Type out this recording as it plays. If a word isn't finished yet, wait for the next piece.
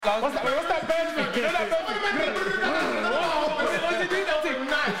What's that bird thing? You know that bird thing? What's he doing that thing?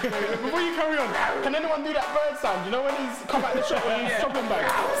 Nice. Before you carry on, can anyone do that bird sound? You know when he's come out the shop when he's shopping bag?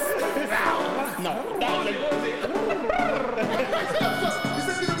 No, that was it. He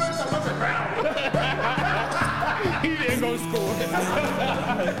said do the bird sound, I said he didn't go score.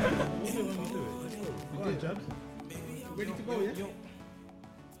 Go on, Jabs. Ready to go, yeah?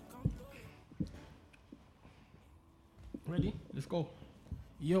 Ready? Let's go.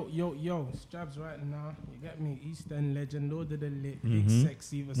 Yo, it's Jabs right now. You get me? East End legend, Lord of the Lit, Big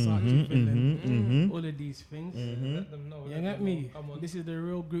Sexy, Versace villain, all of these things. Let them know. You get me? This is the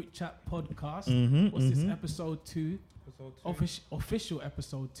Real Group Chat podcast. What's this, episode 2? Official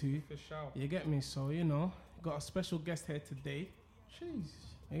episode 2. You get me? So, you know, got a special guest here today. Jeez.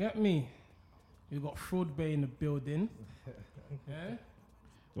 You get me? We got Fraud Bae in the building. Yeah.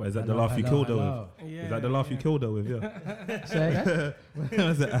 What, is that the laugh you killed her with? Yeah, is that the laugh you killed her with, yeah?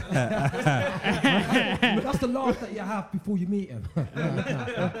 That's the laugh that you have before you meet him.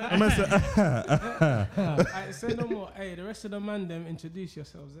 Alright, say no more. Hey, the rest of the man, them introduce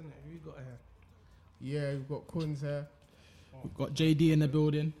yourselves, innit? Who you got here? Yeah, we've got Kunz here. We've got JD in the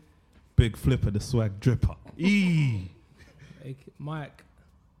building. Big Flipper, the swag dripper. Hey, Mike,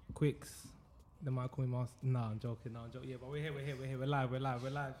 Quicks. The might call me master. No, I'm joking. Yeah, but we're here. We're live.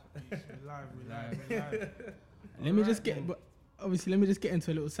 Let me just get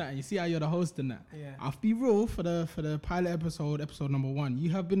into a little setting. You see how you're the host and that. Yeah. I'll be real for the pilot episode number 1.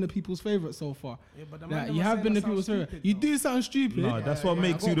 You have been the people's favourite so far. Yeah, but you have been the people's favourite. You do sound stupid. No, that's what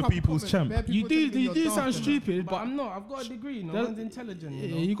makes you the people's champ. You do sound stupid, but I'm not. I've got a degree. No one's intelligent.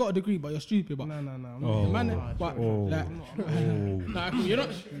 Yeah, you got a degree, but you're stupid. But no.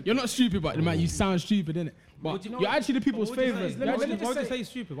 You're not stupid, but man, you sound stupid, innit? But you're actually the people's favourite. Why would you say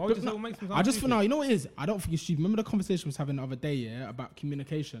stupid? Why would you say what makes me sound I just stupid? for now, you know what it is? I don't think he's stupid. Remember the conversation we was having the other day, yeah, about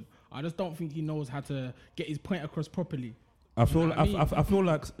communication. I just don't think he knows how to get his point across properly. I feel like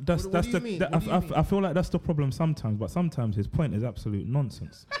that's What do you mean? I feel like that's the problem sometimes, but sometimes his point is absolute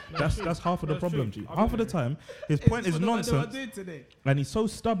nonsense. That's half of the problem, G. Half of the time, his point is nonsense, and he's so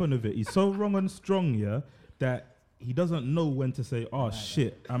stubborn with it. He's so wrong and strong, yeah, that he doesn't know when to say, "Oh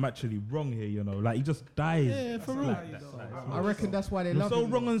shit, I'm actually wrong here." You know, like he just dies. Yeah, for real. I reckon that's why they He's love so him.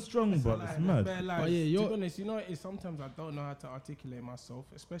 wrong and strong, but it's mad. But yeah, to be you're honest, you know what it is? Sometimes I don't know how to articulate myself,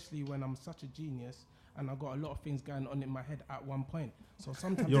 especially when I'm such a genius and I've got a lot of things going on in my head at one point. So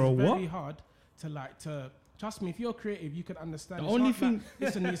sometimes You're it's a what? very hard to trust me. If you're creative, you can understand. The It's only hard, thing-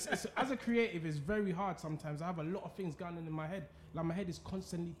 listen, it's, as a creative, it's very hard sometimes. I have a lot of things going on in my head. Like my head is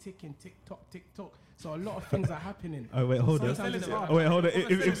constantly ticking, tick tock. So a lot of things are happening. Oh wait, hold on. Sometimes it's hard. Oh wait, hold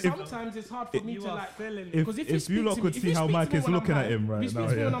on. Sometimes it's hard for me to like. If you lot could see how Mike is looking at him right if he now,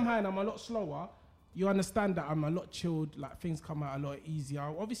 speaks to me when yeah. I'm high and I'm a lot slower, you understand that I'm a lot chilled. Like things come out a lot easier.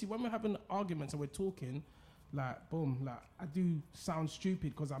 Obviously, when we're having arguments and we're talking, like boom, like I do sound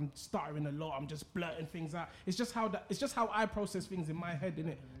stupid because I'm stuttering a lot. I'm just blurting things out. It's just how I process things in my head,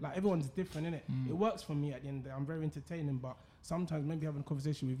 innit? Like everyone's different, innit? It works for me at the end of the day. I'm very entertaining, but sometimes maybe having a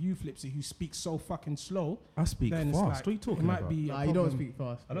conversation with you, Flipsy, who speaks so fucking slow. I speak then fast. it's like, What are you talking it might about? be Nah, a you don't problem. speak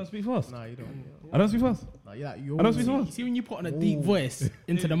fast. I don't speak fast. Nah, you don't. I don't speak fast. Nah, you're like, I don't speak you fast. see when you put on a deep voice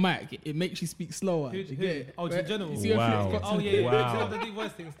into the mic, it makes you speak slower. You get it? Oh, to general. You see when Wow. Flip's got Oh, some- yeah. Wow. The deep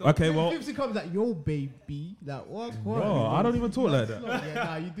voice thing. Okay, well, If he comes like, yo, baby, like, what? bro, I don't even talk like that. Yeah,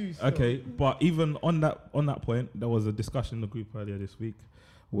 nah, you do. Still. Okay, but even on that point, there was a discussion in the group earlier this week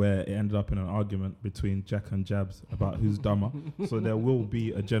where it ended up in an argument between Jack and Jabs about who's dumber. So there will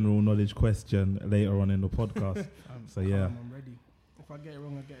be a general knowledge question later on in the podcast. So yeah, I'm ready. If I get it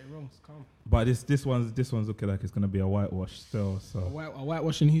wrong, I get it wrong. It's calm. but this one's looking like it's gonna be a whitewash still. A So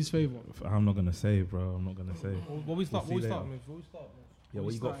whitewash in whose favour? I'm not gonna say, bro. I'm not gonna say. What we start We'll see with? later. Yeah,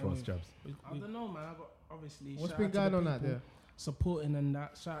 what you got for us, Jabs? I don't know, man. I got obviously. What's shout been out to going the on out people there? supporting and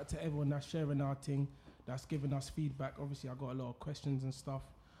that. Shout out to everyone that's sharing our thing, that's giving us feedback. Obviously, I got a lot of questions and stuff.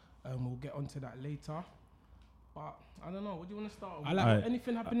 We'll get onto that later. But I don't know. What do you want to start with? I like-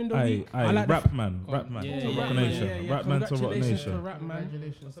 Anything happened in the week? I like the Rap man Yeah, to yeah, Rock yeah, Nation, Rap man to Rock Congratulations to Nation. Rap man.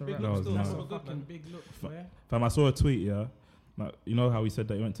 Congratulations. That's a big to That look was still. nice. That's That's a a good fucking one. big look. Yeah. Fam, I saw a tweet, yeah. Like, you know how he said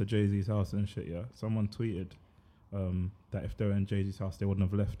that he went to Jay-Z's house and shit, yeah? Someone tweeted that if they were in Jay-Z's house, they wouldn't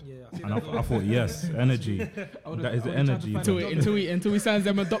have left. Yeah, And I thought, yes, energy. That is the energy. Until he signs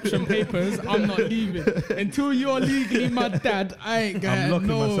them adoption papers, I'm not leaving. Until you're legally my dad, I ain't going I'm locking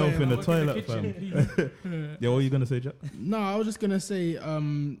nowhere. myself in the Work toilet, kitchen, fam. please. Yeah, what are you going to say, Jack? No, I was just gonna say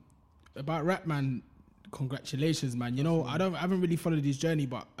about Rap Man. Congratulations, man. You know, I haven't really followed his journey,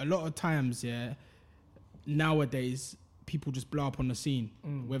 but a lot of times, yeah, nowadays people just blow up on the scene.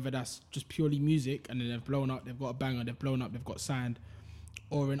 Whether that's just purely music and then they've blown up, they've got a banger, they've blown up, they've got signed.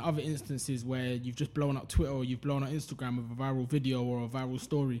 or in other instances where you've just blown up Twitter or you've blown up Instagram with a viral video or a viral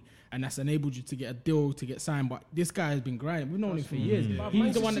story, and that's enabled you to get a deal, to get signed. But this guy has been grinding. We've known him for years.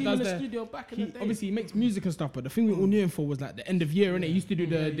 He's the one that does the studio back in the day. Obviously, he makes music and stuff, but the thing we all knew him for was like the end of year, innit? He used to do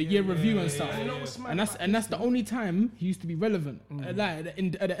the year review and stuff. And that's the only time he used to be relevant. Like at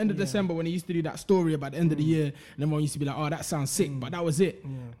the end of December, when he used to do that story about the end of the year, and everyone used to be like, "Oh, that sounds sick," but that was it.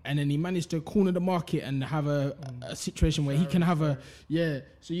 And then he managed to corner the market and have a situation where he can have a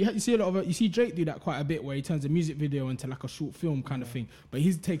So you see a lot of it. You see Drake do that quite a bit, where he turns a music video into like a short film kind of thing. But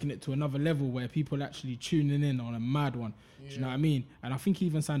he's taking it to another level where people are actually tuning in on a mad one. Do you know what I mean? And I think he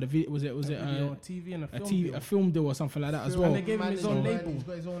even signed a video. Was it a TV and a film deal or something like that as well? And they gave him his own label. He's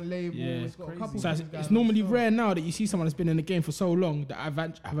got his own label. He's got a couple. So it's normally rare now that you see someone that's been in the game for so long that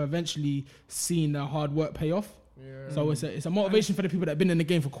have eventually seen their hard work pay off. So it's a motivation for the people that have been in the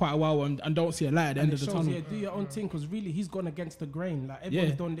game for quite a while and don't see a light at the end of the tunnel. Do your own thing, because really he's gone against the grain. Like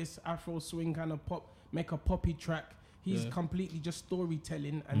everyone's done this Afro swing kind of pop, make a poppy track. He's completely just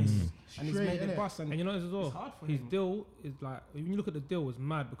storytelling and he's made it bust. And you know this as well. His deal is like, when you look at the deal, it's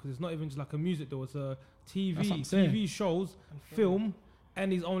mad because it's not even just like a music deal. It's a TV shows, film.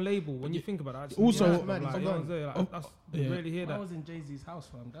 And his own label. When you think about that, also, you really hear that. I was in Jay-Z's house,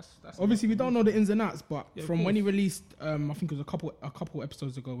 fam. That's obviously we don't know the ins and outs, but from when he released, I think it was a couple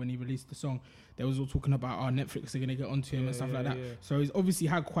episodes ago when he released the song, they was all talking about Netflix are gonna get onto him and stuff like that. So he's obviously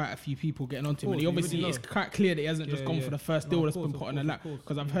had quite a few people getting onto him, and he obviously it's quite clear that he hasn't just gone for the first deal that's been put on the lap.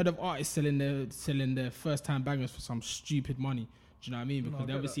 Because I've heard of artists selling their first time bangers for some stupid money. Do you know what I mean? Because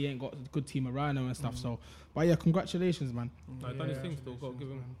they obviously ain't got a good team around them and stuff. So, but yeah, congratulations, man. I've done his thing still. Got to give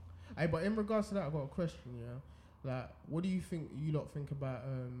him. Hey, but in regards to that, I've got a question. Yeah, like, what do you lot think about?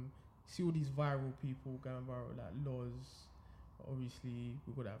 See all these viral people going viral, like Laws. Obviously,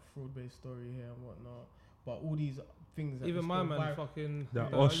 we've got that Fraud Bae story here and whatnot. But all these things that even my man fucking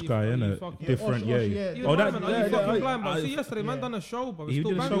that Osh guy, innit? Different, Oh, that fucking blind, bro. See, yesterday, man done a show, but he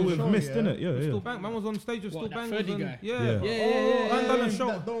did a show with Mist, innit? Yeah. Still bang. Man was on stage with Still Bang. Guy? Yeah. Man done a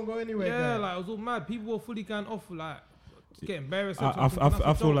show. Don't go anywhere. Yeah, like it was all mad. People were fully going off, like getting embarrassed. I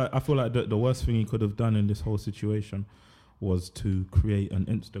feel like the worst thing he could have done in this whole situation was to create an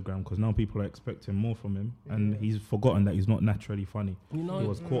Instagram, because now people are expecting more from him, and he's forgotten that he's not naturally funny. You know, he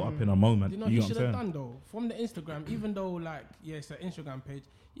was caught up in a moment. You know, he should have done though from the Instagram, even though like it's an Instagram page.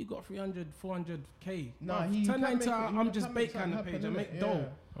 You got 300, 400k. Nah, turn that into I'm just bake kind of page and make dough.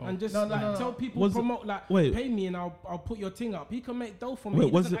 And just tell people promote pay me and I'll put your thing up. He can make dough for me.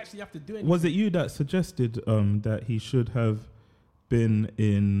 He doesn't actually have to do anything. Was it you that suggested that he should have been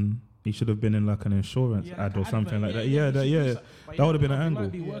in? He should have been in like an insurance ad or something like that. That would have been an angle.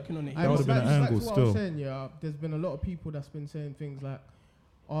 Might be working on it. That would have been an angle still. There's been a lot of people that's been saying things like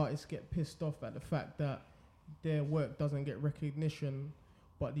artists get pissed off at the fact that their work doesn't get recognition,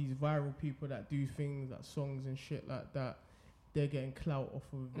 but these viral people that do things like songs and shit like that, they're getting clout off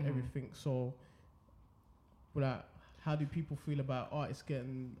of everything. So, like, how do people feel about artists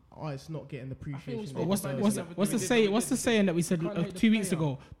not getting the appreciation? What's the saying that we said 2 weeks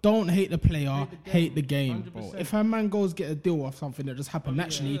ago? Don't hate the player, hate the game, bro. If a man goes get a deal off something that just happened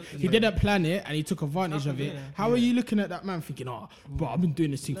naturally, he didn't plan it and he took advantage of it. How are you looking at that man thinking, bro, I've been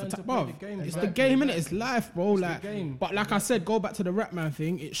doing this thing for bro? It's the game, innit? It's life, bro. Like, but like I said, go back to the rap man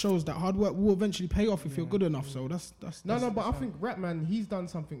thing. It shows that hard work will eventually pay off if you're good enough. So that's but I think rap man, he's done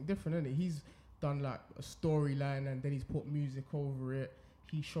something different, innit? He's done like a storyline and then he's put music over it.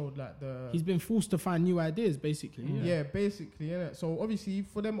 He showed like he's been forced to find new ideas, basically. Basically, innit? So obviously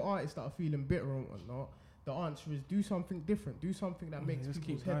for them artists that are feeling bitter and whatnot, the answer is do something different, do something that makes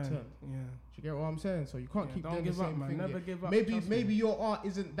people's head turn. Do you get what I'm saying? So you can't keep doing the same thing. Never give up. Maybe your art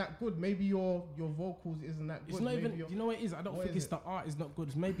isn't that good. Maybe your vocals isn't that good. It's not even. You know what it is? I don't think it's the art is not good.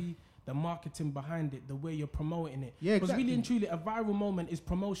 It's maybe the marketing behind it, the way you're promoting it. Yeah, because really and truly, a viral moment is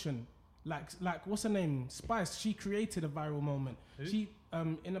promotion. Like what's her name? Spice. She created a viral moment. Who? She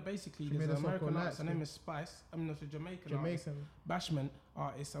basically there's an American artist. Her name is Spice. It's a Jamaican artist, Bashment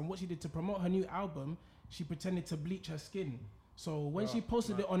artist. And what she did to promote her new album, she pretended to bleach her skin. So when she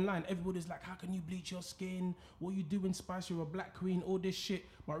posted it online, everybody's like, "How can you bleach your skin? What are you doing, Spice? You're a black queen. All this shit."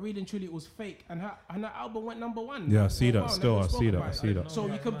 But really and truly, it was fake. And her album went #1. Yeah, I see that. Still, I see that. So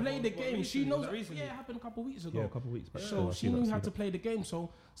you can play the game. She knows. Yeah, it happened a couple of weeks ago. Yeah, a couple of weeks back. So she knew how to play the game.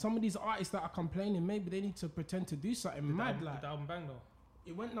 So some of these artists that are complaining, maybe they need to pretend to do something mad. Like the album bang though.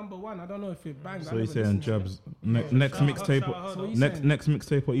 It went #1. I don't know if it banged. So he's saying, Jabs, next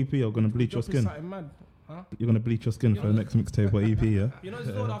mixtape or EP, you're gonna bleach your skin. Huh? You're gonna bleach your skin for the next mixtape or EP, yeah? You know, it's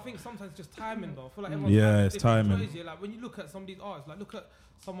I think sometimes it's just timing though. I feel like it's timing. Crazy. Like when you look at some of these artists, like look at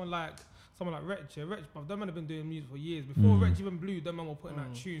someone like someone like Wretch, but them man have been doing music for years. Before Wretch even blew, them man were putting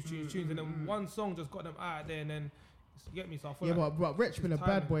out tunes, and then one song just got them out there, and then you get me. So I feel like but Wretch been a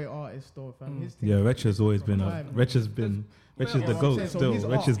bad boy artist though, fam. His thing Yeah, Wretch has always been Wretch is the goat still.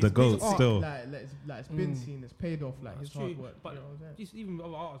 Wretch is the goat still. Like it's been seen, it's paid off. Like his hard work. But you know what I'm saying? just even with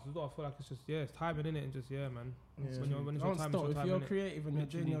other artists as well, I feel like it's just it's timing in it, and just man. Yeah. When it's your Don't time, stop. it's your If you're time, innit? creative and you're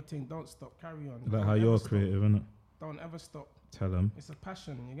doing your thing, don't stop. Carry on. Like how Don't you're ever stop. creative, innit? Don't ever stop. Tell them. It's a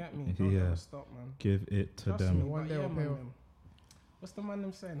passion. You get me? Don't Yeah. ever stop, man. Give it to Trust them. me, One but day yeah, will man, pay off. them. What's the man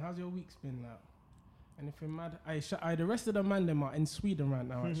them saying? How's your week's been like? Anything mad? The rest of the man them are in Sweden right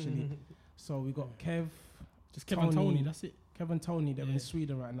now actually. So we got Kev, Just Kevin Tony, that's it. Kevin Tony. They're in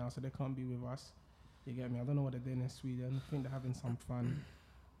Sweden right now, so they can't be with us. You get me? I don't know what they're doing in Sweden. I think they're having some fun.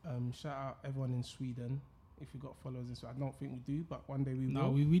 Shout out everyone in Sweden. If you got followers in Sweden, I don't think we do, but one day we will. No,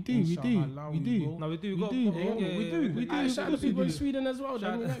 we do. Inshallah, We do. will. No, we do. We Got- do. got- Yeah, yeah, we yeah, do. We do. Shout out to people in Sweden as well.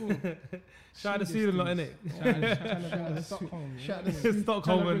 Shout Don't out- you get me? Shout out to Sweden, lot, innit? Shout out Stockholm. Shout out to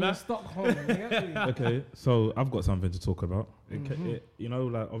Stockholm and that. Stockholm. You get me? Okay, so I've got something to talk about. You know,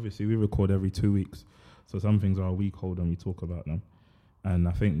 like obviously we record every 2 weeks, so some things are a week old and we talk about them. And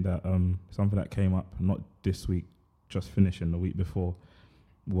I think that something that came up not this week, just finishing the week before,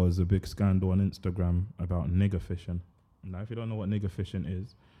 was a big scandal on Instagram about nigger fishing. Now, if you don't know what nigger fishing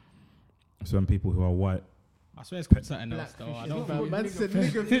is, some people who are white. I swear it's called something else though. I don't Fam, man said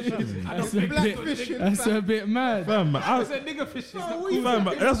nigger fishing. That's a Black bit- fishing. That's a bit mad. Fam, I said nigga fish. fam,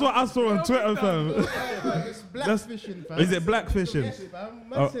 that's what I saw on Twitter, fam. It's black That's- fishing, fam. Is it black fishing? Yes, fam.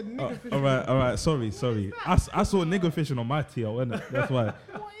 Man said nigger fishing. All right. Sorry. I saw nigger fishing on my TL, innit? That's why.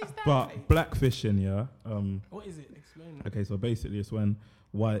 What is that? But black fishing, yeah. What is it? Explain it. Okay, so basically it's when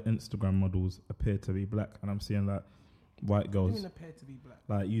white Instagram models appear to be black, and I'm seeing like white What do you girls mean appear to be black?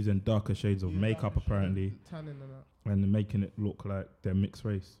 like using darker shades of makeup apparently, Tanning and that. and making it look like they're mixed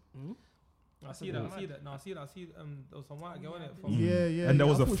race. I see that. No, I see that. There was some white girl in it. From Yeah. And there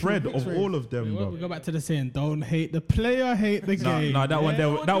yeah, was I a thought she was thread mixed of race. all of them, We bro. go back to the saying, don't hate the player, hate the game. No, that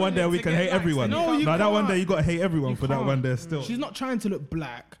one there we can hate everyone. No, you that one can't. there you gotta hate everyone You for that can't. one there still. She's not trying to look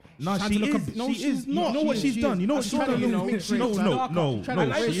black. No, She's she trying to look is. no, She she's is. not. You know what she's done. You know what she's trying to done. look No, mixed race, man. no.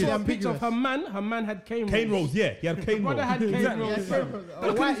 And I she saw a is picture of her ambiguous. man. Her man had cane rolls. Cane rolls, yeah. He had cane rolls. brother had cane Exactly. rolls.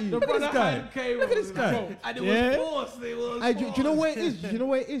 Whitey. The brother this guy. had cane Look at this rolls, guy. bro. And it Yeah. was forced. It was Hey, do you know forced. what it is? Do you know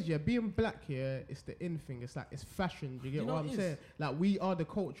what it is? Yeah, being black here, it's the in thing. It's like it's fashion. Do you get know what it I'm is? saying? Like we are the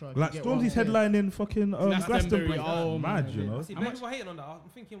culture. do you Like get what I'm Stormzy's saying? headlining fucking Glastonbury. Glastonbury. Oh, Mad, man. you know. See, people hating on that. I'm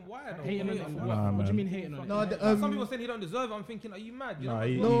thinking, why though? Hating on Hating it. on Nah, What do you man. mean hating on it? No, Some people saying he don't deserve it. I'm thinking, are you mad? You Nah, know?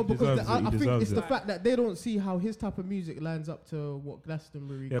 he- No, because deserves it, I he think deserves it's it. the fact that they don't see how his type of music lines up to what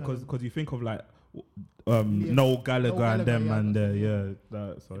Glastonbury. Yeah, kind of- because you think of like Noel Gallagher and them yeah, man that's there, it. yeah.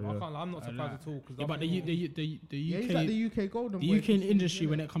 That, so I yeah. can't lie, I'm not surprised at all. Yeah, but the yeah, he's UK like the UK golden the boy UK for some industry, reason,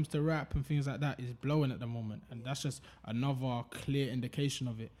 when innit? it comes to rap and things like that, is blowing at the moment, and that's just another clear indication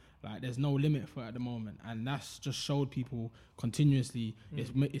of it. Like, there's no limit for it at the moment, and that's just showed people continuously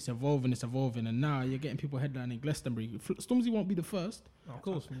it's evolving, and now you're getting people headlining Glastonbury. Stormzy won't be the first. Of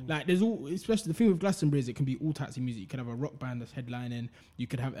course. Like, there's all, especially the thing with Glastonbury is it can be all types of music. You could have a rock band that's headlining, you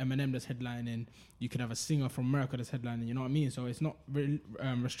could have Eminem that's headlining, you could have a singer from America that's headlining. You know what I mean? So it's not really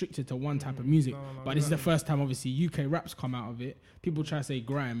restricted to one type of music. But this is the first time, obviously, UK rap's come out of it. People try to say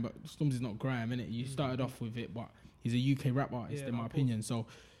grime, but Stormzy's not grime, innit? You started off with it, but he's a UK rap artist, in my opinion. So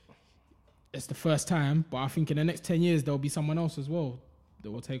it's the first time, but I think in the next 10 years there'll be someone else as well that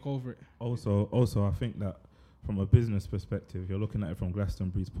will take over it. Also, I think that from a business perspective, you're looking at it from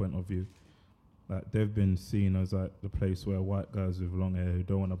Glastonbury's point of view. Like, they've been seen as like the place where white guys with long hair who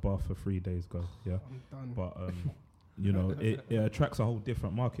don't want to bath for 3 days go. Yeah, I'm done. but you know, it attracts a whole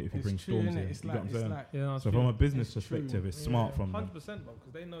different market if you bring It's true, Stormzy. innit? in. It's You get what like, I'm it's saying? like, Yeah, So from a business It's perspective, true. it's smart from them. 100%, bro,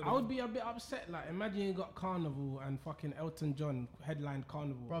 because they know. I would be a bit upset. Like, imagine you got Carnival and fucking Elton John headlined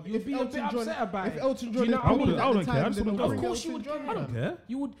Carnival. Bruv, You'd if be a Elton bit John- upset about If it. Elton Do John, you know is what I mean? doing it at I the don't care. time, I just then wanna they'll go. Of bring course you Elton would John care. I don't care.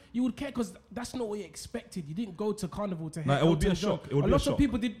 You would care because that's not what you expected. You didn't go to Carnival to hear Like, it would be Elton a shock. John. It would A be a lot shock. of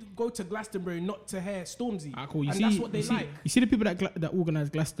people did go to Glastonbury not to hear Stormzy. Cool. And that's what they like. You see the people that organise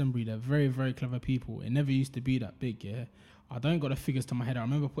Glastonbury, they're very, very clever people. It never used to be that big, yeah. I don't got the figures to my head. I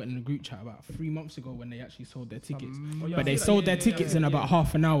remember putting in a group chat about 3 months ago when they actually sold their tickets. But they sold their tickets in about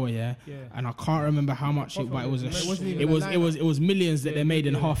half an hour, yeah. And I can't remember how much it, but it was it was millions that they made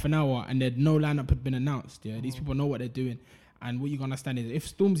in half an hour, and there'd no lineup had been announced. Yeah, these people know what they're doing. And what you gotta understand is, if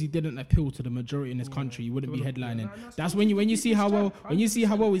Stormzy didn't appeal to the majority in this country, you wouldn't be headlining. That's when you see how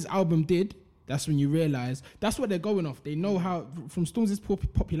well his album did. That's when you realize that's what they're going off. They know how, from Stormzy's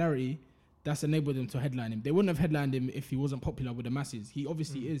popularity, that's enabled them to headline him. They wouldn't have headlined him if he wasn't popular with the masses. He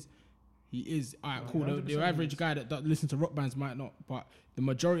obviously is. he is. Alright, cool. The 100% average guy that listens to rock bands might not, but the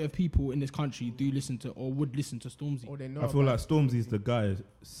majority of people in this country do listen to or would listen to Stormzy. Or they know I feel about like Stormzy's the guy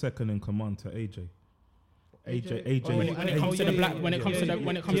second in command to AJ. AJ. Oh, when it comes to the black, when it comes to the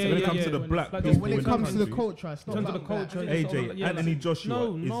When it comes to the black Like, people when it in comes to the country. culture, it's not In terms of about the culture, black. AJ, Yeah, Anthony like- Joshua.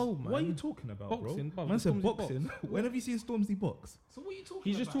 No, is, no, What are man. you talking about, Boxing, bro? bro. Man said Stormzy boxing. When have you seen Stormzy box? So what are you talking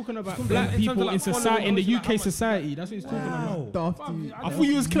He's just about? talking about Talking black in terms of people like in society, in the followers, like how UK much- society. That's what he's talking about. Dafty. I thought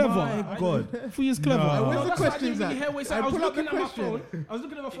you was clever. My God. I thought you was clever. Nah. Where's No, the that's why I questions didn't really at? hear what he said. I I was pull up looking the at my question. phone. I was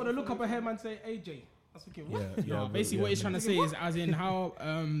looking at my phone to look up a hair man say AJ. I was thinking, what? No, basically what he's trying to say is as in how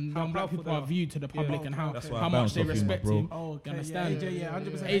young black powerful people they are are. viewed to the public and how That's why I how much bounced they off you, my respect bro. him. Oh, You understand? AJ, yeah,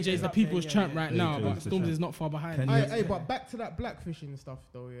 100%. AJ's the people's champ right now, AJ but is the Stormzy's champ. not far behind. Can him. Hey, but back to that blackfishing stuff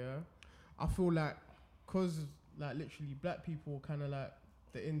though, yeah. I feel like, cause like literally black people kind of like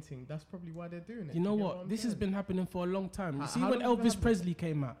the in thing. That's probably why they're doing it. You know Do get what? I'm This has saying? been happening for a long time. You How- see, how when long has it Elvis happened? Presley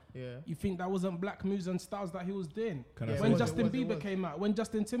came out, Yeah. you think that wasn't black moves and styles that he was doing. Can I Yeah, say When was, Justin it Bieber was. came out, when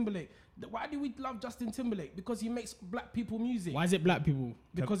Justin Timberlake, why do we love Justin Timberlake? Because he makes black people music. Why is it black people?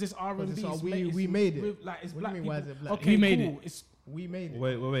 Because it's R&B. it's all- it's we made it. with, like it's What do you black mean, people. why is it black? Okay, Who made cool. it? It's Wait.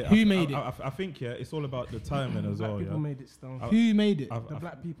 Who made it? I think it's all about the timing as black well. people Yeah. made it still. Who made it? The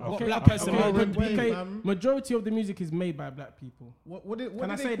black people. What Okay, black okay, person okay, made it? R&B, okay, fam. majority of the music is made by black people. What Can did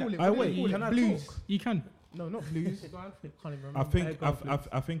I they say call that? it? I What did wait, they call can it? I Blues. talk? You can. No, not blues. Can't even remember. I think go for it.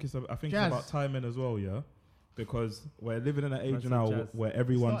 I think it's it's Jazz. about timing as well, yeah, because we're living in an age That's now jazz. where Started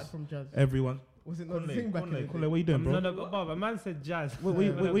everyone's from jazz. everyone. Was it not the Kunle, thing back in the Kunle, day? what are you doing, bro? No, but a man said jazz.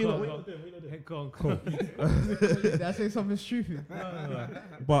 Wait, Go on. Cool. Did I say something stupid?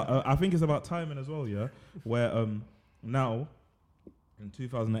 But I think it's about timing as well, yeah, where now in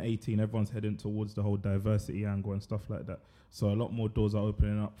 2018 everyone's heading towards the whole diversity angle and stuff like that. So a lot more doors are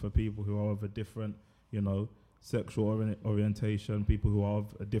opening up for people who are of a different, sexual orientation, people who are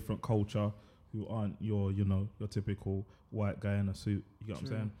of a different culture, who aren't your typical white guy in a suit. You get what I'm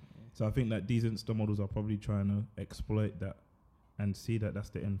saying? So I think that these Insta models are probably trying to exploit that and see that that's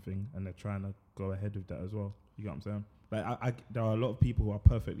the end thing, and they're trying to go ahead with that as well. You get what I'm saying? Like there are a lot of people who are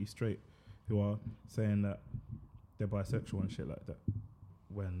perfectly straight who are saying that they're bisexual and shit like that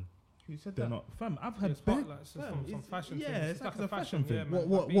when Who said they're that? not. Fam, I've had It's part big- like, it's fam, from it's- fashion. yeah, thing. it's like a fashion yeah, thing. man.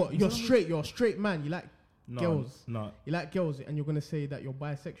 What? You're straight. You're a straight man. You like no, girls. No, You like girls, and you're gonna say that you're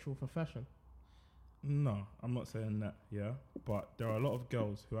bisexual for fashion. no, I'm not saying that. Yeah, but there are a lot of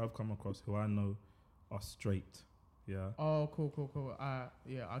girls who I've come across who I know are straight. Yeah. Oh, cool.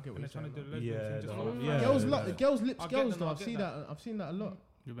 Yeah, I get what And they're you're trying saying. to do the lesbian Yeah, thing just the for whole- fun. yeah. Girls, girls lips, I get girls them, though. I I've get seen that. that. I've seen that a lot.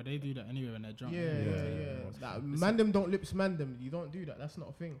 Yeah, but they do that anyway when they're drunk. Yeah. Yeah. Like, mandem don't lips mandem. You don't do that. That's not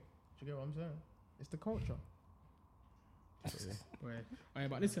a thing. Do you get what I'm saying? It's the culture. Alright,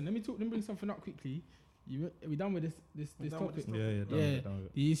 but listen, let me bring something up quickly. Are we done with this done with topic? this Yeah, Yeah. done with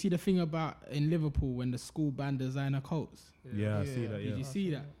it. Do you see the thing about in Liverpool when the school banned designer coats? Yeah, I Yeah. see that. Did Yeah. you see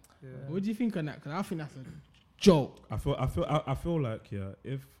that? Yeah. What do you think on that? Because I think that's a joke. I feel like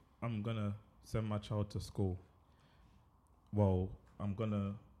if I'm gonna send my child to school, well, I'm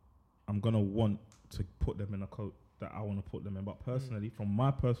gonna want to put them in a coat that I want to put them in. But personally, from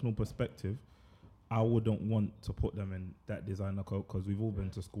my personal perspective, I wouldn't want to put them in that designer coat because we've all been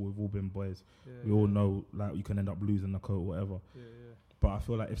to school, we've all been boys. We all know like you can end up losing the coat or whatever. Yeah. But I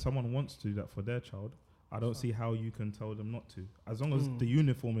feel like if someone wants to do that for their child, I don't see how you can tell them not to. As long as the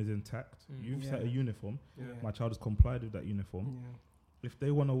uniform is intact, you've set a uniform, my child has complied with that uniform. If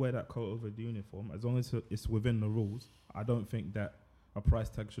they want to wear that coat over the uniform, as long as it's within the rules, I don't think that a price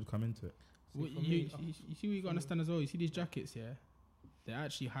tag should come into it. You see what you got to understand as well. You see these jackets, yeah? They're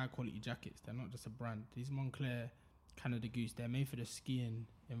actually high quality jackets. They're not just a brand. These Moncler Canada Goose, they're made for the skiing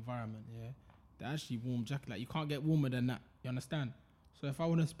environment, yeah? They're actually warm jacket. Like, you can't get warmer than that. You understand? So if I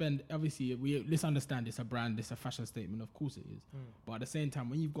want to spend, obviously, let's understand it's a brand, it's a fashion statement. Of course it is. But at the same time,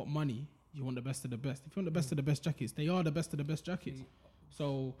 when you've got money, you want the best of the best. If you want the best of the best jackets, they are the best of the best jackets.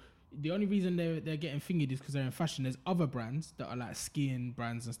 So the only reason they're getting fingered is because they're in fashion. There's other brands that are like skiing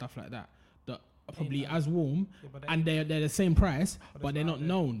brands and stuff like that are probably as warm and they're the same price, but they're not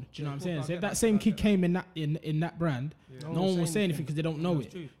known. Do you know what I'm saying? So if that same kid came in that brand, no one will say anything because they don't know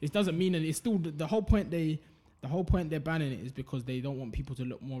it. It doesn't mean that it's still the whole point. The whole point they're banning it is because they don't want people to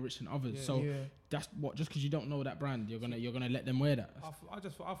look more rich than others. That's what. Just because you don't know that brand, you're gonna let them wear that. I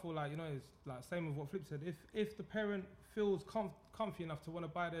feel like it's like same with what Flip said. If the parent feels comfy enough to want to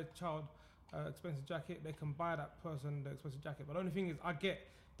buy their child expensive jacket, they can buy that person the expensive jacket. But the only thing is, I get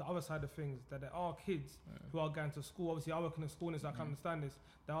the other side of things, that there are kids who are going to school. Obviously, I work in a school, and so I can understand this.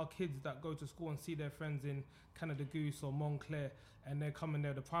 There are kids that go to school and see their friends in Canada Goose or Moncler, and they're coming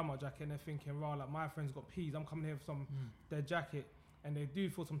there with a Primark jacket, and they're thinking, "Right, like my friend's got peas. I'm coming here for their jacket." and they do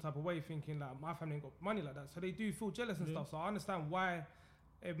feel some type of way, thinking like my family ain't got money like that, so they do feel jealous and stuff. So I understand why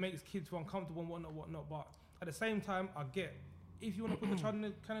it makes kids feel uncomfortable and whatnot. But at the same time, I get if you want to put the child in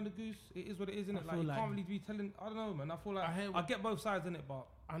the Canada Goose, it is what it is, isn't it? Like you can't really be telling. I don't know, man. I feel like I get both sides in it, but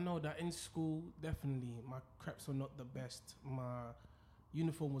I know that in school, definitely my crepes were not the best. My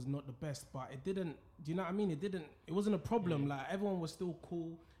uniform was not the best, but it didn't. Do you know what I mean? It wasn't a problem. Like everyone was still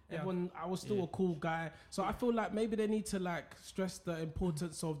cool. I was still a cool guy. So I feel like maybe they need to like stress the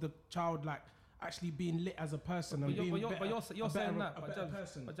importance of the child, like actually being lit as a person and being you're saying that, but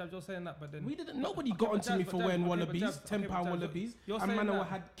Jab, you're saying that, but then nobody got onto me for wearing wallabies, £10 wallabies. And man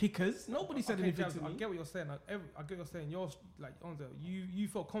had kickers. Nobody said anything to me. I get what you're saying. I get what you're saying. You're like, you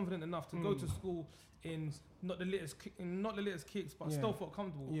felt confident enough to go to school in not the latest kicks, but still felt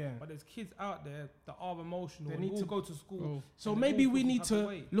comfortable. Yeah. But there's kids out there that are emotional. They need to go to school. So maybe we need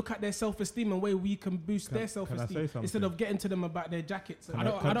to look at their self-esteem and way we can boost their self-esteem instead of getting to them about their jackets. I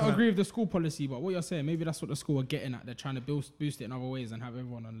don't agree with the school policy, but what you're saying, maybe that's what the school are getting at. They're trying to boost it in other ways and have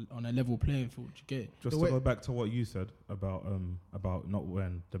everyone on a level playing field. You get it? Just to go back to what you said about not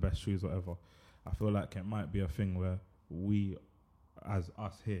wearing the best shoes, whatever. I feel like it might be a thing where we, as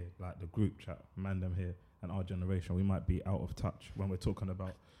us here, like the group chat, man them here, and our generation, we might be out of touch when we're talking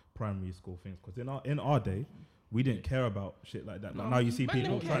about primary school things. Because in our day, we didn't care about shit like that. Like now you see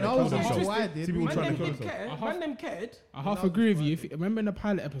people trying to kill themselves. Man them cared. I half agree with you. If you remember in the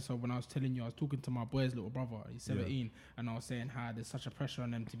pilot episode when I was telling you, I was talking to my boy's little brother, he's 17, and I was saying how there's such a pressure on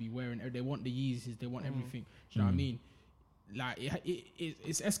them to be wearing, they want the Yeezys, they want everything. Do you know what I mean? Like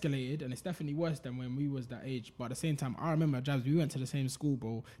it's escalated and it's definitely worse than when we was that age. But at the same time, I remember Jabs, we went to the same school,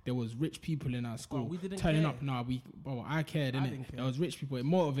 bro. There was rich people in our school turning up. Nah, I cared, innit? There was rich people. It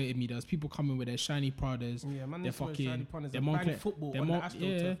motivated me. There was people coming with their shiny Pradas. Yeah, man, their fucking their Moncler football, their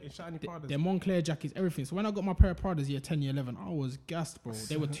Moncler jackets, everything. So when I got my pair of Pradas year 10, year 11, I was gassed, bro.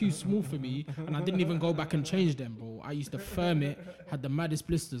 They were too small for me, and I didn't even go back and change them, bro. I used to firm it, had the maddest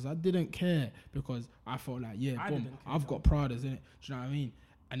blisters. I didn't care because I felt like, boom, I've got Pradas, innit? Do you know what I mean?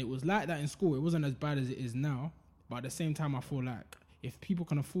 And it was like that in school. It wasn't as bad as it is now, but at the same time, I feel like if people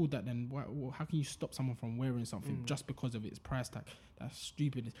can afford that, then how can you stop someone from wearing something just because of its price tag? That's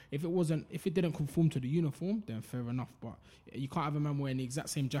stupid. If it didn't conform to the uniform, then fair enough. But you can't have a man wearing the exact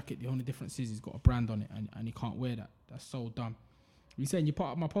same jacket. The only difference is he's got a brand on it, and he can't wear that. That's so dumb. You saying you put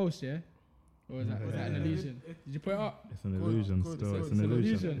up my post, yeah? Or was that an illusion? Did you put it up? It's an illusion still. It's an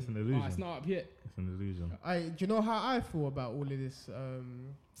illusion. It's an illusion. Oh, it's not up yet. It's an illusion. Do you know how I feel about all of this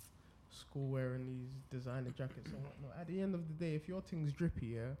school wearing these designer jackets and whatnot? At the end of the day, if your thing's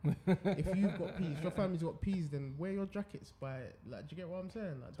drippy, if you've got peas, if your family's got peas, then wear your jackets by like. Do you get what I'm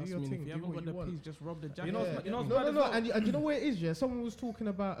saying? Like, do your thing. If you haven't got the peas, just rob the jacket. No. And you know what it is? Yeah, someone was talking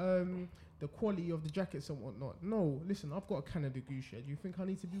about the quality of the jackets and whatnot. No, listen, I've got a Canada Goose. Do you think I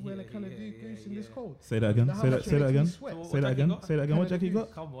need to be wearing a Canada Goose in this cold? Say that again. Say that again. Say that again. Say that again. What jacket you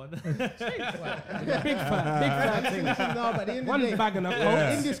got? Come on. Big fat thing. No, but in One bag and a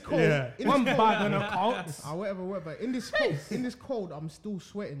coat. In this cold. One bag and a coat. Whatever. In this cold, I'm still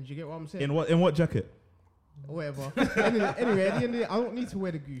sweating. Do you get what I'm saying? In what jacket? Whatever. Anyway, at the end of the day, I don't need to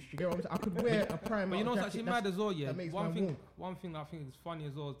wear the goose. You get what I'm saying? I could wear a prime. But you know what's actually mad as well, yeah? That makes one thing I think is funny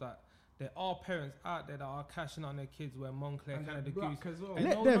as well is that there are parents out there that are cashing out on their kids wearing Moncler, Canada Goose. Well.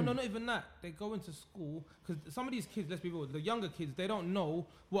 No, not even that. They go into school because some of these kids, let's be real, the younger kids, they don't know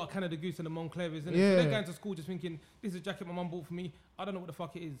what a Canada Goose and a Moncler is. So they're going to school just thinking, this is a jacket my mum bought for me. I don't know what the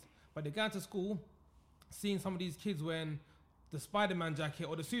fuck it is. But they're going to school, seeing some of these kids wearing the Spider-Man jacket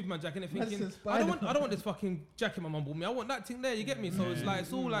or the Superman jacket, and they're thinking, I don't want this fucking jacket my mum bought me. I want that thing there. You get me? So it's like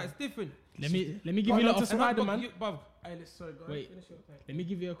it's all like it's different. Let me give you a lot of Spider-Man. Let me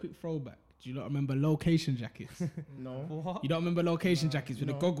give you a quick throwback. Do you not remember location jackets? No. What? You don't remember location jackets with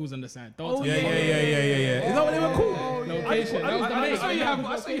the goggles on the side? Yeah. Is that what they were called? Location. I saw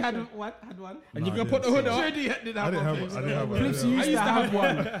you had one. And you can put the hood up. I didn't have one. Flips, you used to have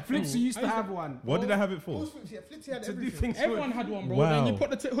one. Flips, you used to have one. What did I have it for? Flipsy had everything. Everyone had one, bro. Wow. Then you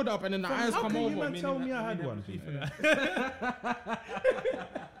put the hood up and then the eyes come over. How can you tell me I had one?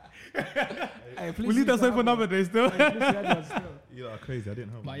 We'll leave that for another day still. You are crazy. I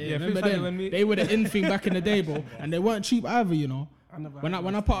didn't have one. But remember then, they were the in thing back in the day, bro. And they weren't cheap either, you know. When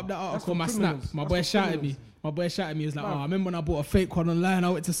I put up that article on my snap, my boy shouted me. He was like, I remember when I bought a fake one online, I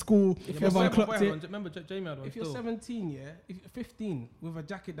went to school, everyone clocked it. Remember Jamie had one. If you're 17, if you're 15, with a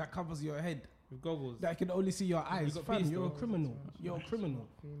jacket that covers your head, with goggles, that can only see your eyes, you're a criminal. You're a criminal.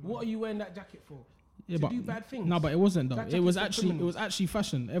 What are you wearing that jacket for? Yeah, to but do bad things. no, but it wasn't though. That It was jacket's for actually criminals.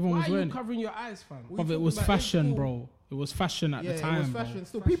 fashion. Everyone Why was are you wearing it. covering your eyes, fam? We But it talking was about fashion, April. bro. It was fashion at the time. it was bro. fashion.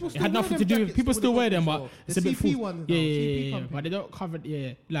 Still, people It still had wear nothing them to do with jackets people still wear them, as but well. it's The a bit CP full. ones Yeah, now, yeah, CP yeah. company. But they don't cover it.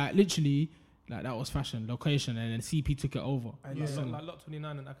 Yeah, like literally, like that was fashion, location, and then CP took it over. And like Lot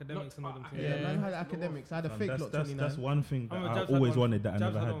 29 and academics and all them things. Yeah, man had academics. I had a fake lot 29. That's one thing that I'm a I Jabs had always one- wanted that I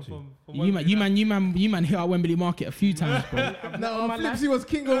Jabs never had had. one G. from You man hit our Wembley Market a few times, bro. No, Flipsy was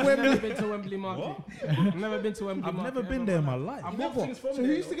king of I've never Wembley. been to Wembley Market. I've never been to Wembley I've Market. never been ever there in my life. I've Never. bought things from So who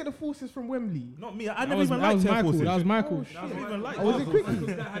there. used to get the forces from Wembley? Not me. I That never was even liked Air Michael. Forces. That was Michael. I didn't even like Oh, was Air it Forces.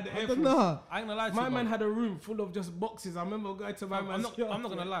 quickly? That had the I Air don't Force. know. I ain't gonna lie to My you, man bruv. had a room full of just boxes. I remember going to my I'm man's not yard.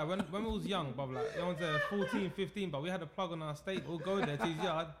 gonna lie. When we was young, bruv, like I was 14, 15, but we had a plug on our state. We'll go there to his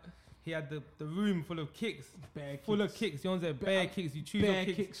yard. He had the room full of kicks, full of kicks. You know what I'm saying? Bare kicks. You choose your Bare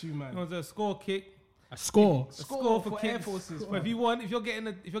kicks. kicks, you You know man. what I'm saying? Score kick. A score. A score for Air kicks. Forces. But if you want, if you're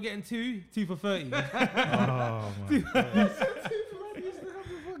getting two for 30. Oh my God.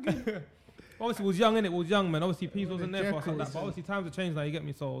 Obviously, we was young, innit? We was young, man. Obviously, peace Well, wasn't the there for us like jackals. that. But obviously, times have changed now. You get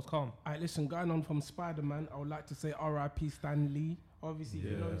me? So I was calm. Alright, listen, going on from Spider-Man, I would like to say R.I.P. Stan Lee. Obviously,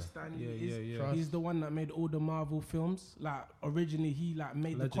 you know who Stan Lee is. yeah. He's the one that made all the Marvel films. Like originally, he like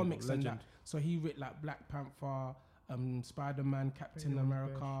made Legend, the comics and legend. that. So he wrote like Black Panther, Spider-Man, Captain Pretty much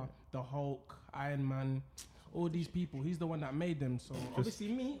America, bare the Hulk, Iron Man. All these people, he's the one that made them. So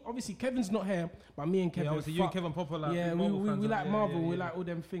obviously Kevin's not here, but me and Kevin. Yeah, obviously, you and Kevin Popper, like, yeah, big we Marvel fans, like yeah, Marvel, yeah, we yeah. like all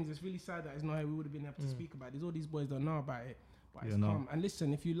them things. It's really sad that he's not here. We would have been able to speak about this. All these boys don't know about it, but it's Yeah, no. calm. And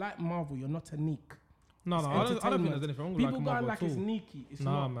listen, if you like Marvel, you're not a neek. No, It's I don't think entertainment. there's anything wrong with People like go Marvel like at it's all. neaky. It's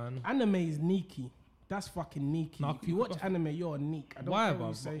Nah, not. man. Anime is neaky. That's fucking neaky. Nah, If you watch anime, you're a neek. I don't Why, care what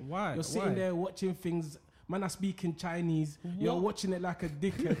you bruv? say. Why? You're sitting Why? there watching things. Man, are speaking Chinese. You're watching it like a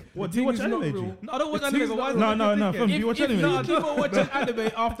dickhead. What, The do you thing watch is not anime, G? real. No, I don't watch The anime. thing's But not why is real. it like a No, dickhead? fam, do you watch If anime? you keep on watching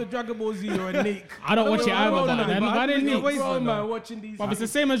anime after Dragon Ball Z, you're a neek. I don't watch it either. Grown But man, I didn't you're need. a grown man watching these. But it's the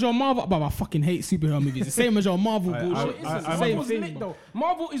same as your Marvel. But I fucking hate superhero movies. The same as your Marvel I- bullshit. It's It's the the same same thing, thing. though.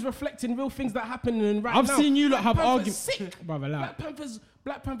 Marvel is reflecting real things that happen in right I've now. seen you lot have Black arguments. Panther's sick. Brother, like,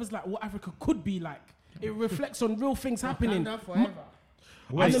 Black Panther's like what Africa could be like. It reflects on real things happening.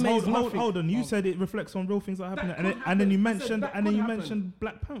 Wait, Anime is hold nothing. on. You said it reflects on real things that happen, That and could then you happen. I said mentioned that and then could you happen. mentioned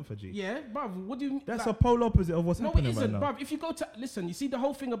Black Panther, G. Yeah, bruv. What do you mean? That's like, a polar opposite of what's no, it happening right isn't, now. bruv. If you go to listen, you see the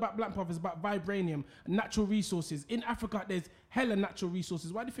whole thing about Black Panther is about vibranium, natural resources. In Africa, there's hella natural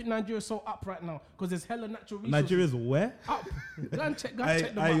resources. Why do you think Nigeria's so up right now? Because there's hella natural resources. Nigeria's where? up. Go and check. Go and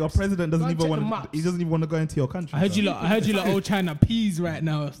check the maps. Your president doesn't Go and even check the want. maps. He doesn't even want to go into your country. I heard fam. you lot old China peas right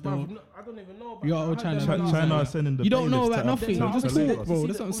now. Bruv, Still. no, I don't even know about You that. are I all heard China them peas, last China night. are sending the You don't know bailiffs about to nothing. No, Just obviously, talk, bro. you see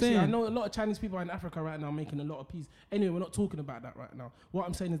That's what I'm obviously, I saying. know a lot of Chinese people in Africa right now making a lot of peas. Anyway, we're not talking about that right now. What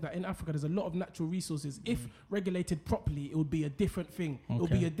I'm saying is that in Africa, there's a lot of natural resources. If regulated properly, it would be a different thing. It would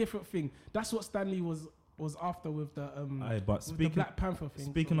be Okay. a different thing. That's what Stanley was after with the Aye, but with the speaking Black Panther thing.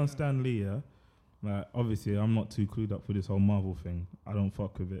 speaking So, on yeah. Stan Lee, yeah, like obviously I'm not too clued up for this whole Marvel thing. I don't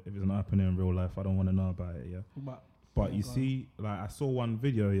fuck with it. If it's not happening in real life, I don't want to know about it. Yeah. But Yeah, you go on. see, like I saw one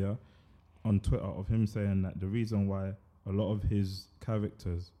video, yeah, on Twitter of him saying that the reason why a lot of his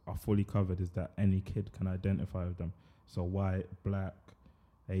characters are fully covered is that any kid can identify with them. So white, black,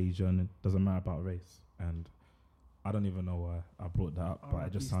 Asian, it doesn't matter about race. And I don't even know why I brought that up, but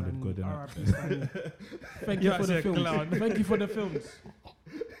it just sounded good, innit? R.I.P. Stanley. Thank you for the films. Thank you for the films.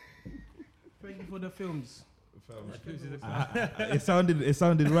 Thank you for the films. It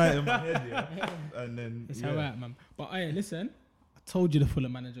sounded right in my head, yeah. And then It's yeah. alright, man. But hey, listen, I told you the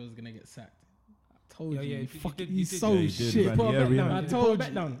Fulham manager was gonna get sacked. I told Yeah, you. yeah, You you fucking, did- he's you did. so Yeah, you did, shit. man. Put a Yeah, bet really. down. I Did you told put a you.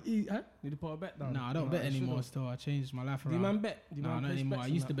 bet down. Huh? Did you put a bet down? No, I don't No, bet you anymore. should've. Still, I changed my life Do you around. man bet? Do you No, man not place anymore. bets I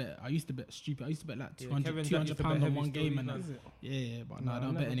and used to that? bet. I used to bet stupid. I used to bet like Yeah, 200 Kevin Jack used to bet £200 on heavy one still, game you and know. that. Is it? Yeah, but No, no, I I don't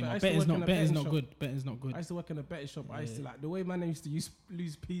never bet bet. anymore. I used to Betting's work in not. a Betting's betting not shop. good. Betting's not good. I used to work in a betting shop. I used to Yeah. like the way man used to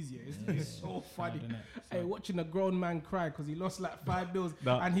lose peas. Yeah, it's so funny. Mad, innit? Hey, So- watching a grown man cry because he lost like £5,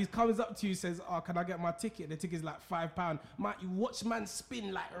 Nah. and he comes up to you says, "Oh, can I get my ticket?" The ticket's like £5. Man, you watch man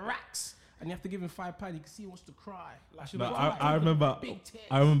spin like racks, and you have to give him £5. You can see he wants to cry. Like, No, cry. I remember. Big tears.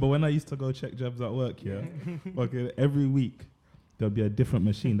 I remember when I used to go check jobs at work. Yeah, okay, every week there'll be a different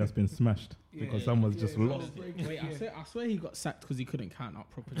machine that's been smashed because someone's just lost. Wait, I swear he got sacked because he couldn't count up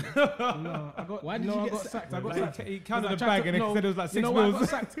properly. No, I got. Why did no, you I get got sacked? sacked. I got Like, sacked. he counted I the tried bag to- and he no, said it was like You 6 know why I bills. got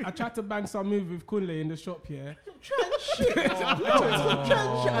sacked? I tried to bang some move with Kunle in the shop. Yeah.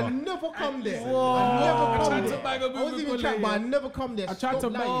 I never come there. I I tried never to come bang there. a I move wasn't with even Kunle. chat, but I yeah. never come there. I tried to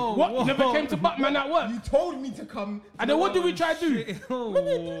Stop bang. lying. What? You never came to Batman at work. You told me to come. And then what did we try to do?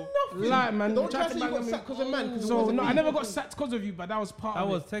 Nothing. Lie, man. Don't We try tried to to say you bang got him. sacked because of man. 'cause it So wasn't no, me. I never got sacked because of you, but that was part That of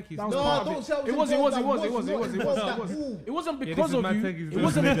was it. techies. That was No, part of don't it. It wasn't because of you. It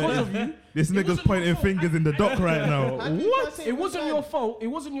wasn't because of you. This nigga's pointing fingers in the dock right now. What? It wasn't your fault. It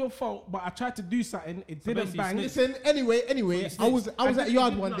wasn't your fault. But I tried to do something. It didn't bang. Listen. Anyway. I was at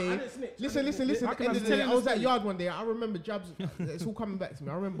yard one day. Listen. I was at yard one day. I remember Jabs. It's all coming back to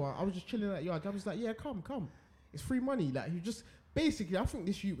me. I remember I was just chilling at yard. Jabs was like, "Yeah, come. It's free money." Like he just basically. I think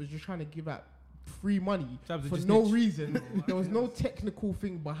this youth was just trying to give out free money for no reason. There was no technical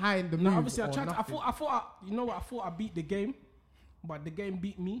thing behind the move. Obviously, I thought I beat the game, but the game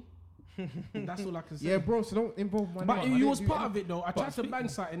beat me. That's all I can say. Yeah, bro. So don't involve my. But you was part of it though. I tried to bang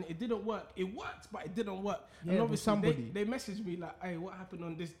something. It didn't work. It worked, but it didn't work. Yeah, and obviously, somebody they messaged me like, "Hey, what happened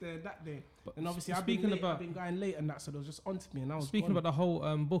on this day, that day?" But and obviously, I've been going late and that, so they was just onto me. And I was speaking about the whole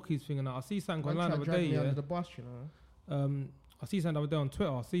bookies thing, and I see something online the other day. Under the bus, you know. I see something the other day on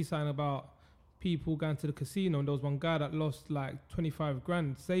Twitter. I see something about people going to the casino, and there was one guy that lost like 25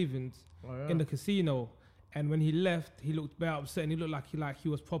 grand savings in the casino. And when he left, he looked very upset, and he looked like he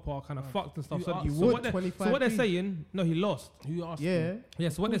was proper kind of fucked and stuff. So what they're saying, no, he lost. Who asked? Yeah. Yeah.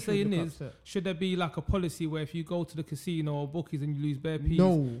 So what they're saying is, should there be like a policy where if you go to the casino or bookies and you lose bare peas,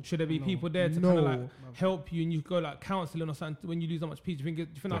 should there be people there to kind of like help you, and you go like counselling or something when you lose that much peas? Do you think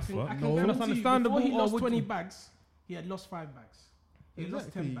that's understandable? Before he lost 20 bags, he had lost 5 bags. He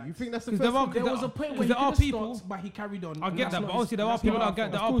lost 10 bags. You think that's the first thing? There was a point where there are people, but he carried on. I get that, but obviously there are people that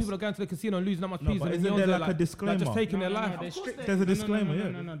are going to the casino and losing that much peas. But isn't there like a disclaimer? Just taking their life. There's a disclaimer,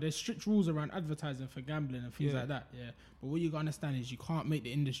 yeah. No. There's strict rules around advertising for gambling and things like that. Yeah. But what you gotta understand is you can't make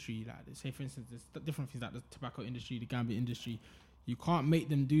the industry like, say for instance, there's different things like the tobacco industry, the gambling industry. You can't make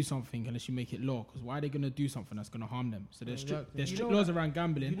them do something unless you make it law. Because why are they gonna do something that's gonna harm them? So there's strict laws around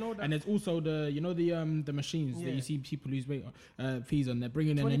gambling, and there's also the machines that you see people lose weight fees on. They're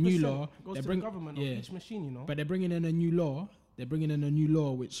bringing in a new law. Goes to the government of each machine, you know. But they're bringing in a new law.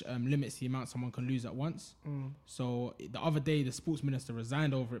 Which limits the amount someone can lose at once. So the other day, the sports minister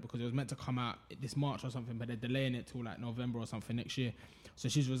resigned over it because it was meant to come out this March or something, but they're delaying it till like November or something next year. So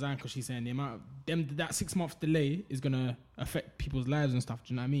she's resigned because she's saying the amount of that 6 month delay is gonna affect people's lives and stuff.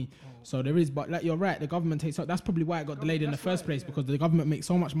 Do you know what I mean? So there is, but like you're right, the government takes up. That's probably why it got delayed in the first place, because the government makes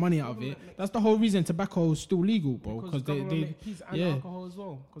so much money out of it. That's the whole reason tobacco is still legal, bro. Because they make peas and alcohol as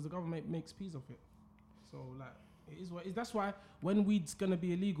well. Because the government makes peas of it. So like. It is what it is. That's why when weed's gonna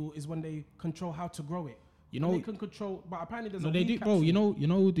be illegal is when they control how to grow it. You know, they can control, but apparently there's a weed capsule. Bro. You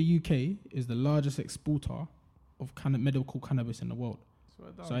know, the UK is the largest exporter of medical cannabis in the world.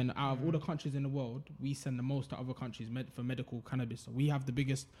 So out of all the countries in the world, we send the most to other countries for medical cannabis. So we have the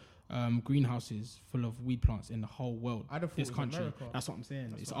biggest greenhouses full of weed plants in the whole world. This country. America. That's what I'm saying.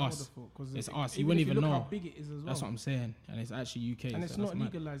 That's it's us. It's us. You Even wouldn't if even know how big it is as well. That's what I'm saying. And it's actually UK. And it's so not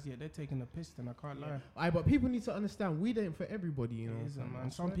legalized yet. They're taking a piss, then I can't lie. But people need to understand weed ain't for everybody, you know. It isn't, man.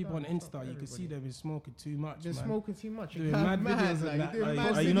 Some people on Insta, you can see they've been smoking too much. They're smoking too much. Doing mad videos and that.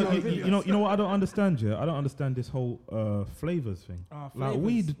 You know what I don't understand, yeah? I don't understand this whole flavors thing. Like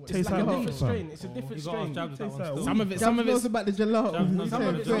weed tastes like a different strain. It's a different strain. Some of it knows about the gelato. Some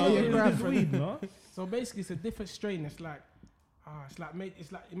of it's weed, no? So basically, it's a different strain. It's like,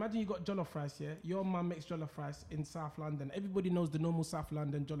 imagine you got jollof rice, yeah? Your mum makes jollof rice in South London. Everybody knows the normal South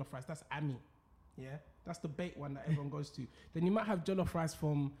London jollof rice. That's Ami, yeah? That's the bait one that everyone goes to. Then you might have jollof rice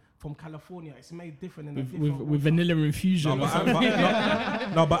from California. It's made different in a different with vanilla infusion. Ami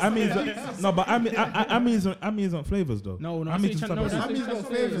isn't flavors though. Ami's not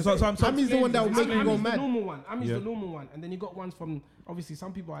flavors. Ami's the one that will make you go mad. Ami's the normal one, and then you got ones from. Obviously,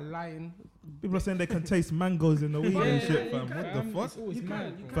 some people are lying. People are saying they can taste mangoes in the weed and shit, fam. What the fuck?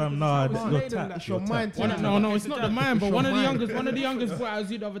 Fam, nah, it's your mind. No, it's not the mind. But one of the youngest boy I was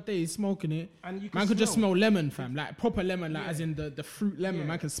the other day, he's smoking it. Man could just smell lemon, fam. Like proper lemon, like as in the fruit lemon.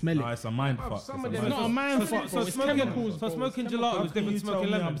 Man can smell it. It's a mind fuck. It's not a mind fuck, bro. It's chemicals. So smoking gelato is different smoking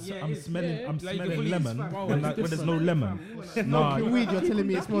lemon. I'm smelling lemon when there's no lemon. Smoking weed, you're telling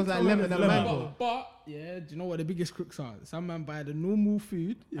me it smells like lemon and mango. But yeah, do you know what the biggest crooks are? Some man buy the normal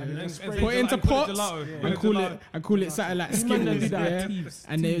food and then put it into pots and call it something like Skittles,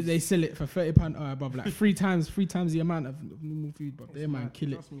 and they sell it for £30 or above, like three times the amount of normal food. But they man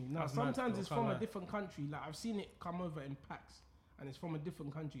kill it. No, sometimes it's from a different country. Like I've seen it come over in packs, and it's from a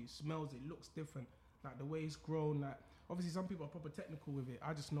different country. It smells, it looks different. Like the way it's grown. Like obviously some people are proper technical with it.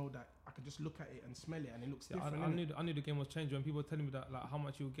 I just know that I could just look at it and smell it, and it looks different. I knew the game was changing when people were telling me that like how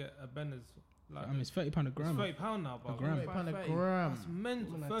much you would get at Benner's. Like, It's £30 a gram. it's £30 now, bro. A gram. £30 a gram. That's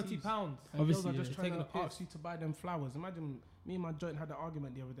mental. Women are £30. teased. Obviously, Obviously, yeah. just trying Taking to the piss. ask you to buy them flowers. Imagine me and my joint had an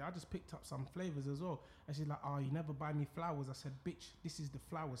argument the other day. I just picked up some flavors as well, and she's like, "Oh, you never buy me flowers." I said, "Bitch, this is the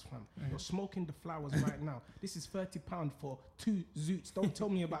flowers, fam. You're smoking the flowers right now. This is £30 for 2 zoots. Don't tell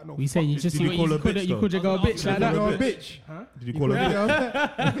me about no." We say you just Did see you what call her you could bitch, you though? could just go a bitch Did like you that. call her You're a bitch. Huh? Did you call her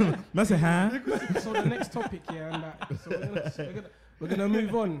bitch? Man say, huh? So the next topic, yeah, and that. So we're gonna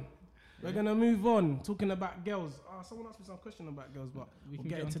move on. We're gonna move on. Talking about girls. Someone asked me some question about girls, but we can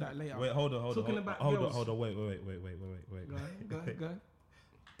get into that later. Wait, hold on. Talking about Hold girls. on. Wait. Go ahead.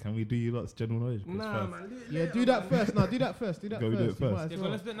 Can we do you lot's general knowledge quiz Nah, first? man. Yeah, do that first. No, do that first. Do that Go, we do first. it You first. might as Yeah, well.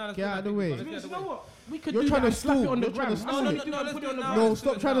 let's do it now. Let's Get do out it of the now. way. Let's do it You the know way. what? We could You're do trying that to and slap it stall. on the You're trying gram. to No, stall. let's do it now. No, Let's do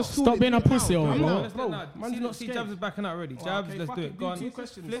stop it trying now. to stall Stop it. being a Do it pussy, now. oh, No, bro. let's do it now. Man's not See, scared. Jabs is backing out already. Oh, Jabs, okay, let's fuck do it, it. Go on. do 2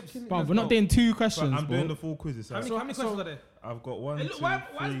 questions. Flips. But we're not doing 2 questions, I'm bro. doing the full quizzes. How So many questions are there? I've got 1, Hey, 2, look, why is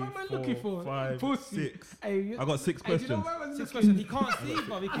my man 3, looking 4, for 5, pussy? 6. Hey, I got 6 Hey, do you know questions. why I was 6 looking- questions. He can't see,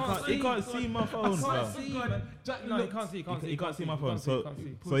 bro. He can't see. He can't see my phone, He bro. can't see, man. No, he can't see. He can't see. He can't see my He phone. can't see, So, he can't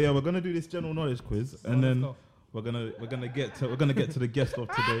see. so yeah, we're gonna do this general knowledge quiz, and let's then go. we're gonna get to the guest of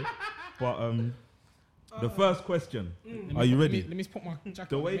today. But the first question. Are you ready? Let me put my jacket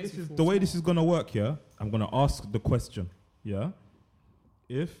The on. way It makes this me is feel the way small. this is gonna work, yeah. I'm gonna ask the question, yeah.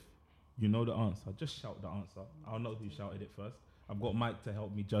 If you know the answer, just shout the answer. I'll know who shouted it first. I've got Mike to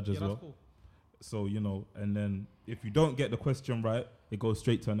help me judge Yeah, as well. that's cool. So and then if you don't get the question right, it goes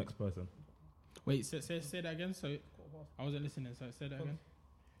straight to the next person. Wait, say that again. So I wasn't listening. So say that again.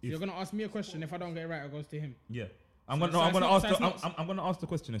 So If- you're gonna ask me a question. If I don't get it right, it goes to him. Yeah. I'm So- gonna so I'm it's gonna not- ask so the it's not- I'm gonna ask the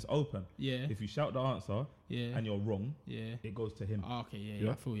question. It's open. Yeah. If you shout the answer Yeah. and you're wrong, Yeah. it goes to him. Oh, okay. Yeah. Yeah.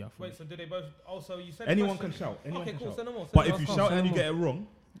 Yeah. I feel you. Wait, so did they both? Also, you said Anyone can question. shout. Anyone Okay, can cool. shout. Send them all. But if you shout and you get it wrong,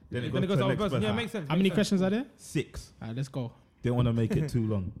 then it then goes it goes to the to the next person. Yeah, person. makes sense. How many makes sense. questions are there? 6. Alright, let's go. Didn't want to make it too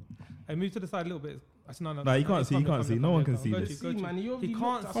long. Hey, move to the side a little bit. No, Nah, you can't see, you can't see. No one can see Go this. to you, go to man, you. you He already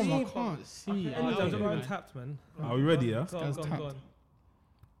can't looked see. up. I can't see. Okay, Oh, Jabs, yeah, you're man. untapped, man. Are we ready? Yeah. Go on, go on, go on.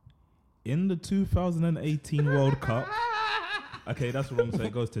 In the 2018 World Cup. Okay, that's wrong. So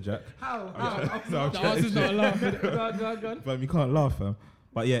it goes to Jack. How? No, I'm The answer's not allowed. Go on. Fam, you can't laugh, fam.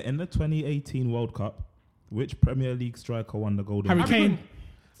 But yeah, in the 2018 World Cup, which Premier League striker won the Golden Harry Boot? Kane.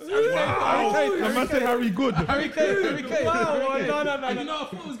 The man said Harry Good. Harry Kane. Wow, Harry Kane. no. And you know, I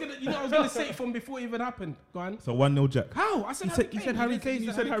thought I was gonna say it from before it even happened. Go on. So 1-0 Jack. How? I said He said Harry Kane.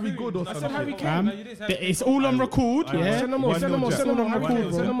 You said Harry Good or I something. said Harry Kane. Fam, No, you didn't say Harry Kane. it's all on record. I know. Yeah. Send them all. Send them all. Send them all. One Harry nil Kane.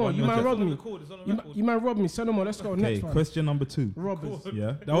 Jack. Send them all. One You nil man Jack. robbed me. It's on the record. You man robbed me. Send them all. Let's go. Okay, Next one. question number 2. Robbers.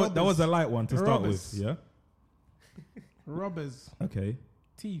 Yeah, that was a light one to start with. Robbers. Yeah. Robbers. Okay,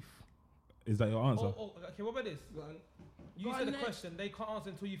 Teeth. is that your answer? Okay, what about this? You Go said on the next. question. They can't answer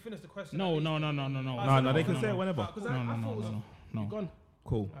until you finish the question. No. at least. No, they can say it whenever. Because No. I thought it was No. Gone.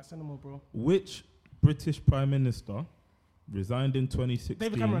 Cool. Alright, send them all, bro. Which British Prime Minister resigned in 2016?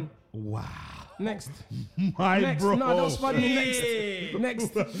 David Cameron. Wow. Next. My Next. bro. No, don't spot me.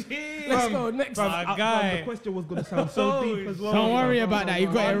 Next. Let's go. Next. The question was going to sound so deep as well. Don't worry about that. You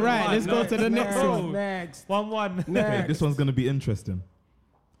got it right. Let's go to the next one. Next. 1-1. Okay, Next. this one's going to be interesting.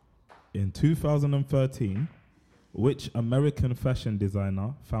 In 2013, which American fashion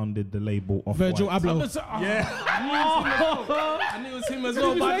designer founded the label Off-White? Virgil Abloh. I knew it was him as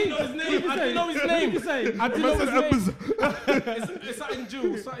well, but I didn't know his name. I didn't know his name. I didn't know his name. It's something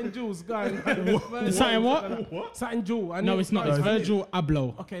Jules. Something Jules. Go on. It's something what? Something Jules. I No, knew- it's not. It's Virgil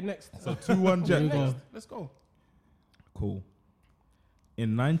Abloh. Okay, next. So 2-1 There you Jack. go. Let's go. Cool.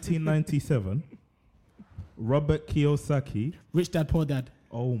 In 1997, Robert Kiyosaki. Rich Dad, Poor Dad.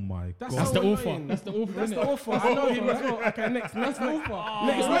 Oh my That's god. That's so the author. annoying. That's the author. That's innit? the author. I know him as well. Okay, next. Next. Next. I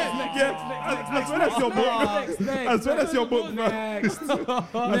swear that's your book. I swear that's your book, man. Next. I swear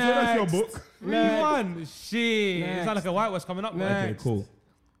that's your book. 3-1. Shit. Next. It's like a white West coming up. Next. man. Okay, cool.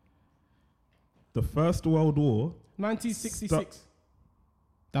 The First World War. 1966.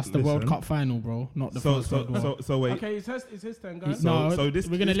 That's the World Listen. Cup final, bro. Not the So first World War. so wait. Okay, it's his turn, guys. So- No, so this-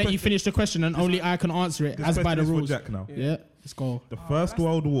 we're gonna this let you question- finish the question, and only I can answer it This as by question the is for rules. Jack now. Yeah, let's go. The First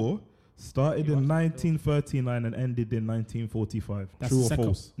World War started in 1939 and ended in 1945. That's True the or second.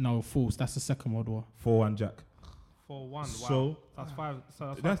 false? No, false. That's the Second World War. 4-1 Jack. 4-1. Wow. So That's 5. So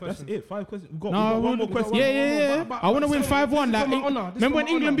that's 5 that's questions. it. 5 questions. We've got, No, we've got one more we- question. Yeah. But- I want to win so 5-1. this is Like, for my honour, this is remember for when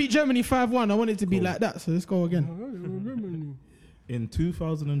my England honour. beat Germany 5-1? I want it to be Cool. like that. So let's go again. In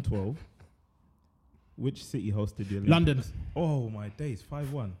 2012, which city hosted the Olympics? London. Oh my days,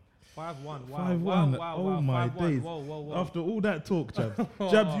 5-1. 5-1. 5-1. Oh my days. Whoa. After all that talk, Jabs.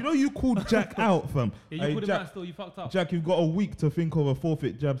 Jabs, you know you called Jack out, fam. Yeah, you called him out still. You fucked up. Jack, you've got a week to think of a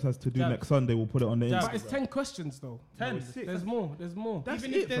forfeit Jabs has to do next Sunday. We'll put it on the Jabs. But Instagram. it's 10 questions though. 10. There's more. That's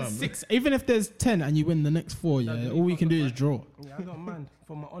Even it, if there's fam. 6, even if there's 10 and you win the next 4, yeah, all we can do is draw. Yeah, I don't mind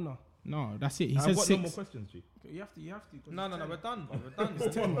for my honor. No, that's it. He I've said got 6. no more questions, G. You have to. 'Cause No, it's 10. we're done, bro. We're done.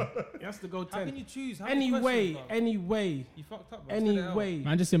 It's 10. It has to go 10. How can you choose? How many questions, bro? Anyway. You fucked up, bro. Spit it out.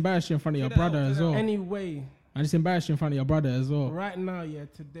 Man, just embarrass you in front of your brother as well. Anyway. Man, just embarrass you in front of your brother as well. Right now, yeah,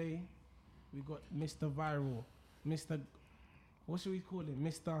 today, we got Mr. Viral. What should we call him?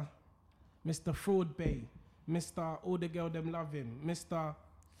 Mr. Fraud Bae. Mr. All the girl them love him. Mr.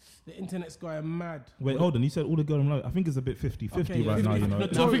 The internet's going mad. Wait, hold on. You said all the girls. I think it's a bit 50-50 Okay, right now, you know.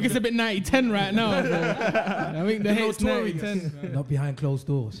 I think it's a bit 90-10 right now. I think the hate's 90-10. Not behind closed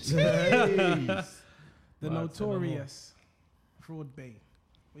doors. The notorious Fraud Bae.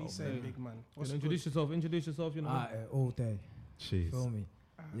 What you saying, big man? Introduce yourself, you know. All day. Jeez. Feel me?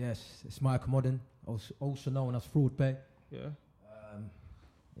 Yes, it's Michael Modern, also known as Fraud Bae. Yeah.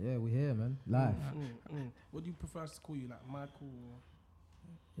 Yeah, we're here, man. Live. What do you prefer us to call you, like Michael?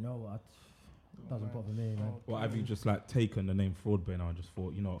 You know what? Doesn't bother me, man. Well, have you just like taken the name Fraud Bae now and just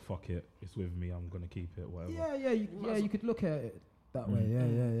thought, you know what, fuck it, it's with me, I'm gonna keep it, whatever. You could look at it that way.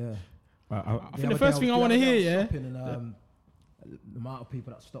 Yeah. I think the first thing I want to hear, yeah. And, the amount of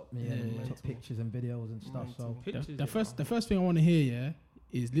people that stopped me and took pictures and videos and stuff. So the first thing I want to hear, yeah,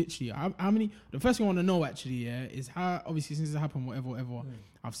 is literally how many. The first thing I want to know actually, yeah, is how obviously since it happened, whatever.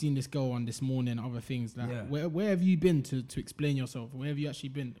 I've seen this girl on this morning, other things. Like, where have you been to explain yourself? Where have you actually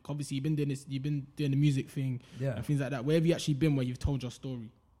been? Obviously, you've been doing this. You've been doing the music thing and things like that. Where have you actually been? Where you've told your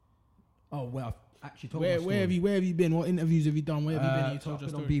story? Oh well, I've actually told my story. Where have you been? What interviews have you done? Where have you been? And you told your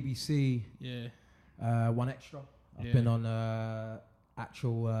story. On BBC. Yeah. One Extra. I've been on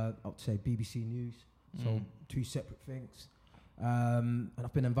actual, I would say BBC News. So 2 separate things. And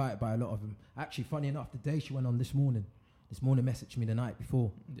I've been invited by a lot of them. Actually, funny enough, the day she went on this morning messaged me the night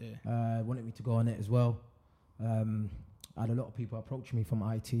before. Wanted me to go on it as well. I had a lot of people approach me from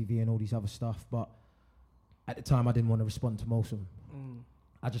ITV and all these other stuff, but at the time I didn't want to respond to most of them.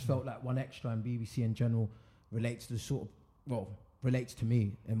 I just felt like One Extra and BBC in general relates to relates to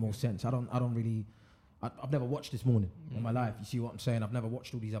me in more sense. I've never watched This Morning in my life. You see what I'm saying? I've never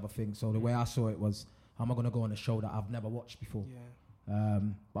watched all these other things. So the way I saw it was, how am I going to go on a show that I've never watched before? But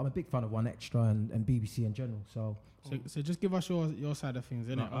I'm a big fan of One Extra and BBC in general. So just give us your side of things,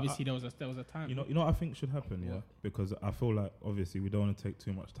 innit? Obviously, there was a time. You know what I think should happen, yeah? Because I feel like, obviously, we don't want to take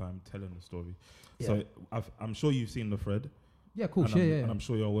too much time telling the story. Yeah. So I'm sure you've seen the thread. Yeah, cool. And I'm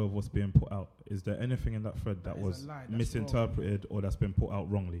sure you're aware of what's being put out. Is there anything in that thread that was misinterpreted or that's been put out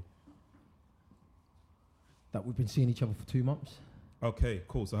wrongly? That we've been seeing each other for 2 months. Okay,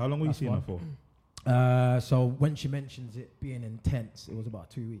 cool. So how long were you seeing her for? So when she mentions it being intense, it was about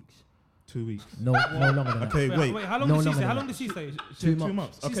 2 weeks. 2 weeks. No longer than that. Okay, wait. How long did she say? How long did she say? 2 2 months.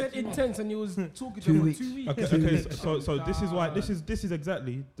 months. She said intense, and you was talking to 2 her for weeks. 2 weeks. Okay. So this is why this is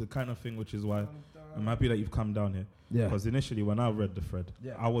exactly the kind of thing which is why I'm happy that you've come down here. Yeah. Because initially when I read the thread,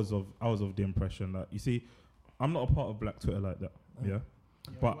 I was of the impression that, you see, I'm not a part of Black Twitter like that. Yeah.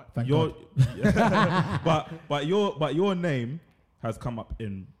 But your but your name has come up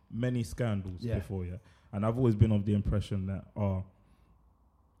in many scandals before, and I've always been of the impression that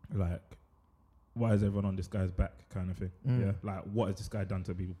like, why is everyone on this guy's back kind of thing? Like, what has this guy done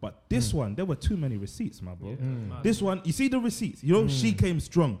to people? But this one, there were too many receipts, my bro. This one, you see the receipts, you know, she came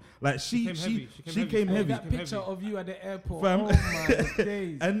strong. Like she came heavy. That picture of you at the airport, Fam. oh my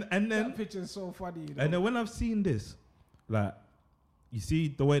days. and then that picture's so funny, you know? And then when I've seen this, like, you see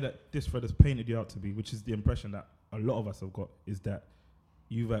the way that this thread has painted you out to be, which is the impression that a lot of us have got, is that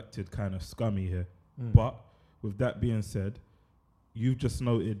you've acted kind of scummy here. But with that being said, you've just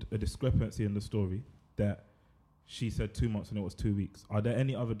noted a discrepancy in the story that she said 2 months and it was 2 weeks. Are there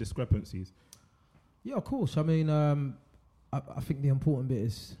any other discrepancies? Yeah, of course. I mean, I think the important bit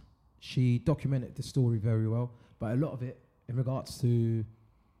is she documented the story very well, but a lot of it in regards to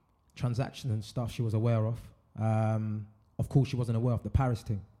transactions and stuff she was aware of. Of course, she wasn't aware of the Paris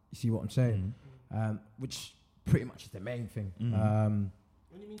thing. You see what I'm saying? Which pretty much is the main thing.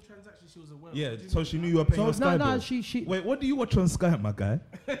 When you mean transactions, she was aware. Yeah, so she knew you were paying your Sky bill. She. Wait, what do you watch on Sky, my guy?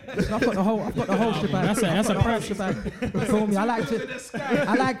 Listen, I've got the whole shebang. That's a price shebang. For me, I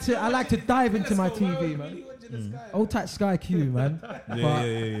like to dive into my TV, man. Old type Sky Q, man.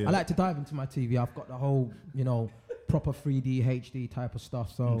 Yeah. I like to dive into my TV. I've got the whole, proper 3D, HD type of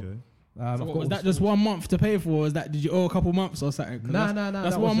stuff. So So I've what, got was all that the just scores. 1 month to pay for? Or was that, did you owe a couple months or something? 'Cause Nah,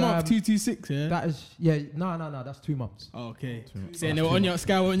 that's that 1 was, month, 226, yeah? That is, yeah, no, that's 2 months. Oh, okay. 2 months. Saying they were on your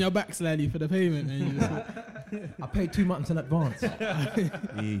scout on your back slightly for the payment. And you just, I paid 2 months in advance.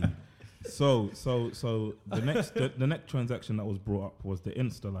 Yeah. So the next transaction that was brought up was the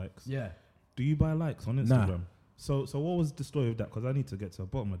Insta likes. Yeah. Do you buy likes on Nah. Instagram? So what was the story of that? Because I need to get to the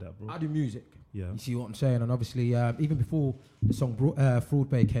bottom of that, bro. I do music. Yeah. You see what I'm saying? And obviously, even before the song Fraud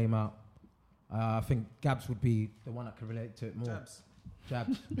Bae came out, I think Gabs would be the one that could relate to it more.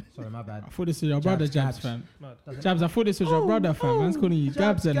 Jabs. Sorry, my bad. I thought this was your brother, Jabs, fam. Doesn't Jabs, I thought this was your brother, fam. Man's calling you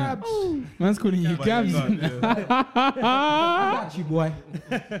Gabs and that. Man's calling you Gabs. I got you, boy.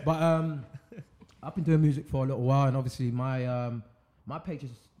 But I've been doing music for a little while, and obviously my page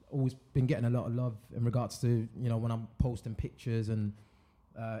has always been getting a lot of love in regards to, you know, when I'm posting pictures and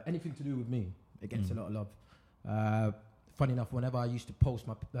anything to do with me, it gets a lot of love. Funny enough, whenever I used to post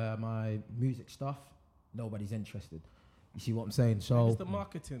my music stuff, nobody's interested. You see what I'm saying? So It's the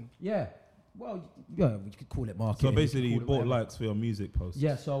marketing. yeah, well, yeah, we could call it marketing. So basically, you could bought call it whatever. likes for your music posts.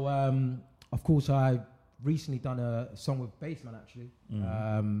 Yeah, so of course I recently done a song with Bassman actually,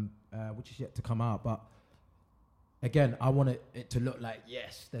 which is yet to come out. But again, I want it to look like,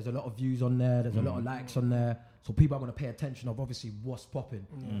 yes, there's a lot of views on there, there's a lot of likes on there, so people are going to pay attention of obviously what's popping.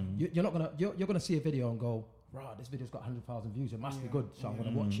 You're not gonna you're gonna see a video and go, right, this video's got 100,000 views, it must be good, so I'm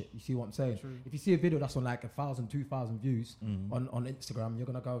gonna watch it. You see what I'm saying? True. If you see a video that's on like 1,000, 2,000 views on Instagram, you're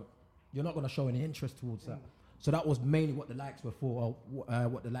gonna go, you're not gonna show any interest towards that. So that was mainly what the likes were for, or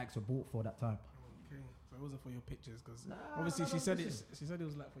what the likes were bought for that time. Okay, so it wasn't for your pictures, because Nah, obviously no, she said listen. it. She said it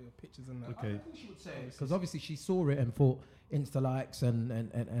was like for your pictures and that. Okay. She would say because obviously she saw it and thought Insta likes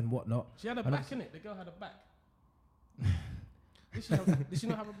and whatnot. She had a And back in it. The girl had a back. Did she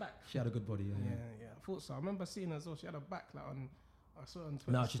not have a back? She had a good body. Yeah, I thought so. I remember seeing her as well. She had a back like on. I saw it on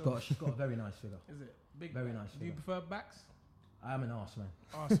Twitter. No, she's got a very nice figure. Is it big? Very back? nice Do you figure. prefer backs? I am an arse man.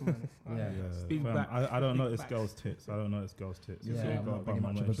 Arse man. Yeah. Big Fam, back. I don't Big notice backs. girls' tits. I don't notice girls' tits. Yeah, It's all I'm about not really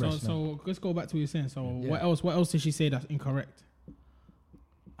my much of a waist. breast. So let's go back to what you're saying. So Yeah. what else did she say that's incorrect?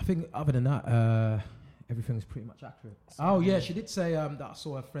 I think other than that, everything's pretty much accurate. Oh yeah, she did say that I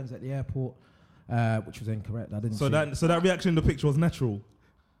saw her friends at the airport, which was incorrect. I didn't. So see it. that reaction in the picture was natural.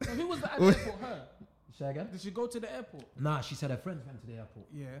 So who was that at the airport? Her? Say again? Did she go to the airport? Nah, she said her friends went to the airport.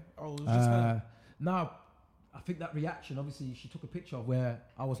 Yeah. Oh, it was just her. No, I think that reaction, obviously, she took a picture of where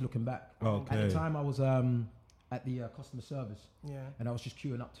I was looking back. Okay. At the time, I was at the customer service, Yeah. and I was just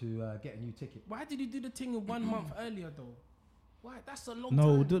queuing up to get a new ticket. Why did you do the thing 1 month earlier though? Why? That's a long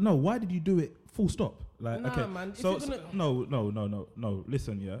No, time. no. Why did you do it? Full stop. Like, Nah, okay. man, if So, you're gonna- no.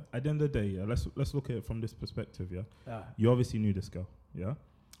 Listen, yeah. At the end of the day, yeah. Let's look at it from this perspective, yeah. You obviously knew this girl, yeah.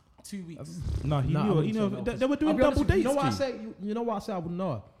 2 weeks. No, he Nah, I knew. wouldn't You say know, no, they were doing I'll be honest double with you. dates. You know what I G. say? You know what I say? I wouldn't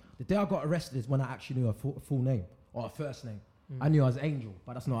know her. The day I got arrested is when I actually knew her full name or her first name. I knew her as Angel,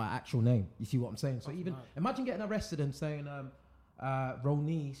 but that's not her actual name. You see what I'm saying? So That's even mad. imagine getting arrested and saying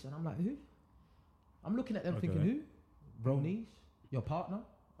Ronice, and I'm like, who? I'm looking at them Okay. thinking, who? Ronice, your partner?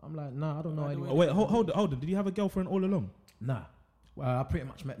 I'm like, nah, I don't know By the anyone. Oh, wait, hold on. Did you have a girlfriend all along? Nah. Well, I pretty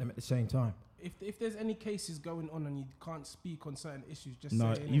much met them at the same time. If there's any cases going on and you can't speak on certain issues, just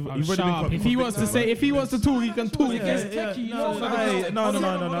No, say it. you've innit? already been Sharp. If he wants to say, if he wants to talk, he can talk. Yeah, yeah, you no, know. no, Hey, no.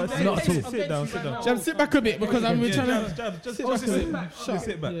 Not at all. Sit down. Jab, sit back a bit because I'm trying to. Just Sit back a sit bit. back. Just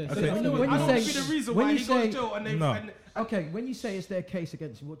sit back. Yeah. Okay. When you I don't say- see the reason when why you he goes say- to jail and they No. and, Okay, when you say it's their case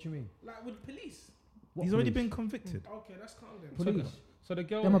against you, what do you mean? like with police. What He's already police? been convicted. Okay, that's calm then. Police. So the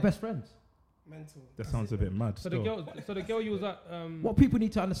girl They're my best friends. mental. That sounds a bit mad. So the girl you was at What people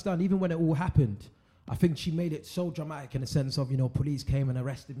need to understand, even when it all happened, I think she made it so dramatic in the sense of, you know, police came and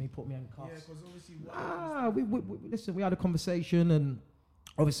arrested me, put me in yeah, cuffs. because obviously We listen, we had a conversation, and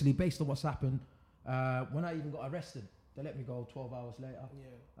obviously based on what's happened, when I even got arrested, they let me go 12 hours later.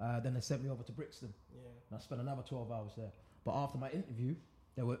 yeah, Then they sent me over to Brixton, yeah. and I spent another 12 hours there. But after my interview,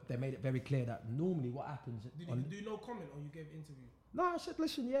 they made it very clear that normally what happens... Did you do no comment or you gave interview? No, I said,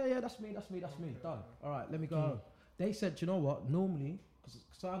 listen, yeah, that's me, done. All right, let me go home. They said, you know what, normally, because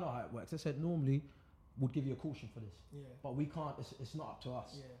I know how it works, they said normally would give you a caution for this. Yeah. But we can't, it's not up to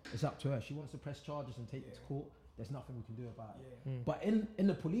us. Yeah. It's up to her. She wants to press charges and take it to Yeah. court. There's nothing we can do about it. Yeah. But in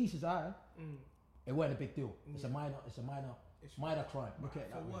the police's eye, Mm. it wasn't a big deal. It's Yeah. a minor It's minor crime. But Look at it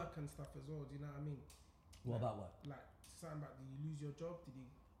for that way. work and stuff as well. Do you know what I mean? What about what? Like something about did you lose your job? Did you?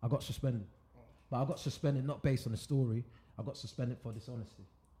 I got suspended. Oh. But I got suspended not based on the story. I got suspended for dishonesty.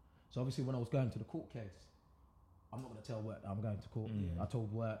 So obviously when I was going to the court case, I'm not going to tell work that I'm going to court. Mm. I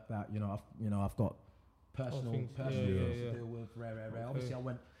told work that, I've got personal things. things Yeah, yeah. to deal with, rare. Okay. Obviously I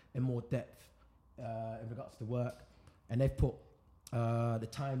went in more depth in regards to work, and they've put the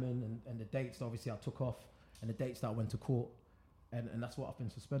timing and the dates that obviously I took off and the dates that I went to court, and that's what I've been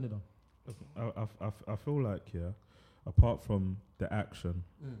suspended on. I feel like, apart from the action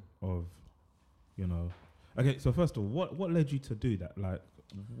of, okay, so first of all, what led you to do that? Like,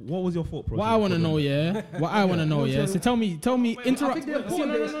 what was your thought process? What I want to know, what I want to know, So tell me, interrupt. I think the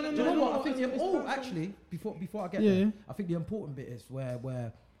important bit is, do you know what? I think actually, before I get there, I think the important bit is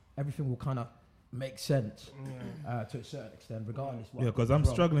where everything will kind of make sense to a certain extent, regardless. Yeah, because I'm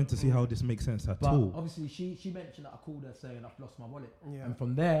struggling to see how this makes sense at all. Obviously, she mentioned that I called her saying I've lost my wallet, and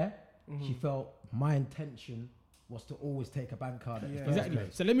from there, she felt my intention was to always take a bank card. Exactly.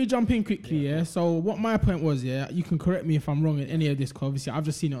 So let me jump in quickly, So what my point was, you can correct me if I'm wrong in any of this, because obviously I've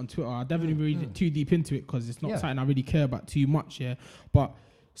just seen it on Twitter. I don't even read too deep into it because it's not something I really care about too much, But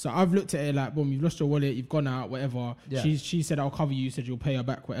so I've looked at it like, boom, you've lost your wallet, you've gone out, whatever. Yeah. She said, I'll cover you, said you'll pay her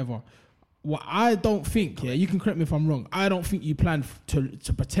back, whatever. What I don't think, you can correct me if I'm wrong, I don't think you planned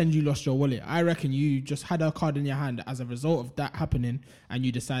to pretend you lost your wallet. I reckon you just had her card in your hand as a result of that happening, and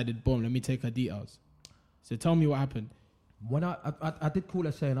you decided, boom, let me take her details. So tell me what happened. When I did call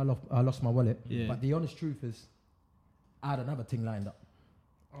her saying I lost my wallet, but the honest truth is I had another thing lined up.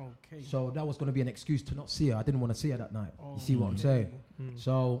 Okay. So that was going to be an excuse to not see her. I didn't want to see her that night. You see what I'm saying?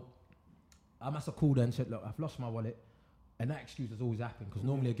 So I must have called her and said, look, I've lost my wallet. And that excuse has always happened, because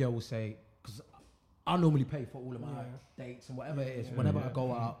normally a girl will say, because I normally pay for all of my dates and whatever it is. Whenever I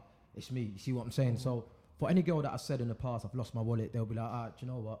go out, it's me. You see what I'm saying? So for any girl that I said in the past, I've lost my wallet, they'll be like, do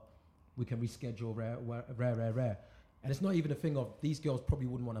you know what? We can reschedule rare. And it's not even a thing of these girls probably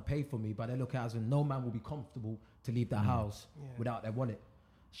wouldn't want to pay for me, but they look at it as in no man will be comfortable to leave their house without their wallet.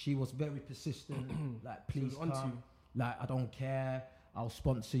 She was very persistent, like, please come. Like, I don't care. I'll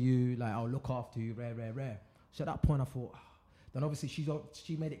sponsor you. Like, I'll look after you, rare. So at that point I thought, then obviously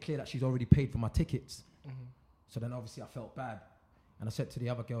she made it clear that she's already paid for my tickets. So then obviously I felt bad. And I said to the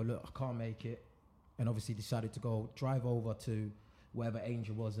other girl, look, I can't make it. And obviously decided to go drive over to wherever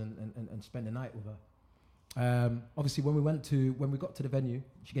Angel was and spend the night with her. Obviously when we got to the venue,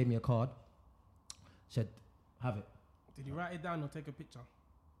 she gave me a card, said, have it. Did you write it down or take a picture?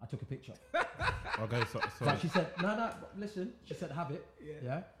 I took a picture. Okay, so she said, no, listen, she said, have it.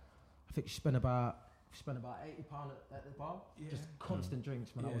 Yeah. I think she spent about £80 at the bar. Just constant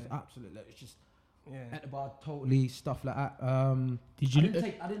drinks, man. I was absolutely, it's just at the bar, totally stuff like that.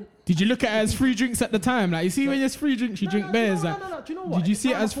 Did you look at it as free drinks at the time? Like, you see, when there's free drinks, you drink beers. No. Do you know what? Did you see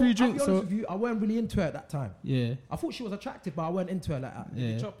it as free drinks? I'll be honest with you, I weren't really into her at that time. Yeah. I thought she was attractive, but I weren't into her like that. Yeah.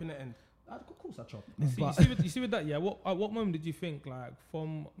 Did you chop in the end? Of course I chopped. You see with that, at what moment did you think, like,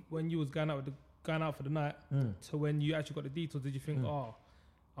 from when you was going out for the night to when you actually got the details, did you think,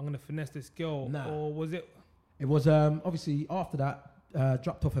 I'm gonna finesse this girl? Nah. Or was it? It was obviously after that,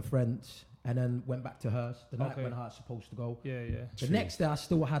 dropped off her friends and then went back to hers the night when I was supposed to go. Yeah. The next day I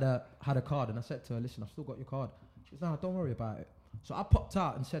still had a card, and I said to her, listen, I've still got your card. She goes, no, don't worry about it. So I popped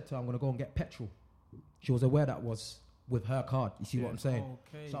out and said to her, I'm gonna go and get petrol. She was aware that was with her card. You see what I'm saying?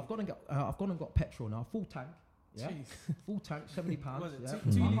 Okay. So I've gone and got petrol now, full tank. Yeah, full tank, £70. Was it yeah.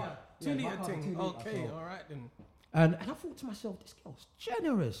 2 litre thing? 2 litre, Okay, so. all right then. And I thought to myself, this girl's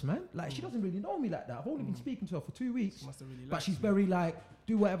generous, man. Like, she doesn't really know me like that. I've only been speaking to her for 2 weeks. But she's very like,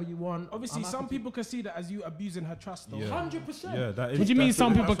 do whatever you want. Obviously, some people can see that as you abusing her trust, though. 100%. Yeah, that is. What do you mean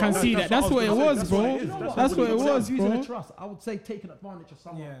some people can see that? That's what it was, bro. That's what it was, abusing bro. her trust. I would say taking advantage of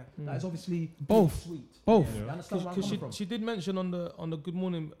someone that is obviously both. Sweet. Both. You understand where I'm coming from? She did mention on the Good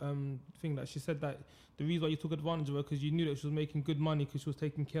Morning thing that she said that the reason why you took advantage of her because you knew that she was making good money because she was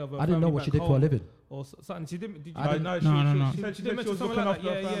taking care of her. I didn't know what she did for a living. Or something. She didn't. Did you? No. She did mention something like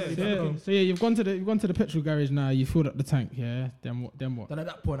that. Yeah. So you've gone to the petrol garage now. You filled up the tank. Yeah. Then what? Then at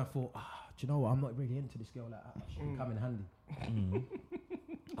that point I thought, do you know what? I'm not really into this girl like that. She can come in handy.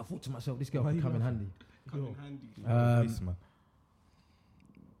 I thought to myself, this girl can come in handy.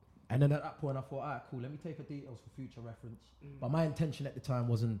 And then at that point I thought, alright, cool. Let me take her details for future reference. But my intention at the time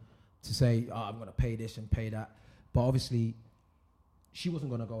wasn't to say, I'm going to pay this and pay that. But obviously, she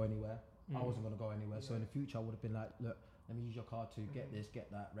wasn't going to go anywhere. I wasn't going to go anywhere. So in the future, I would have been like, look, let me use your card to get this,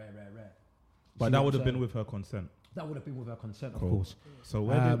 get that, rare. But that would have been with her consent. That would have been with her consent, of course.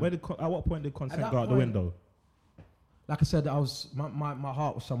 So at what point did consent go out the window? Like I said, my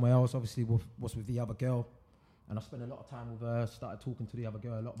heart was somewhere else. Obviously, was with the other girl. And I spent a lot of time with her, started talking to the other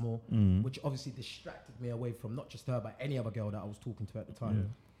girl a lot more, which obviously distracted me away from not just her, but any other girl that I was talking to at the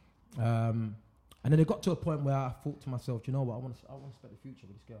time. And then it got to a point where I thought to myself, you know what, I want to spend the future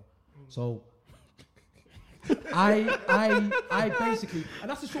with this girl. So I basically, and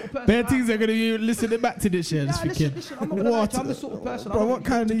that's the sort of person. Bad things are gonna be listening back to this year. Listen, I'm not gonna lie to you, I'm the sort of person. Bro, what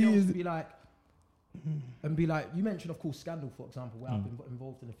kind of you? Be like, and be like, you mentioned, of course, scandal, for example, where I've been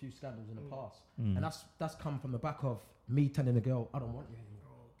involved in a few scandals in the past, and that's come from the back of me telling the girl, I don't want you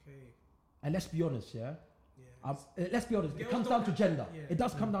anymore. Okay. And let's be honest, let's be honest, it comes down to gender. It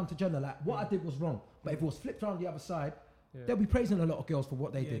does come down to gender. Like, what I did was wrong, but if it was flipped around the other side, they'll be praising a lot of girls for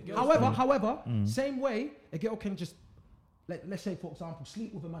what they did. However, same way, a girl can just, let's say, for example,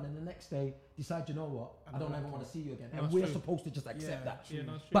 sleep with a man and the next day decide, you know what, I don't ever want to see you again. And we're supposed to just accept that.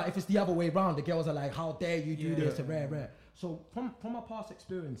 But if it's the other way around, the girls are like, how dare you do this, and rare. So from my past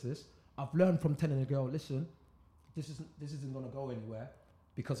experiences, I've learned from telling a girl, listen, this isn't going to go anywhere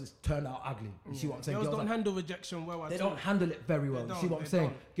because it's turned out ugly. You see what I'm saying? Girls don't handle rejection well. They don't handle it very well. You see what I'm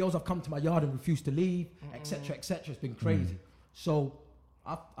saying? Girls have come to my yard and refused to leave, etc., etc. It's been crazy. So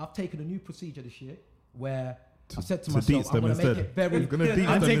I've taken a new procedure this year where I said to myself, I'm going to make it very...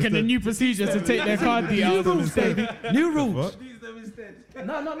 I'm taking a new procedure to take their card details. New rules, baby. New rules. Use them instead.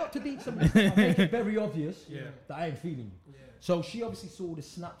 No, not to deep them. I'll make it very obvious that I ain't feeling you. So she obviously saw the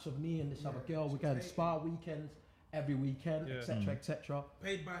snaps of me and this other girl. We're going spa weekends every weekend, etc., etc.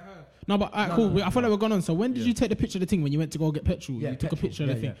 Paid by her. No, but cool. I thought that we're gone on. So when did you take the picture of the thing when you went to go get petrol? Yeah, you took a picture of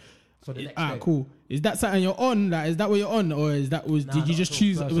the thing. So the next day. Cool. Is that something you're on? Like, is that what you're on, or is that did you just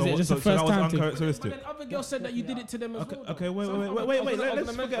choose? Was it just a first time thing? But then other girls said that you did it to them as well. Okay, wait.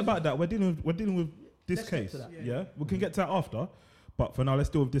 Let's forget about that. We're dealing with this case. Yeah, we can get to that after. But for now, let's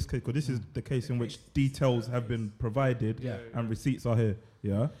deal with this case because this is the case in which details have been provided and receipts are here.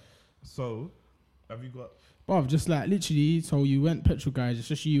 Yeah. So, have you got? Bruv, just like literally, so you went petrol guys, it's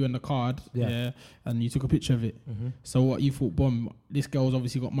just you and the card, and you took a picture of it. So what you thought, bomb, this girl's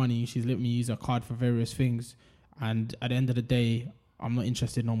obviously got money, she's let me use her card for various things, and at the end of the day, I'm not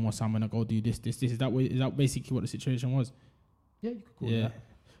interested no more, so I'm gonna go do this. Is that basically what the situation was? Yeah, you could call it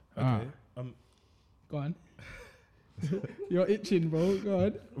that. Okay. Go on. You're itching, bro. Go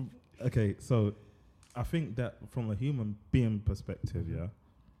on. Okay, so I think that from a human being perspective,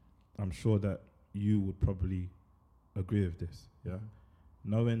 I'm sure that you would probably agree with this,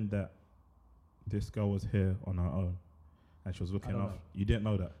 knowing that this girl was here on her own and she was looking off. You didn't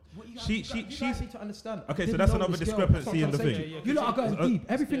know that. She's need to understand. Okay, so that's another discrepancy in the thing. You lot are going deep.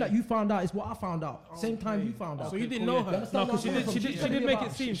 Everything that you found out is what I found out. Same time you found out. So you didn't know her? No, because she did make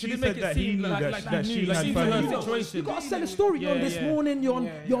it seem. She did make it seem like she like had her family. situation. You got to sell a story. You're on this morning. You're on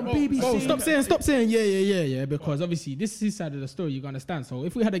BBC. Oh, stop saying yeah. Because obviously this is his side of the story. You understand? So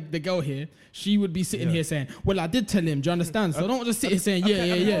if we had the girl here, she would be sitting here saying, "Well, I did tell him." Do you understand? So don't just sit here saying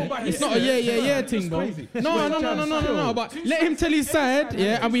yeah. It's not a yeah thing, bro. No. But let him tell his side,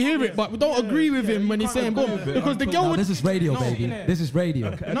 and we hear it. But we don't agree with him when he's saying boom, because the girl would. This is radio, baby. This is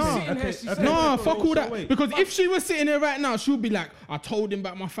radio. No, fuck all that. Because if she was sitting here right now, she would be like, I told him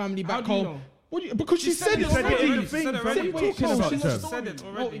about my family back home. Because she said it already. She said it already.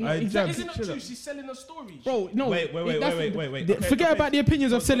 Isn't it true? She's selling a story. Bro, no. Wait. Forget about the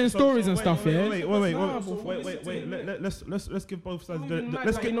opinions of selling stories and stuff, yeah? Wait. Let's give both sides.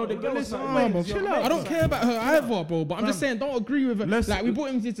 Let's get the girl. Chill out. I don't care about her either, bro. But I'm just saying, don't agree with her. Like, we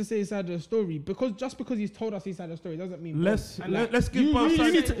brought him here to say his side of the story because he's told us his side of the story doesn't mean. Let's give both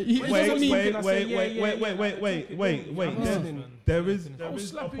sides. Wait. There is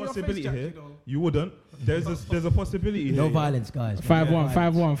a possibility here. You wouldn't. There's a possibility here. No violence, guys.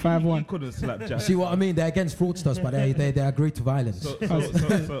 5-1. You couldn't slap Jack. See what I mean? They're against fraudsters, but they agree to violence.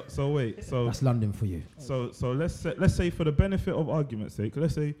 So wait. That's London for you. So let's say for the benefit of argument's sake,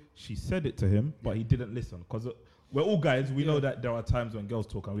 let's say she said it to him, but he didn't listen. Because we're all guys. We know that there are times when girls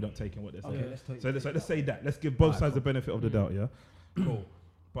talk and we don't take in what they're saying. So let's say that. Let's give both sides the benefit of the doubt. Yeah. Cool.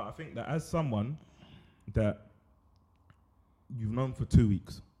 But I think that as someone that you've known for 2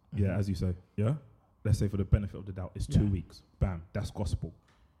 weeks, as you say, let's say for the benefit of the doubt, it's 2 weeks. Bam, that's gospel.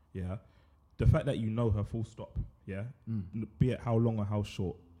 Yeah. The fact that you know her full stop, be it how long or how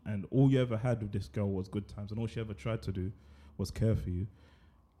short, and all you ever had with this girl was good times, and all she ever tried to do was care for you.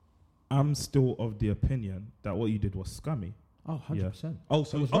 I'm still of the opinion that what you did was scummy. Oh, 100%. Oh,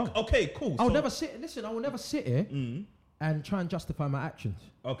 so okay, cool. I will never sit here and try and justify my actions.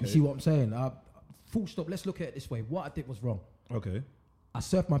 Okay. You see what I'm saying? Full stop. Let's look at it this way. What I did was wrong. Okay. I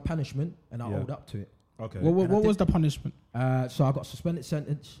served my punishment and I owed up to it. Okay. What was the punishment? So I got a suspended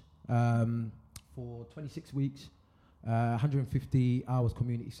sentence for 26 weeks, 150 hours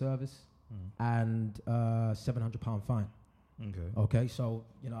community service, and £700 fine. Okay. So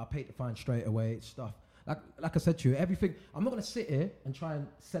I paid the fine straight away. Stuff like I said to you, everything. I'm not gonna sit here and try and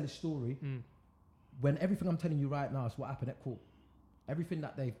sell a story when everything I'm telling you right now is what happened at court. Everything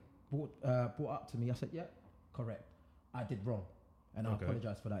that they brought up to me, I said, yeah, correct. I did wrong. And I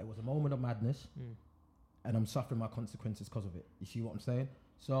apologize for that. It was a moment of madness, and I'm suffering my consequences because of it. You see what I'm saying?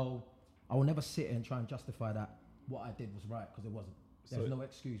 So I will never sit and try and justify that what I did was right, because it wasn't. There's no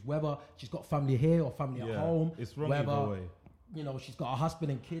excuse. Whether she's got family here or family at home, it's wrong whether, either way. you know, she's got a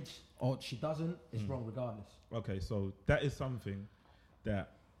husband and kids or she doesn't, it's wrong regardless. Okay, so that is something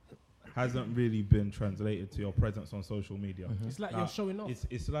that hasn't really been translated to your presence on social media. It's like you're showing off.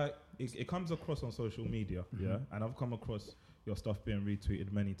 It's like it comes across on social media, and I've come across your stuff being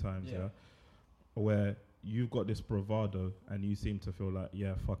retweeted many times, where you've got this bravado and you seem to feel like,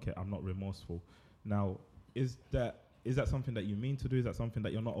 yeah, fuck it, I'm not remorseful. Now, is that something that you mean to do? Is that something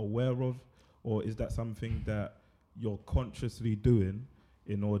that you're not aware of? Or is that something that you're consciously doing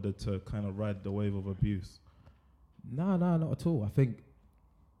in order to kind of ride the wave of abuse? No, not at all.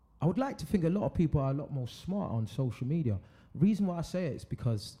 I would like to think a lot of people are a lot more smart on social media. Reason why I say it is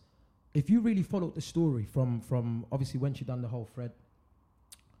because if you really followed the story from obviously when she done the whole thread,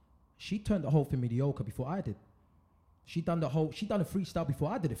 she turned the whole thing mediocre before I did. She done a freestyle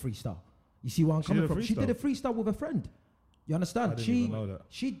before I did a freestyle. You see where I'm coming from? She did a freestyle with a friend. You understand? I didn't even know that.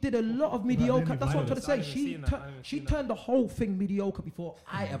 She did a lot of mediocre. That's what I'm trying to say. She turned the whole thing mediocre before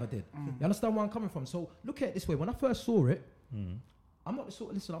I ever did. You understand where I'm coming from? So look at it this way. When I first saw it, I'm not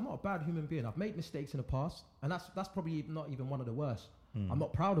I'm not a bad human being. I've made mistakes in the past, and that's probably not even one of the worst. I'm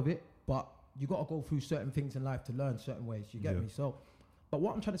not proud of it, but you got to go through certain things in life to learn certain ways. You get me? So, but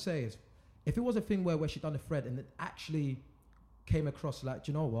what I'm trying to say is, if it was a thing where she done a thread and it actually came across like,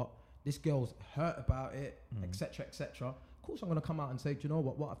 do you know what, this girl's hurt about it, etc., etc. Of course, I'm gonna come out and say, do you know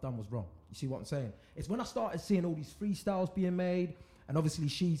what I've done was wrong. You see what I'm saying? It's when I started seeing all these freestyles being made, and obviously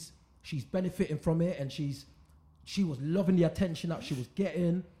she's benefiting from it, and she was loving the attention that she was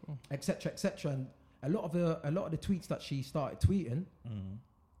getting, etc., etc. And a lot of the tweets that she started tweeting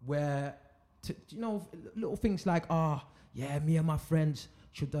were, little things like, me and my friends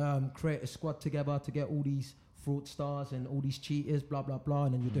should create a squad together to get all these fraudsters and all these cheaters, blah blah blah.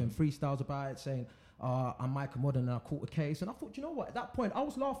 And then you're doing freestyles about it, saying, I'm Michael Modern and I caught a case. And I thought, you know what? At that point, I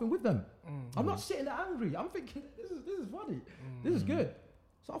was laughing with them. I'm not sitting there angry. I'm thinking, this is funny. This is good.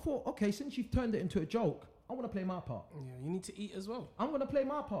 So I thought, okay, since you've turned it into a joke, I want to play my part. Yeah, you need to eat as well. I'm going to play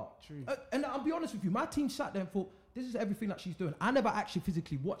my part. True. And I'll be honest with you, my team sat there and thought, this is everything that she's doing. I never actually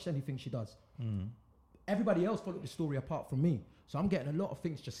physically watched anything she does. Everybody else followed the story apart from me. So I'm getting a lot of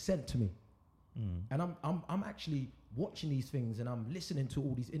things just sent to me. And I'm actually watching these things and I'm listening to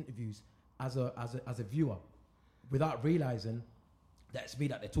all these interviews as a viewer without realizing that it's me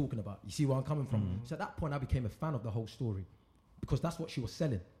that they're talking about. You see where I'm coming from? So at that point, I became a fan of the whole story because that's what she was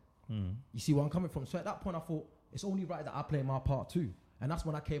selling. You see where I'm coming from? So at that point, I thought, it's only right that I play my part too. And that's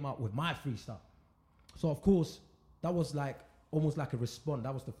when I came out with my freestyle. So of course, that was like almost like a response.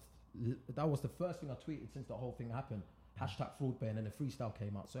 That was the first thing I tweeted since the whole thing happened. #Fraud Bae, and then the freestyle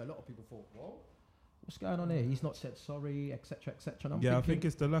came out. So a lot of people thought, whoa, what's going on here? He's not said sorry, etc., etc. Yeah, I think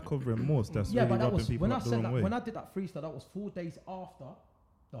it's the lack of remorse that's really rubbing people up the wrong way. When I did that freestyle, that was 4 days after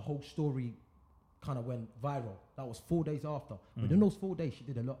the whole story kind of went viral. That was 4 days after. But in those 4 days, she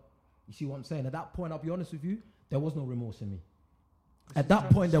did a lot. You see what I'm saying? At that point, I'll be honest with you, there was no remorse in me. At that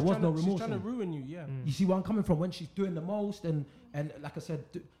point, there was no remorse. She's trying to ruin you, yeah. You see where I'm coming from? When she's doing the most and like I said,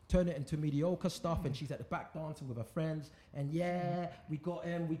 turn it into mediocre stuff, and she's at the back dancing with her friends, and we got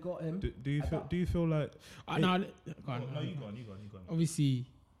him. Do you feel like? You go on. Obviously,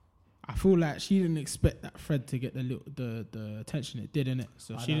 I feel like she didn't expect that thread to get the attention it did, innit?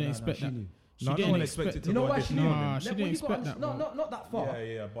 So she didn't expect that. No one expected to go this she didn't expect that. Not that far.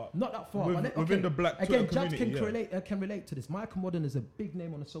 Yeah, but not that far. Within the black Twitter community, Judge can relate to this. Michael Modern is a big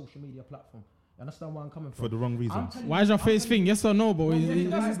name on the social media platform. You understand where I'm coming from? For the wrong reasons. Why is your face thing? Yes or no, boy?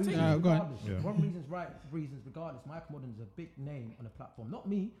 Go on. Wrong reasons, right reasons, regardless. Michael Modern is a big name on the platform. Not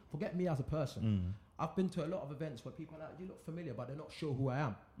me. Forget me as a person. I've been to a lot of events where people are like, you look familiar, but they're not sure who I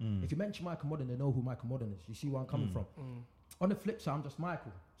am. If you mention Michael Modern, they know who Michael Modern is. You see where I'm coming from? On the flip side, I'm just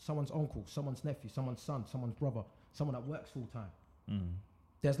Michael. Someone's uncle, someone's nephew, someone's son, someone's brother, someone that works full time.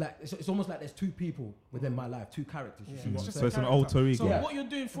 There's like it's almost like there's two people within my life, two characters. You see what I'm saying? So it's an alter ego. So what you're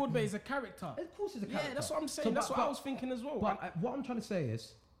doing, Fraud Bae, is a character. Of course, it's a character. Yeah, that's what I'm saying. That's what I was thinking as well. But what I'm trying to say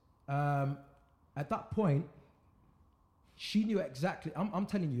is, at that point, she knew exactly. I'm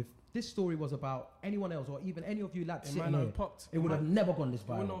telling you, if this story was about anyone else or even any of you lads sitting here, it would have never gone this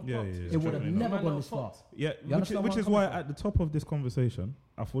viral. It would have never gone this far. Yeah, which is why at the top of this conversation,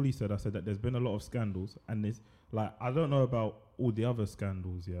 I said that there's been a lot of scandals, and this, like, I don't know about all the other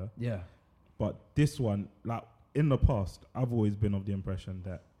scandals, but this one, like, in the past, I've always been of the impression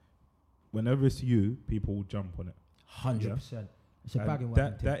that whenever it's you, people will jump on it. 100%. It's a bagging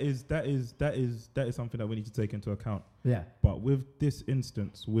that is something that we need to take into account. Yeah. But with this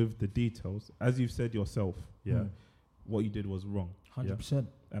instance, with the details, as you've said yourself, what you did was wrong. 100%.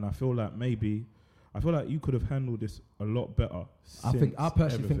 And I feel like you could have handled this a lot better. I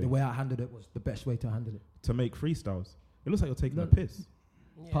personally think the way I handled it was the best way to handle it. To make freestyles. It looks like you're taking a piss.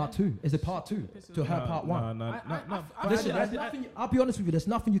 Yeah. Part 2. Is it part 2 to her part 1? No. Listen, there's nothing, I'll be honest with you. There's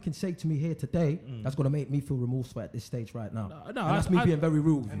nothing you can say to me here today that's going to make me feel remorseful at this stage right now. And that's me being very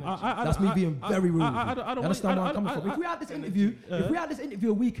rude. That's me being very rude. You understand where I'm coming from? If we had this interview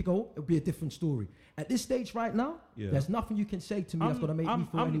a week ago, it would be a different story. At this stage right now, there's nothing you can say to me that's going to make me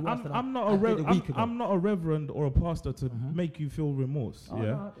feel any worse than I'm not a reverend or a pastor to make you feel remorse.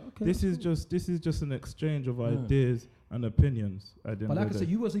 This is just an exchange of ideas and opinions. But like I said,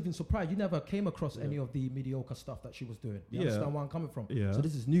 you was even surprised. You never came across any of the mediocre stuff that she was doing. You understand where I'm coming from? Yeah. So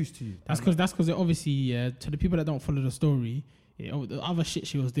this is news to you. That's because it obviously, to the people that don't follow the story, the other shit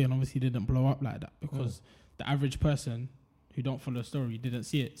she was doing obviously didn't blow up like that because the average person who don't follow the story didn't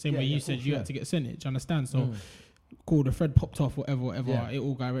see it. Same way you said you had to get sent it. Do you understand? So cool, the thread popped off, whatever. It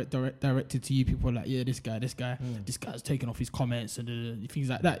all got directed to you. People like, this guy's taking off his comments and things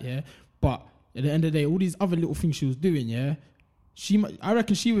like that, But at the end of the day, all these other little things she was doing, I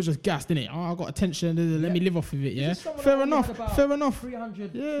reckon she was just gassed, innit? I got attention, let me live off of it, Fair enough.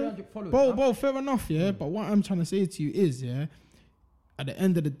 300 followers. Bro, fair enough, But what I'm trying to say to you is, at the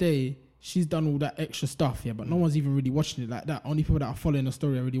end of the day, she's done all that extra stuff, but no one's even really watching it like that. Only people that are following the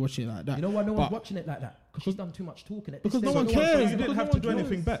story are really watching it like that. You know why no one's watching it like that? Because she's done too much talking. Because no one cares. You didn't have to do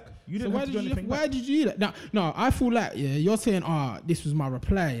anything back. Why did you do that? No, I feel like, you're saying, this was my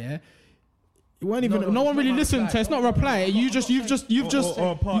reply, It weren't even. No one really listened to. It's not reply. You've just.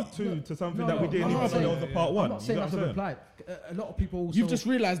 Or part 2 to something that we didn't even say was a part 1. I'm not saying that's a reply. A lot of people also. You've just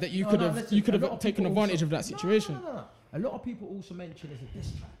realised that you could have taken advantage of that situation. No. A lot of people also mention it's a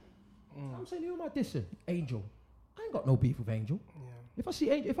diss track. I'm saying, who am I dissing? Angel. I ain't got no beef with Angel.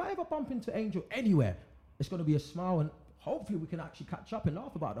 If I ever bump into Angel anywhere, it's going to be a smile and hopefully we can actually catch up and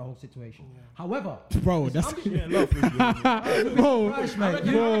laugh about the whole situation. However, bro, that's bro. Like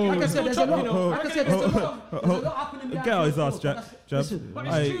I said, there's a lot happening. Get out his ass, Jab. But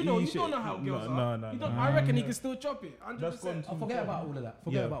it's true though. You don't know how girls are. No. I reckon he can still chop it. 100%. Forget about all of that.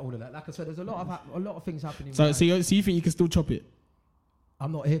 Forget about all of that. Like I said, there's a lot of things happening. So you think you can still chop it?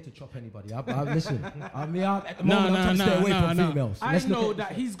 I'm not here to chop anybody. Listen, I'm trying to stay away from females. I know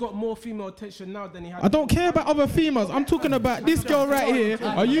that he's got more female attention now than he had. I don't care about other females. I'm talking about this girl right here.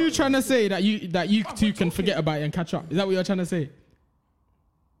 Are you trying to say that you two can forget about it and catch up? Is that what you're trying to say?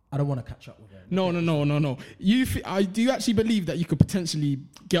 I don't want to catch up with her. No. Do you actually believe that you could potentially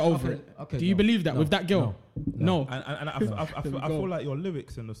get over it? Okay, do you believe that with that girl? No. And I feel like your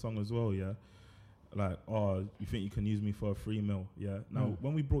lyrics in the song as well, like, you think you can use me for a free meal? Now,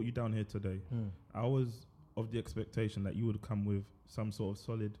 when we brought you down here today, I was of the expectation that you would come with some sort of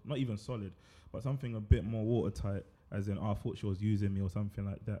solid, not even solid, but something a bit more watertight, as in, I thought she was using me or something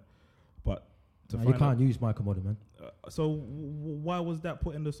like that. But you can't use my commodity, man. So why was that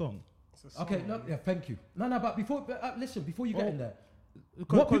put in the song? Okay, thank you. No, but before you get in there,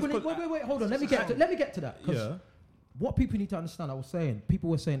 what people need, wait, hold on. Let me get to that. What people need to understand, people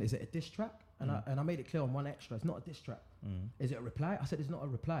were saying, is it a diss track? And I made it clear on one extra, it's not a diss track. Is it a reply? I said it's not a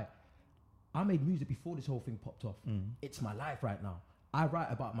reply. I made music before this whole thing popped off. It's my life right now. I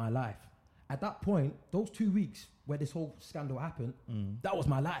write about my life. At that point, those 2 weeks where this whole scandal happened, that was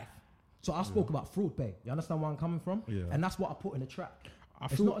my life. So I spoke about Fraud Bae. You understand where I'm coming from? And that's what I put in the track.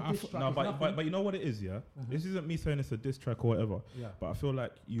 It's not a diss track. No, but you know what it is, This isn't me saying it's a diss track or whatever. But I feel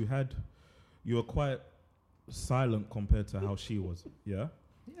like you were quite silent compared to how she was. Yeah,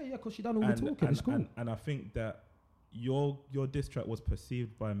 because she done all the talking. It's cool. And I think that your diss track was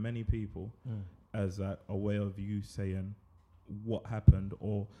perceived by many people as like a way of you saying what happened,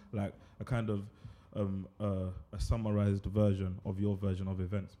 or like a kind of a summarized version of your version of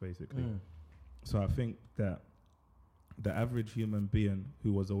events, basically. So I think that the average human being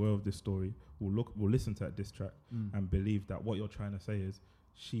who was aware of this story will listen to that diss track and believe that what you're trying to say is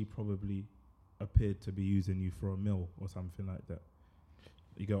she probably appeared to be using you for a meal or something like that.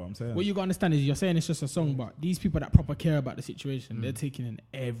 You get what I'm saying? What you got to understand is you're saying it's just a song, but these people that proper care about the situation, they're taking in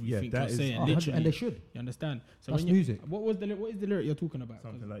everything you're saying, literally. And they should. You understand? So that's music. What is the lyric you're talking about?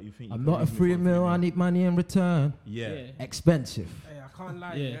 Something like, you think I'm not a free meal, I need money in return. Expensive. Hey, I can't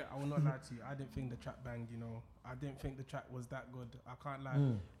lie. I will not lie to you. I didn't think the track banged, I didn't think the track was that good. I can't lie.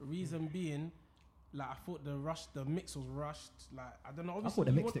 Reason being, like, I thought the mix was rushed. Like, I don't know. I thought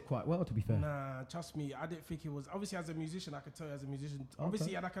they mixed it quite well, to be fair. Nah, trust me, I didn't think it was. Obviously, as a musician, I could tell you as a musician.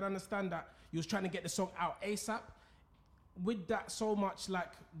 Obviously, and I can understand that you was trying to get the song out ASAP. with that so much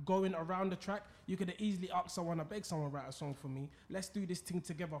like going around the track, you could have easily asked someone, I beg someone write a song for me. Let's do this thing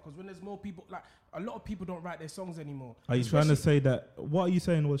together. Because when there's more people, like a lot of people don't write their songs anymore. Are you trying to say that what are you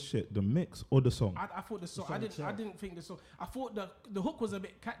saying was shit? The mix or the song? I thought the song. I didn't think the song. I thought the hook was a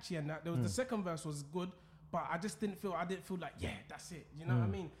bit catchy and that. There was the second verse was good, but I just didn't feel. I didn't feel like that's it. You know what I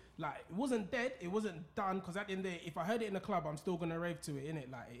mean? Like it wasn't dead. It wasn't done. Because at the end of the day, if I heard it in the club, I'm still gonna rave to it.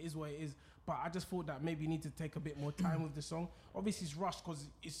 Innit? Like it is what it is. But I just thought that maybe you need to take a bit more time with the song. Obviously, it's rushed because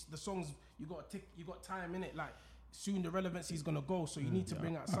it's the songs. You got time in it. Like soon the relevancy is gonna go, so you need to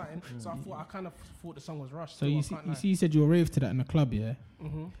bring out something. So I kind of thought the song was rushed. So you see, you said you were rave to that in the club, yeah?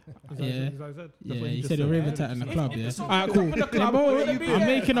 Yeah, you said you were rave to that in the club, yeah? Alright, cool. I'm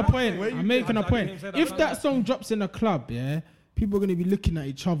making a point. If that song drops in the club, yeah, people are gonna be looking at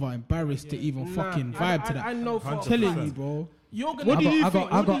each other, embarrassed to even fucking vibe to that. I know. I'm telling you, bro. What do you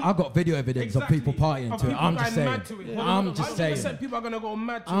think? I got video evidence of people partying to it. I'm just saying. I'm just saying. People are gonna go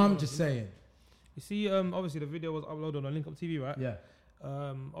mad to it. I'm just saying. You see, obviously the video was uploaded on Link Up TV, right? Yeah.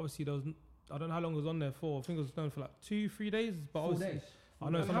 Obviously there was, I don't know how long it was on there for. I think it was done for like 2-3 days. But 4 days. I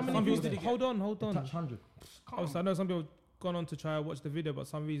know How many views did it get? Hold on. Touch 100. Obviously, I know some people have gone on to try and watch the video, but for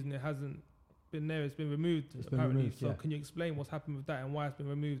some reason it hasn't been there. It's been removed. Apparently. So can you explain what's happened with that and why it's been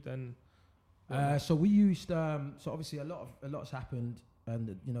removed? And so we used. So obviously a lot's happened,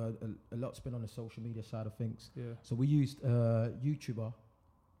 and you know a lot's been on the social media side of things. Yeah. So we used YouTuber,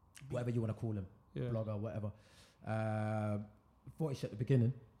 whatever you want to call him, Yeah. blogger, whatever. Voice at the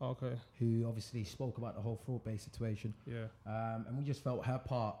beginning, Okay. who obviously spoke about the whole Fraud Bae situation. Yeah. And we just felt her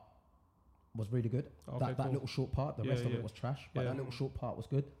part was really good. Okay, that cool. little short part, the rest of it was trash, but that little short part was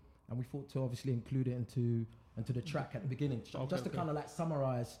good. And we thought to obviously include it into the track at the beginning, just to kind of like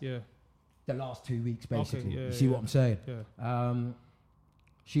summarize the last 2 weeks, basically. Okay, you see what I'm saying? Yeah.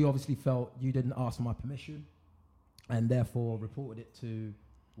 She obviously felt you didn't ask my permission, and therefore reported it to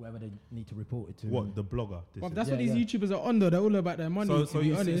whoever they need to report it to. What, the blogger? Well, that's what these YouTubers are on, though. They're all about their money, So to be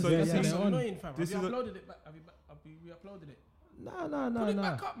you see- honest. so you see- It's on. annoying, fam. Have This you is a- uploaded it back? Have you re-uploaded it? No. Put it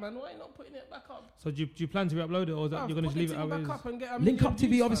back up, man. Why are you not putting it back up? So do you plan to re-upload it, or is that you're going to Put leave the it thing how it back is? up and get a Link Up million TV,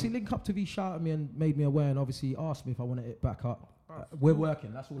 views, obviously, fam. Link Up TV shouted me and made me aware, and obviously asked me if I wanted it back up. We're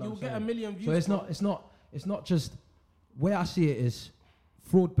working. That's all I'm You'll saying. get a million views. So it's not just where I see it is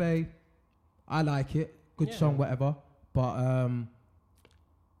Fraud Bae. I like it, good song, whatever. But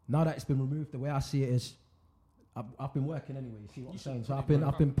now that it's been removed, the way I see it is, I've been working anyway. You see what I'm saying? So I've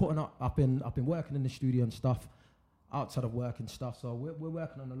been working in the studio and stuff, outside of work and stuff. So we're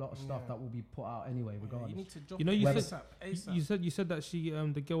working on a lot of stuff that will be put out anyway, regardless. You need to drop You know, it you ASAP. you said that she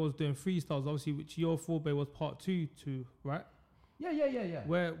the girl was doing freestyles, obviously, which your Fraud Bae was part 2 to, right? Yeah.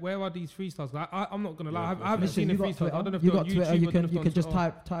 Where are these freestyles? I'm not gonna lie, I haven't Listen, seen the you got freestyles. Twitter, I don't know if you they're got on Twitter. YouTube. You can just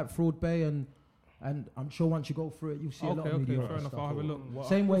type Fraud Bae and I'm sure once you go through it, you'll see a lot of Okay, mediocre fair enough. stuff. I'll have a look.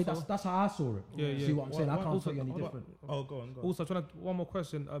 Same way, that's how I saw it. Yeah. See what I'm saying? I can't Also- tell you any hold on. different. Oh, go on. Also, one more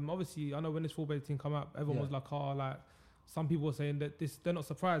question. Obviously, I know when this Fraud Bae thing come up, everyone was like, "Oh, like." Some people were saying that they're not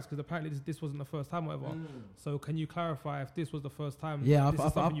surprised because apparently this wasn't the first time, or whatever. So can you clarify if this was the first time? Yeah, this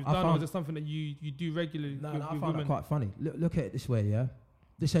is something you've done, or is it something that you do regularly No, with I found women? that quite funny. Look at it this way, yeah.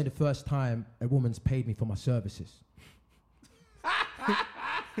 This ain't the first time a woman's paid me for my services.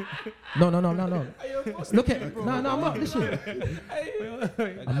 No. Look at it. No, I'm not. Listen,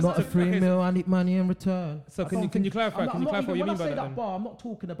 I'm not a free meal. I need money in return. So can you clarify? Can you clarify what you mean by that? Then? Bar, I'm not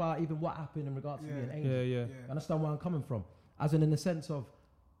talking about even what happened in regards to me and Angel. Yeah. You understand where I'm coming from? As in the sense of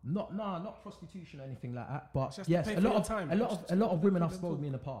not prostitution or anything like that. But Just yes, to pay a for lot your of time. of women have spoiled me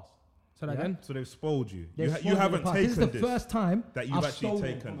in the past. So that Yeah. again? So they've spoiled you. They've You spoiled me in the haven't past. taken This is the first time that you've I've actually stolen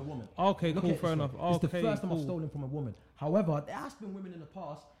taken. from a woman. Okay, Look cool, at it fair this way. enough. It's the Okay, first time I've cool. stolen from a woman. However, there has been women in the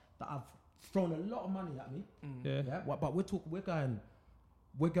past that have thrown a lot of money at me. Yeah. But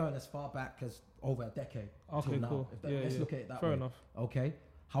we're going as far back as over a decade. Okay, till now. cool. Let's look at it that Fair way. enough. Okay.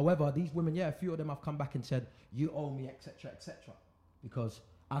 However, these women, a few of them have come back and said, "You owe me, etc., because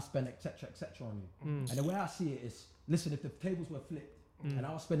I spent etc., on you." And the way I see it is, listen, if the tables were flipped and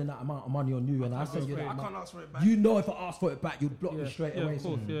I was spending that amount of money on you, and I sent you that I amount, can't ask for it back. you know, if I asked for it back, you'd block me straight Yeah, away. of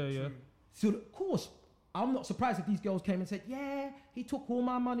course. So- Yeah. So of course, I'm not surprised if these girls came and said, "Yeah, he took all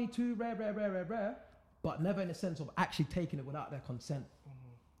my money too, rare," but never in the sense of actually taking it without their consent.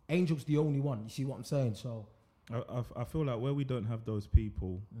 Angel's the only one. You see what I'm saying? So I feel like where we don't have those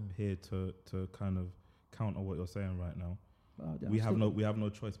people here to kind of counter what you're saying right now, we have no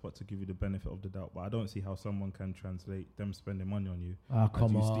choice but to give you the benefit of the doubt. But I don't see how someone can translate them spending money on you as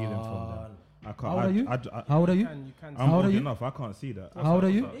come you on. stealing from them. I can't. How old are you? How old are you? You can. I'm How old are old you? enough. I can't see that. How old are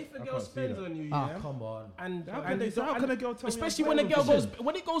you? If a I girl can't see spends that. on you, Ah, yeah, come on. and How and can a girl tell me especially I'm when a girl goes Listen.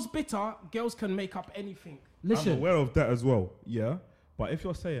 when it goes bitter, girls can make up anything. I'm Listen, aware of that as well. Yeah, but if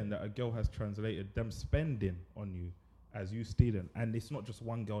you're saying that a girl has translated them spending on you as you stealing, and it's not just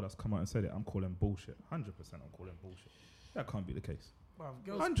one girl that's come out and said it, I'm calling bullshit. 100%, I'm calling bullshit. That can't be the case. Well,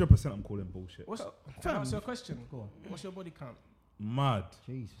 girls, 100%, I'm calling bullshit. can I ask you a question? Go on. What's your body count? Mad.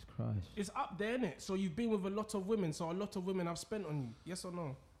 Jesus Christ. It's up there, innit? So you've been with a lot of women, so a lot of women have spent on you. Yes or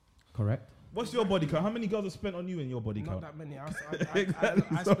no? Correct. What's your body count? How many girls have spent on you in your body Not count? that many. I Exactly.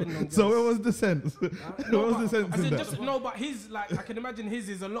 spend on girls. So where was the sense? No, What was but- the sense I in said that? just, no, but his, like, I can imagine his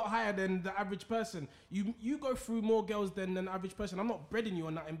is a lot higher than the average person. You go through more girls than an average person. I'm not breading you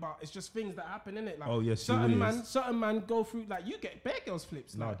or nothing, but it's just things that happen, innit? Like, Oh, yes, she certain really is. certain man go through, like, you get bare girls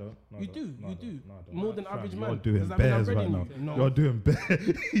flips. No, I Like, don't. No, I you don't. do, No, I you don't. do. No, I don't. More than Fam, average you're man. doing Does that mean I'm bears right breading now. you? No. You're doing bears.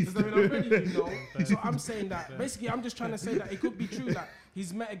 Does that mean I'm breading you? No. So I'm saying that, basically, I'm just trying to say that it could be true that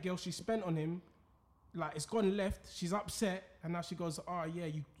he's met a girl, she spent on him, like, it's gone left, she's upset, and now she goes, oh, yeah,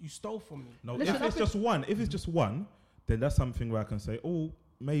 you stole from me. No, Listen, if it's just one, then that's something where I can say, oh,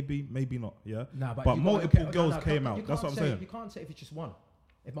 maybe not, yeah. Nah, But you gotta multiple look at- girls no, came you out. can't That's what I'm say- saying. You can't say if it's just one.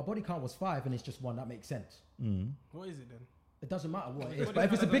 If my body count was 5 and it's just one, that makes sense. What is it then? It doesn't matter what it Body is. But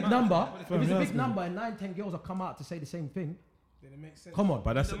if it's a count big doesn't number, matter. if it's a big number and 9, 10 girls have come out to say the same thing, Then it makes sense. come on.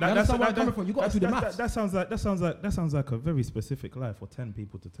 But that's You understand where I'm coming from? You got to do the maths. that sounds like a very specific lie for 10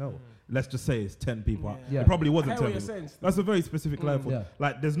 people to tell. Let's just say it's 10 people. Yeah. It probably I wasn't hear 10 what you're people. saying. That's a very specific lie for. Yeah.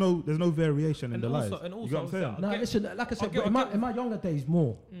 Like there's no variation in And the also- lies. and You get what I'm saying? also- Now, get- listen, like I said, get- in I'll get- my younger days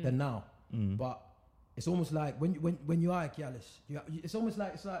more than now. But it's almost like when you are a Gyalis, it's almost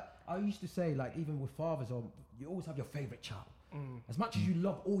like, it's like, I used to say, like, even with fathers, you always have your favorite child. As much as you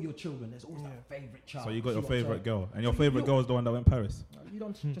love all your children, there's always that favorite child. So you got See your what I'm favorite saying? girl, and your favorite girl is the one that went Paris. You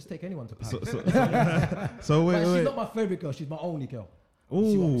don't just take anyone to Paris. So But she's wait. not my favorite girl, she's my only girl. You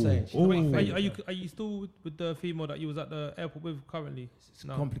see what I'm saying? She's not my Ooh. favorite. Are you still with the female that you was at the airport with currently? It's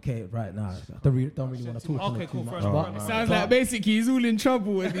No. complicated right now. I don't really want to talk on Okay, it cool, too fair much. enough, but- fair enough. Sounds like basically he's all in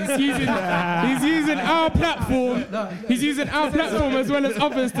trouble and he's using our platform. He's using our platform as well as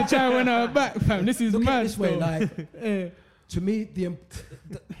others to try and win her back, fam. This is Look at mad. it this way, though. like, to me,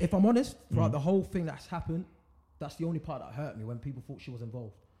 if I'm honest, throughout the whole thing that's happened, that's the only part that hurt me when people thought she was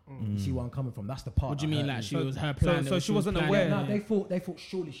involved. You see where I'm coming from? That's the part. What do you that mean, hurt like me. she was her so plan? she wasn't planning- aware? No, they thought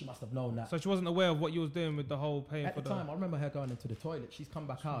surely she must have known that. So she wasn't aware of what you was doing with the whole paying At for the time, I remember her going into the toilet. She's come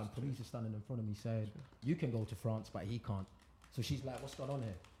back out, and police are standing in front of me saying, "You can go to France, but he can't." So she's like, "What's going on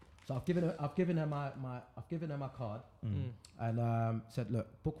here?" So I've given her my card, and said,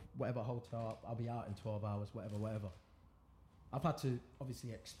 "Look, book whatever hotel. I'll be out in 12 hours, whatever." I've had to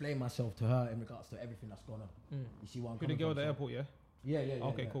obviously explain myself to her in regards to everything that's gone on. You see what I'm With the coming girl at from? the airport, yeah? Yeah.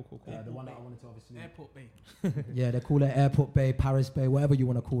 Okay, yeah. cool. The one that I wanted to obviously. Airport Bay. Yeah, they call her Airport Bay, Paris Bay, whatever you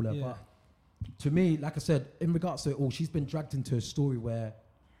want to call her. Yeah. But to me, like I said, in regards to it all, she's been dragged into a story where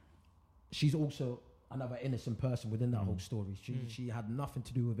she's also another innocent person within that whole story. She had nothing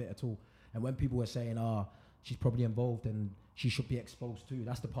to do with it at all. And when people were saying, she's probably involved and she should be exposed too,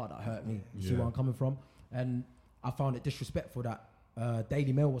 that's the part that hurt me. You see where I'm coming from? And I found it disrespectful that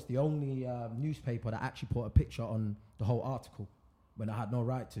Daily Mail was the only newspaper that actually put a picture on the whole article when I had no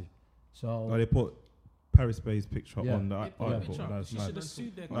right to. So Oh, they put Paris Bay's picture Yeah. on the Yeah. article. That's She mad. should have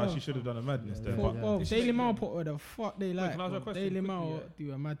sued their No, she should have done a madness there. Well, but- well, They should Daily have- Mail put what the fuck they like. can I ask you a question Daily quickly, Mail yeah?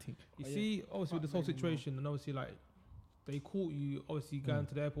 do a mad thing. You see, obviously with this whole situation, and obviously like they caught you, obviously going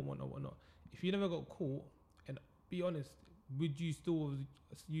to the airport, whatnot. If you never got caught, and be honest, would you still have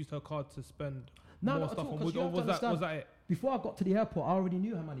used her card to spend No, more not at stuff all, on? 'cause you Or have to was that understand. it? before I got to the airport, I already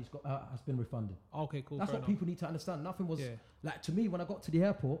knew her money's has been refunded. Okay, cool. That's fair what enough. people need to understand. Nothing was Yeah. like to me when I got to the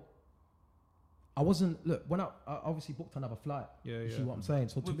airport. I wasn't when I obviously booked another flight. Yeah, You yeah. see what I'm saying?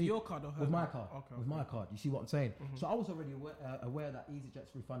 So to With me, your card or her? with my card, Okay. with my card. You see what I'm saying? So I was already aware that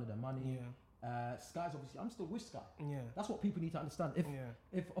EasyJet's refunded their money. Yeah. Sky's obviously. I'm still with Sky. Yeah. That's what people need to understand. If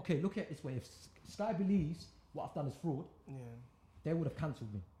Yeah. okay, look at it this way. If Sky believes what I've done is fraud, Yeah. they would have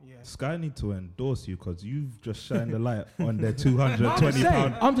cancelled me. Yeah. Sky need to endorse you because you've just shined the light on their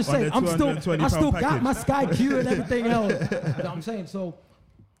 £220. I'm just saying. on their I still got package. my Sky Q and everything else. You know what I'm saying? So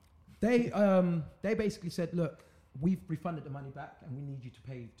they basically said, look, we've refunded the money back and we need you to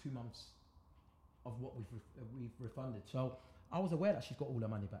pay 2 months of what we've refunded. So I was aware that she's got all her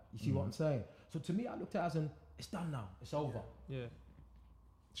money back. You see what I'm saying? So to me, I looked at it as it's done now. It's over. Yeah.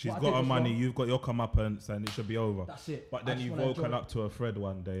 She's What I got did her was money, wrong. you've got your comeuppance, and it should be over. That's it. But I then just you've wanna woken enjoy up to a thread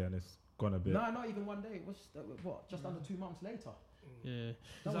one day and it's gone a bit. No, not even one day. It was just under 2 months later. Yeah.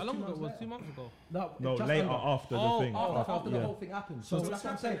 Is that long ago? Was 2 months ago? No, just later under. after the thing. After the whole thing happened. So that's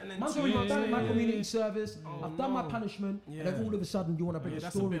what I'm saying. Man's already done my community service. I've done my punishment. And then all of a sudden you want to bring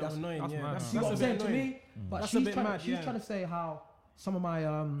a story. That's annoying. That's see what I'm saying to me? But That's a bit mad, she's trying to say how some of my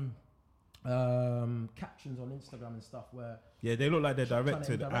captions on Instagram and stuff where They look like they're trying to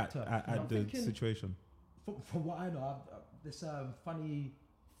directed indirect her. at I'm the thinking- situation. from what I know, this funny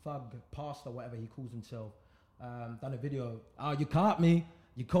thug pastor, whatever he calls himself, done a video. Oh, you caught me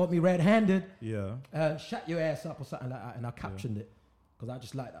red-handed. Yeah. Shut your ass up or something like that. And I captioned it because I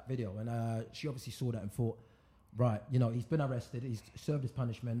just liked that video. And she obviously saw that and thought, right, he's been arrested, he's served his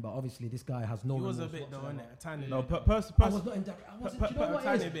punishment, but obviously this guy has no. He was a remorse bit though, whatsoever. innit? A tiny No, bit. I was not indirect. I wasn't. Do you know what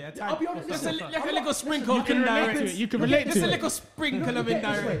it is? I'll be honest. Just listen, like a little sprinkle of indirect. You can relate Just to a it. little sprinkle of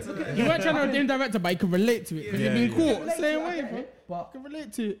indirect. You weren't trying to indirect it, but you can relate to it. Because you've been You can caught. relate Same to it, I way, get bro. it, but You can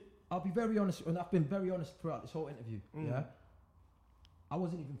relate to it. I'll be very honest, and I've been very honest throughout this whole interview. Yeah, I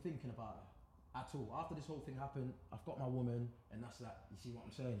wasn't even thinking about her at all. After this whole thing happened, I've got my woman, and that's that. You see what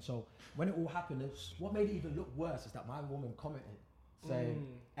I'm saying? So when it all happened, what made it even look worse is that my woman commented saying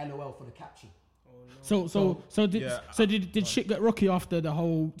 "LOL" for the caption. So did shit get rocky after the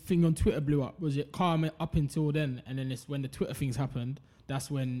whole thing on Twitter blew up? Was it calm up until then, and then it's when the Twitter things happened?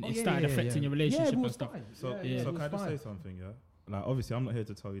 That's when it started affecting your relationship and stuff. So can I just say something? Yeah. Like obviously, I'm not here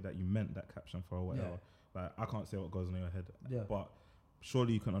to tell you that you meant that caption for or whatever. Like I can't say what goes on in your head. Yeah. But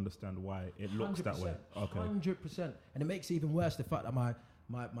surely you can understand why it looks that way. Okay. 100%. And it makes it even worse the fact that my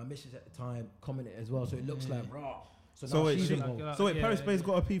missus at the time commented as well, so it looks like raw. So wait, she's involved. Paris Bae's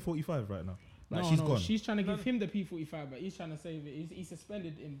got a P45 right now. Like she's gone. She's trying to give him the P45, but he's trying to save it. He's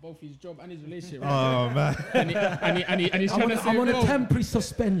suspended in both his job and his relationship. Oh man. and he's trying to save I'm on a both. temporary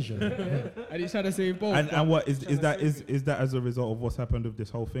suspension. And he's trying to save both. And what is that as a result of what's happened with this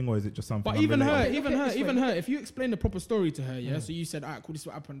whole thing, or is it just something? But even her, unrelated? if you explain the proper story to her, yeah. So you said, "Alright, cool, this is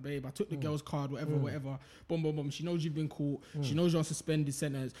what happened, babe. I took the girl's card, whatever. Boom, boom, boom. She knows you've been caught. She knows you're on suspended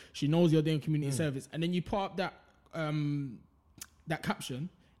sentence. She knows you're doing community service. And then you put up that caption.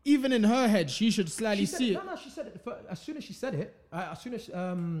 Even in her head, she should slightly see it. No, she said it. As soon as she said it, as soon as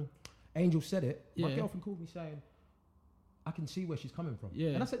Angel said it, my girlfriend called me saying, I can see where she's coming from. Yeah.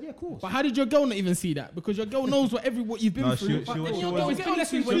 And I said, yeah, of course. But how did your girl not even see that? Because your girl knows what you've been through.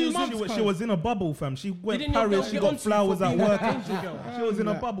 She was in a bubble, fam. She went Paris, she got flowers at work. She was in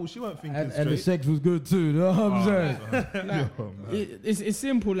a bubble, she weren't thinking straight. And the sex was good too, you know what I'm saying? It's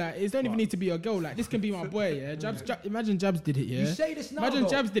simple, like, it don't even need to be your girl. Like, this can be my boy, yeah? Imagine Jabs did it, yeah? You say this now, Imagine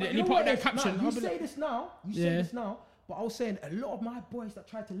Jabs did it and he put up that caption. You say this now, but I was saying a lot of my boys that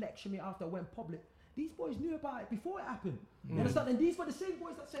tried to lecture me after I went public, these boys knew about it before it happened. You understand? And these were the same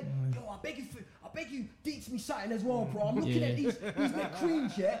boys that said, yo, I beg you, deets me something as well, bro. I'm looking at these net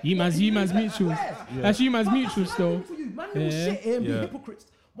creams, yeah? You man's mutuals. That's you man's mutuals still. Man, will sit here and be hypocrites.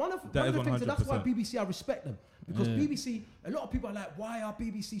 One of the things, and that's why 100%. BBC, I respect them. Because BBC, a lot of people are like, why are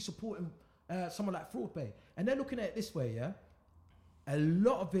BBC supporting someone like Fraud Bae? And they're looking at it this way, yeah? A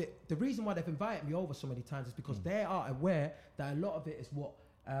lot of it, the reason why they've invited me over so many times is because they are aware that a lot of it is what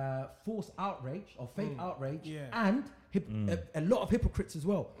false outrage or fake outrage and a lot of hypocrites as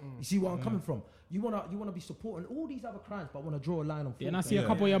well. You see where I'm coming from? You wanna be supporting all these other crimes, but want to draw a line on. And I see a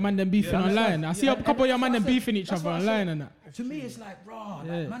couple of your man them beefing online. I see a couple of your man them beefing each other online and that. To me, it's like raw.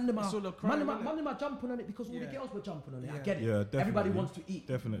 Like, man, them are jumping on it because all the girls were jumping on it. I get it. Yeah, definitely. Everybody wants to eat.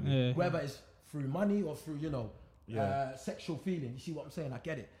 Definitely. Whether it's through money or through sexual feeling. You see what I'm saying? I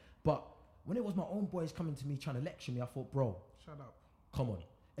get it. But when it was my own boys coming to me trying to lecture me, I thought, bro, shut up. Come on.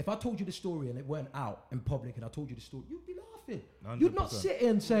 If I told you the story and it weren't out in public and I told you the story, you'd be laughing. 100%. You'd not sit here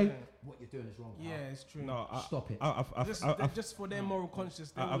and say, what you're doing is wrong. Yeah, it's true. No, stop it. Just for their moral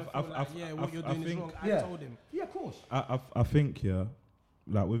conscience, they want to feel like, what you're doing is wrong. I told him. Yeah, of course. I think,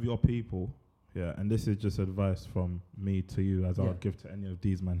 like with your people, and this is just advice from me to you as I'll give to any of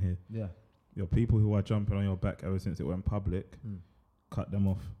these men here. Yeah. Your people who are jumping on your back ever since it went public, cut them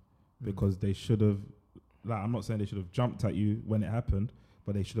off. Because they should have, like, I'm not saying they should have jumped at you when it happened,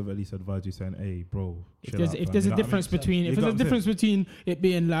 but they should have at least advised you saying, hey, bro, if there's a difference between it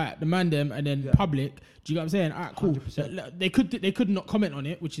being like the man them and then public, do you know what I'm saying? Alright, cool. 100%. They could not comment on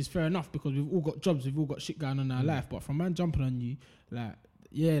it, which is fair enough because we've all got jobs, we've all got shit going on in our life. But from man jumping on you,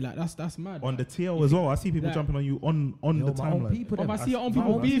 that's mad. On the TL as well, I see people jumping on you on the timeline. I see your own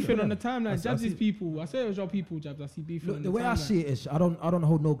people beefing on the timeline. Jabs' people. I say it was your people, Jabs. I see beefing. Look, on the way timeline. I see it is, I don't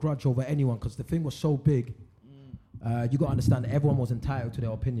hold no grudge over anyone because the thing was so big. You got to understand that everyone was entitled to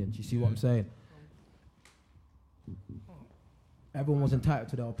their opinions. You see what I'm saying? Everyone was entitled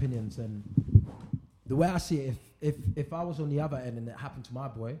to their opinions, and the way I see it, if I was on the other end and it happened to my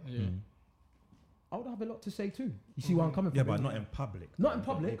boy, I would have a lot to say too. You see where I'm coming from? Yeah, but not in public. Not in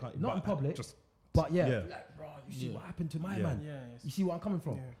public. Not in public. Just, but like, bro, you see what happened to my man? Yeah, You see where I'm coming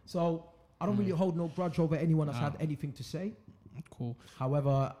from? Yeah. So I don't really hold no grudge over anyone that's had anything to say. Cool.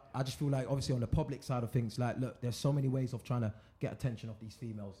 However, I just feel like obviously on the public side of things, like, look, there's so many ways of trying to get attention of these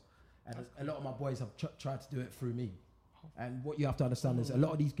females, and a lot of my boys have tried to do it through me. And what you have to understand is a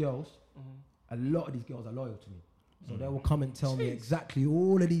lot of these girls are loyal to me. So they will come and tell me exactly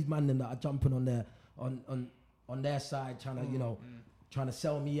all of these men that are jumping on their on their side, trying to trying to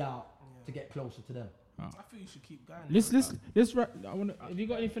sell me out to get closer to them. I feel you should keep going. Let's I want. Have you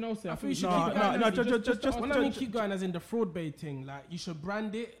got anything else there? I feel you should keep going. When I mean keep going, as in the Fraud Bae thing, like you should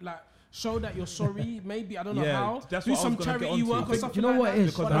brand it, like show that you're sorry. Maybe I don't know how. That's do what I some was gonna charity get work onto. or something. You know like what that. it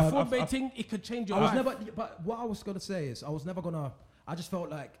is? But the Fraud Bae thing, it could change your life. But what I was gonna say is, I just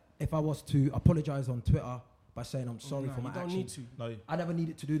felt like if I was to apologize on Twitter by saying I'm sorry for my you don't actions, need to. No. I never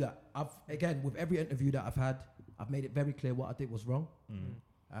needed to do that. Again, with every interview that I've had, I've made it very clear what I did was wrong.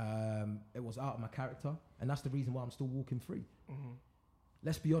 It was out of my character, and that's the reason why I'm still walking free.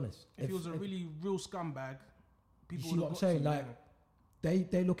 Let's be honest. If he was a really real scumbag, people you see what I'm saying? Like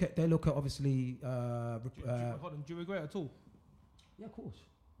they look at obviously. Hold on, do you regret it at all? Yeah, of course.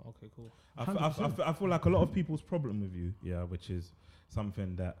 Okay, cool. I feel like a lot of people's problem with you, which is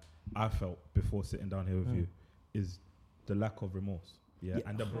something that I felt before sitting down here with you, is the lack of remorse,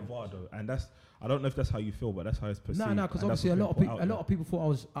 and the bravado, and that's, I don't know if that's how you feel, but that's how it's perceived. No, because obviously a lot of people thought I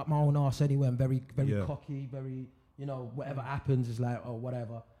was up my own arse anyway, and very cocky, very, whatever happens is like, oh,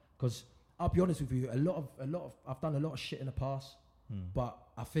 whatever. Because I'll be honest with you, a lot of I've done a lot of shit in the past, but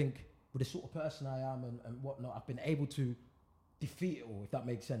I think with the sort of person I am and whatnot, I've been able to defeat it all, if that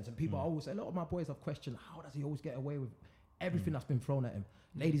makes sense. And people always, a lot of my boys have questioned, how does he always get away with everything that's been thrown at him?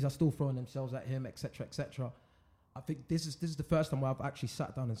 Ladies are still throwing themselves at him, etc., etc. I think this is the first time where I've actually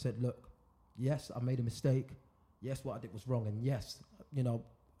sat down and said, look, yes, I made a mistake. Yes, what I did was wrong. And yes,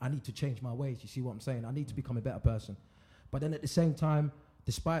 I need to change my ways. You see what I'm saying? I need to become a better person. But then at the same time,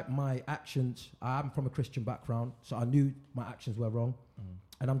 despite my actions, I am from a Christian background, so I knew my actions were wrong.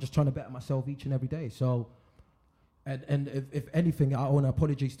 And I'm just trying to better myself each and every day. So, and if anything, I owe an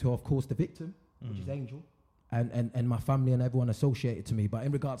apologies to, of course, the victim, which is Angel, and my family and everyone associated to me. But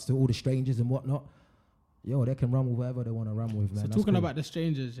in regards to all the strangers and whatnot, they can run with whatever they want to run with, man. So talking about the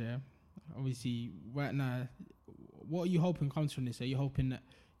strangers, obviously right now, what are you hoping comes from this? Are you hoping that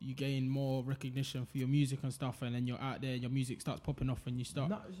you gain more recognition for your music and stuff, and then you're out there, your music starts popping off and you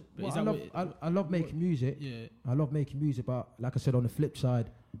start? I love making music. Yeah, I love making music, but like I said, on the flip side,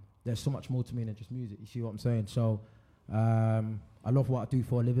 there's so much more to me than just music. You see what I'm saying? So I love what I do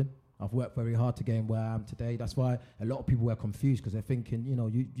for a living. I've worked very hard to get where I am today. That's why a lot of people were confused, because they're thinking,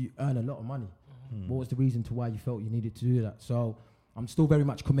 you earn a lot of money. What was the reason to why you felt you needed to do that? So I'm still very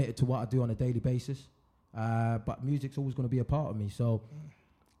much committed to what I do on a daily basis. But music's always going to be a part of me. So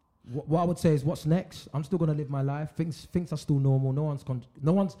what I would say is, what's next? I'm still going to live my life. Things are still normal. No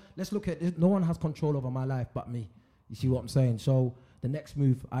one has control over my life but me. You see what I'm saying? So the next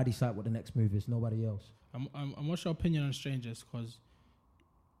move, I decide what the next move is. Nobody else. And what's your opinion on strangers? Because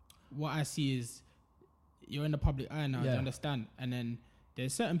what I see is you're in the public eye now. You understand? And then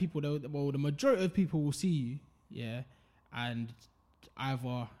there's certain people that, the majority of people will see you, and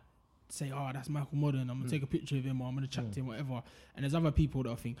either say, oh, that's Michael Modern, I'm going to take a picture of him, or I'm going to chat to him, whatever. And there's other people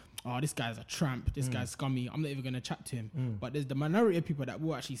that think, oh, this guy's a tramp, this guy's scummy, I'm not even going to chat to him. But there's the minority of people that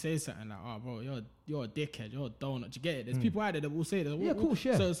will actually say something like, oh, bro, you're a dickhead, you're a donut, you get it? There's people out there that will say that. Yeah, cool,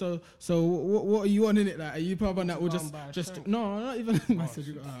 yeah. So what are you on in it? Like, are you probably that will just no, not even.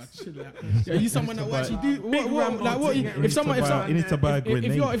 Are you someone that will actually do what? You need to buy a grenade.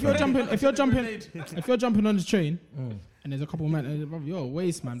 If you're jumping on the train. And there's a couple of men, yo,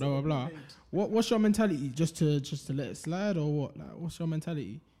 waste, man, blah, blah, blah. What's your mentality? Just to let it slide, or what? Like, what's your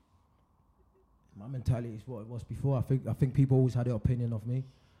mentality? My mentality is what it was before. I think people always had their opinion of me,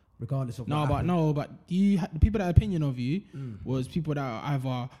 regardless of but the people that had opinion of you was people that are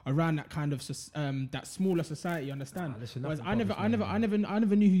either around that kind of that smaller society, understand? I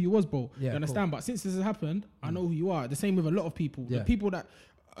never knew who you was, bro. Yeah, you understand? Cool. But since this has happened, I know who you are. The same with a lot of people. The people that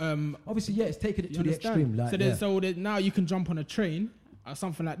obviously, it's taken it to the extreme. Like, so now you can jump on a train or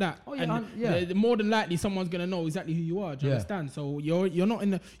something like that. Oh yeah, and more than likely someone's gonna know exactly who you are. Do you understand? So you're not in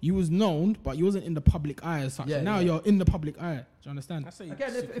the. You was known, but you wasn't in the public eye as such. Now you're in the public eye. Do you understand?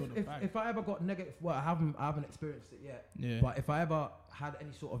 Again, if I ever got negative, well, I haven't experienced it yet. Yeah. But if I ever had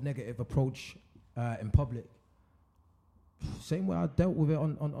any sort of negative approach in public, same way I dealt with it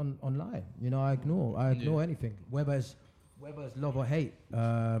on online. I ignore anything, whether it's love or hate.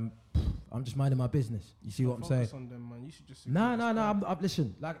 I'm just minding my business. You see what I'm saying? Focus on them, man. You should just. No. I'm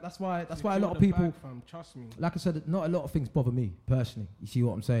listen. Like that's why a Secure lot of the people. bag, fam. Trust me. Like I said, not a lot of things bother me personally. You see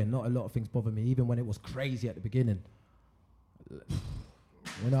what I'm saying? Not a lot of things bother me, even when it was crazy at the beginning.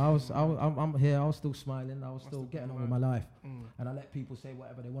 You know, I'm here. I was still smiling. I was still getting on with my life, and I let people say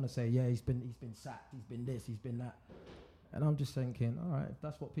whatever they want to say. Yeah, he's been sacked. He's been this. He's been that. And I'm just thinking, all right, if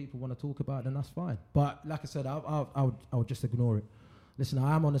that's what people want to talk about, then that's fine. But like I said, I would just ignore it. Listen,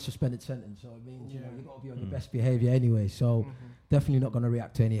 I am on a suspended sentence, so it means you know you got to be on your best behavior anyway. So definitely not going to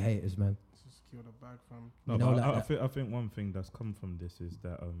react to any haters, man. Just secure the bag, fam. No, You know, but like I think one thing that's come from this is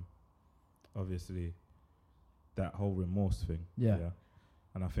that obviously that whole remorse thing. Yeah.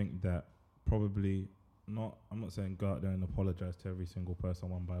 And I think that probably not. I'm not saying go out there and apologize to every single person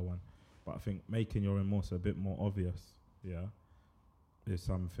one by one, but I think making your remorse a bit more obvious, is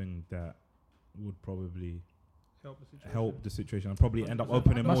something that would probably help the situation and probably end up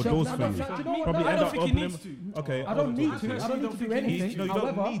opening more doors for you. Probably end up opening. Okay, I don't need to. I don't need to do anything. No, you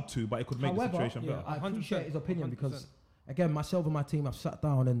don't need to, but it could make the situation better. I appreciate his opinion because, again, myself and my team have sat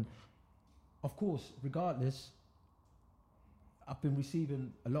down and, of course, regardless, I've been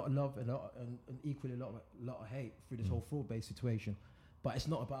receiving a lot of love and equally a lot of hate through this whole Fraud Bae situation. But it's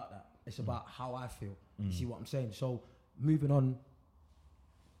not about that. It's about how I feel. You see what I'm saying? So moving on,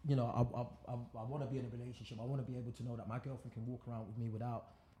 you know, I want to be in a relationship. I want to be able to know that my girlfriend can walk around with me without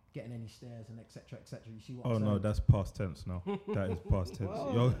getting any stares and etc. etc. You see what I'm saying? Oh no, that's past tense now. That is past tense.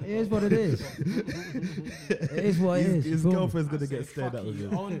 Well, it is what it is. It is what it is. His girlfriend's gonna get stared at with You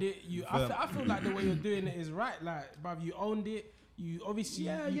you. owned it. I feel like the way you're doing it is right. Like, bruv, you owned it. You obviously,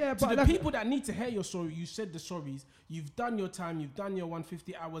 Yeah, to but the like people that need to hear your story, you said the sorries. You've done your time. You've done your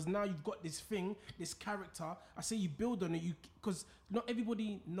 150 hours. Now you've got this thing, this character. I say you build on it. Because not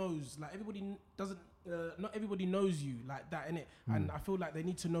everybody knows. Like everybody doesn't. Not everybody knows you like that, innit? And I feel like they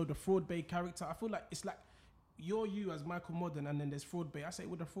need to know the Fraud Bae character. I feel like it's like you're you as Michael Modern, and then there's Fraud Bae. I say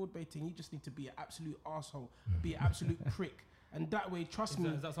with the Fraud Bae thing, you just need to be an absolute arsehole, be an absolute prick. And that way, trust me.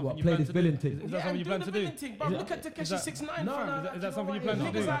 Is that something What, you play plan this to villain do? thing? Is that something you plan to do? But look at Takeshi 6ix9ine, No, fam. no, Is that something you plan to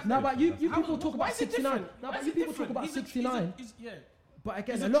Niggas do? like- No, but you How- people talk why about is it 69. different? No, Why but is you it people talk different? about He's a- 69. yeah. But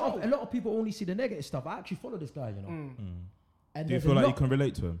again, He's a a lot troll. of people only see the negative stuff. I actually follow this guy, you know. And Do you there's feel a like you lot- can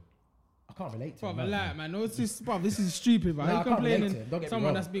relate to him? I can't relate to Bruv, him. I man. like, man. No, it's just, bruv, this is stupid, man. No, I You can't relate to complaining him, don't get me someone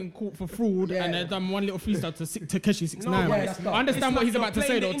wrong. that's been caught for fraud Yeah. and they've done one little freestyle to Takeshi 6ix9ine. but yeah, that's not- I understand it's what he's like about to you're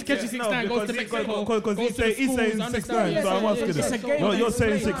say though. playing the Takeshi internet. 6ix9ine goes to Mexico, goes to the he's saying schools, 6ix9ine, understand? so I'm asking It's a him. game You're that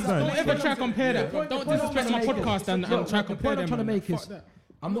saying he's playing. 6ix9ine. Don't ever try to compare that. point- Don't the point I'm disrespect my trying to make podcast is- and look, try to the compare point I'm them. trying to man. make is Fuck that.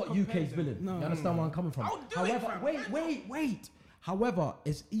 I'm not UK's villain. No. You understand where I'm coming from? I'll do it, However, fam. wait. However,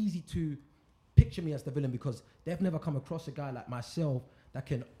 it's easy to picture me as the villain because they've never come across a guy like myself that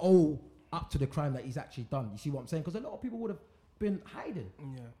can owe up to the crime that he's actually done. You see what I'm saying? Because a lot of people would have been hiding.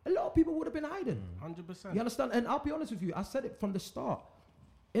 Yeah. A lot of people would have been hiding. 100%. You understand? And I'll be honest with you, I said it from the start.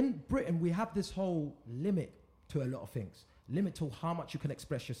 In Britain, we have this whole limit to a lot of things. Limit to how much you can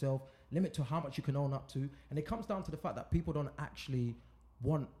express yourself, limit to how much you can own up to. And it comes down to the fact that people don't actually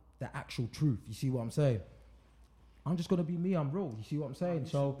want the actual truth. You see what I'm saying? I'm just gonna be me, I'm real. You see what I'm saying? You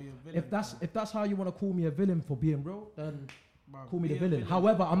So should be a villain, if that's how you want to call me a villain for being real, then Bruv, call me the be a villain.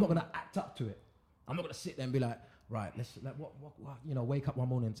 However, I'm not gonna act up to it. I'm not gonna sit there and be like, right, let's what you know, wake up one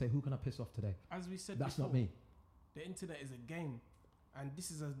morning and say, who can I piss off today? As we said That's before, not me. the internet is a game, and this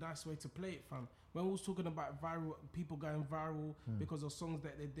is a nice way to play it, fam. When we was talking about viral, people going viral because of songs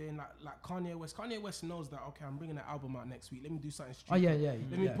that they're doing, like Kanye West. Kanye West knows that, okay, I'm bringing an album out next week. Let me do something stupid. Oh yeah.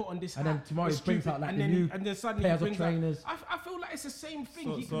 Let me put on this And hat. then tomorrow It's he brings stupid. out like and the then new and then suddenly he pairs of brings out- trainers. I feel like it's the same thing.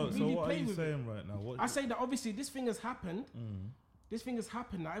 So, He so, can so really what are play you with it. saying right now? What I say that obviously this thing has happened. This thing has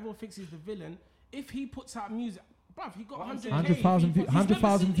happened. Now everyone thinks he's the villain. If he puts out music, bruv, he got 100,000 100,000 views,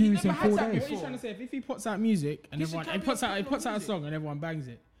 100,000 views in 4 days. What he's trying to say, if he puts out music and He should everyone, he carry on puts out a music. song and everyone bangs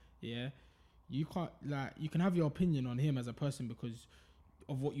it, yeah, you can't, like, you can have your opinion on him as a person because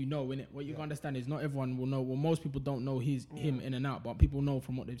of what you know, innit? What you can understand is not everyone will know. Well, most people don't know him in and out, but people know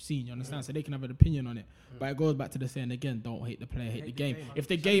from what they've seen. You understand? So they can have an opinion on it. But it goes back to the saying again: don't hate the player, hate the game. If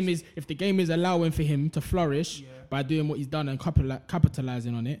the game is allowing for him to flourish by doing what he's done and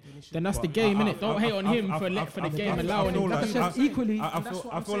capitalizing on it, then that's the game, innit? Don't hate on him for the game allowing him. Like I said, equally, I feel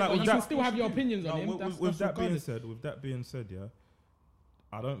like But with you that, can still have your opinions on him. with that being regardless. said, yeah,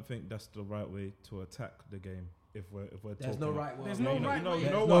 I don't think that's the right way to attack the game. If we're there's talking, no right way. There's no right way. You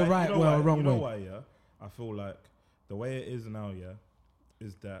know No why? right you know way why? or wrong you know way. why? Yeah, I feel like the way it is now, yeah,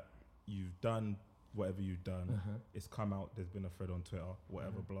 is that you've done whatever you've done. It's come out. There's been a thread on Twitter,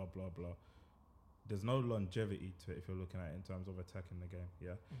 whatever, blah blah blah. There's no longevity to it if you're looking at it in terms of attacking the game.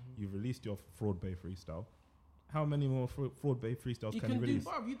 Yeah, you've released your Fraud Bae freestyle, how many more Fraud Bae freestyles You can he can do, release?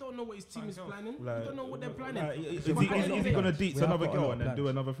 bruv. You don't know what his team is planning. You Like, don't know what they're planning. Like, is But at the end of he the gonna day- deets We have another got a girl lot and of then do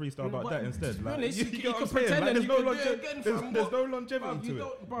plans. another freestyle about that instead? To be Like, honest, you you get can what I'm saying? pretend Like, and there's you no can do it again, fam. there's no longevity Bruv, to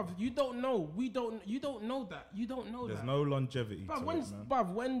it. Bruv, you don't know. You don't know that. You don't know There's that. no longevity to Bruv, it, when, man.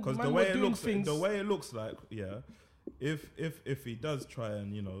 bruv, when Because man the were way it doing looks, things, the way it looks like, yeah, if he does try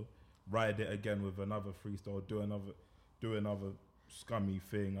and ride it again with another freestyle, do another scummy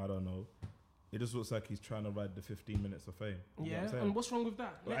thing, I don't know. It just looks like he's trying to ride the 15 minutes of fame. You know what I'm saying? and what's wrong with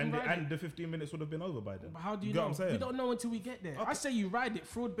that? Let him ride And it. the 15 minutes would have been over by then. But how do you get know? what I'm saying? We don't know until we get there. I say you ride it,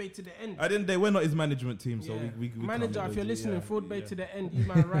 Fraud Bae to the end. I didn't. They were not his management team, so Yeah. we Manager, can't if you're really- listening, yeah, Fraud Bae yeah. to the end, you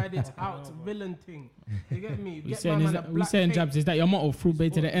man ride it out, villain thing. You get me? We Get saying, my is man a that, we black saying cape. Jabs, is that your motto? Fraud Bae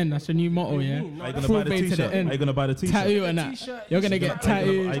to the end. That's your new motto, What do you yeah. mean? No, Are you that's gonna buy Fraud the Bae to the t-shirt? end. Are you gonna buy the t-shirt? Tattoo and that. T-shirt, You're gonna you get should tattooed.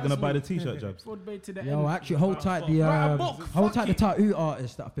 Are you gonna Trust buy the me. t-shirt, Jabs? Fraud Bae to the Yo, end. actually, hold tight the Write a book, hold fuck tight the it. tattoo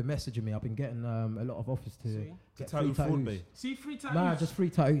artists that have been messaging me. I've been getting a lot of offers to See? get Tattoo free Fraud tattoos. Bae. See, free tattoos. Nah, just free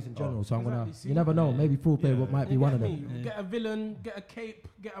tattoos in general. So I'm gonna. Exactly, see? You never know. Maybe Fraud Bae Yeah. might be You one get of me? them. Get a villain, get a cape,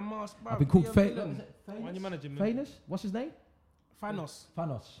 get a mask. I've bruv, been called be a Fate. villain. Why you managing me? Famous? What's his name? Thanos,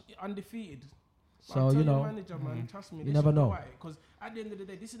 Thanos. undefeated. So, I'm you telling know, manager, man, trust me. you they never should know. go at it, 'cause at the end of the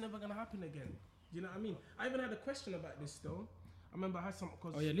day, this is never gonna happen again. Do you know what I mean? I even had a question about this still. I remember I had some.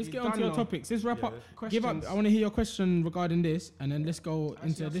 Oh yeah, let's get on to your topics. Let's wrap up. Give up. Questions. I want to hear your question regarding this, and then let's go Actually,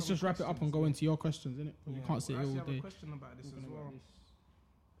 into. have Let's some just wrap it up and questions. go into your questions, innit? We Yeah, can't sit I here actually all have a day. question about this as Talking well. about this.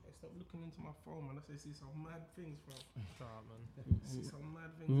 Hey, stop looking into my phone, man. I see some mad things, bro. Nah, man. See some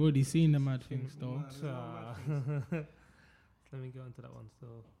mad things. We've already seen the mad Seen things, though. mad- there's no mad things. Let me go into that one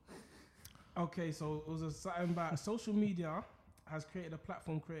still. Okay, so it was something about social media has created a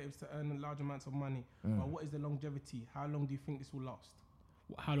platform creatives to earn large amounts of money. But what is the longevity? How long do you think this will last?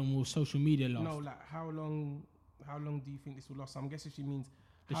 How long will social media last? No, like how long do you think this will last? So I'm guessing she means.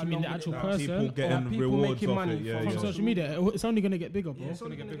 Does how she mean long the will it actual last? person? People or getting people rewards making off money it. Yeah, from from yeah. social media? It's only gonna get bigger, bro. Yeah, it's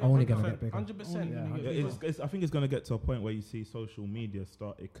only gonna get Only bigger. gonna get bigger. 100%. Yeah, Yeah. I think it's gonna get to a point where you see social media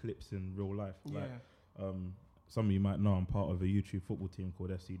start eclipsing real life. Like, some of you might know I'm part of a YouTube football team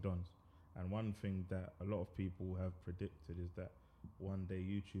called FC Dons, and one thing that a lot of people have predicted is that one day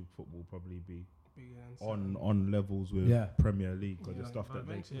YouTube football will probably be on levels with Yeah. Premier League because Yeah, the stuff that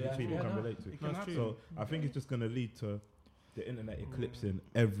eventually. people Yeah, can no. relate to. It can happen. So I think it's just gonna lead to the internet eclipsing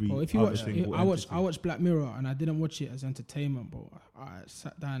every Well, if you other watch, single I entity. watched Black Mirror, and I didn't watch it as entertainment, but I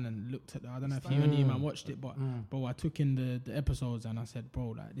sat down and looked at. I don't know if you and you man watched it, but bro, I took in the episodes and I said, bro,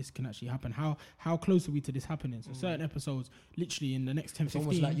 like this can actually happen. How close are we to this happening? So certain episodes, literally in the next 10, It's 15.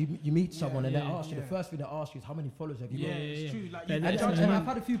 almost like you meet someone and they yeah, ask you. The first thing they ask you is how many followers have you Yeah, got? it's true. Like Yeah, you that's judge what I man. I've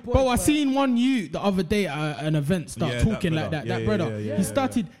had a few points. Bro, I where- seen one you the other day at an event start Yeah, that talking like brother. that. That Yeah, brother, yeah, yeah, he yeah,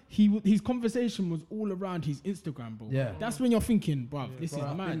 started. His conversation was all around his Instagram, bro. Yeah. That's when you're thinking, bro, this Bro, is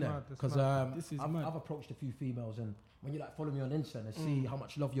I've been mad. there. Because This is I've mad. approached a few females, and when you like follow me on Insta and they see how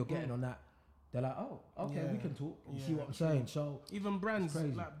much love you're getting on that, they're like, oh, okay, we Yeah. can talk. You Yeah, see what I'm saying? So Even brands,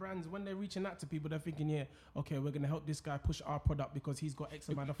 crazy. like brands, when they're reaching out to people, they're thinking, yeah, okay, we're gonna help this guy push our product because he's got X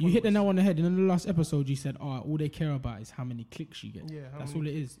amount of You followers. hit the nail on the head. In the last episode, you said, "Oh, all they care about is how many clicks you get." Yeah, how That's many-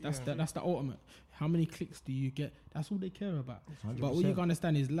 all it is. That's yeah. that's the ultimate. How many clicks do you get? That's all they care about. 100%. But what you gotta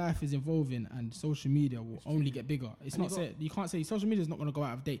understand is life is evolving, and social media will only get bigger. It's And not say you can't say social media is not gonna go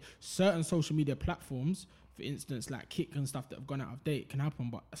out of date. Certain social media platforms, for instance, like Kick and stuff that have gone out of date, can happen.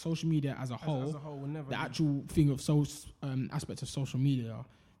 But social media as a whole, as a whole, will never. the be. actual thing of aspects of social media.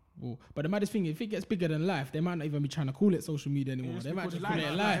 But the maddest thing, if it gets bigger than life, they might not even be trying to call it social media anymore. just They might call just it call life.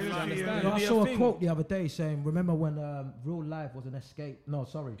 it life. Yeah, You yeah, understand? yeah. I be a saw a thing. quote the other day saying, remember when real life was an escape? No,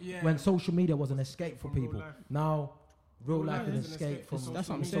 sorry. Yeah. When social media was an escape for From real people. life. Now, real Real life life is an is an escape escape from from That's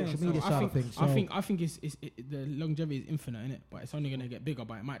what I'm social saying. media So side of things. So I think the longevity is infinite in it, but it's only gonna get bigger.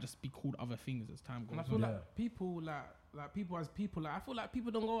 But it might just be called other things as time And I goes feel on. like people I feel like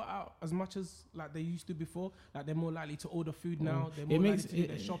people don't go out as much as like they used to before. Like they're more likely to order food now. They're more makes likely to do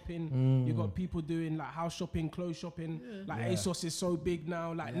their it- shopping. You got people doing like house shopping, clothes shopping. Like Yeah. ASOS is so big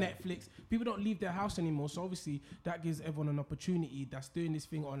now. Like Netflix, people don't leave their house anymore. So obviously that gives everyone an opportunity that's doing this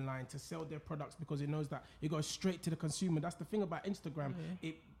thing online to sell their products because it knows that it goes straight to the consumer. That's the thing about Instagram.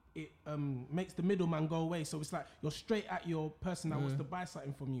 It makes the middleman go away. So it's like you're straight at your person that wants to buy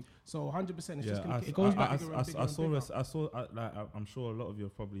something from you. So 100% it's just going to It goes back- I'm sure a lot of you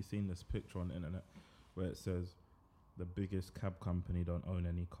have probably seen this picture on the internet where it says the biggest cab company don't own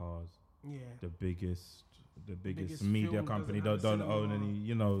any cars. Yeah. The biggest biggest media film company doesn't don't have a own cinema.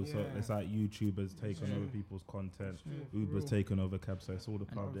 any, so Yeah. it's like YouTubers taking true. over people's content, true. Uber's taking over cabs, so it's all the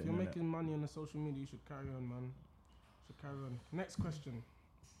If part of the you're internet. making money on the social media, you should carry on, man. Next question.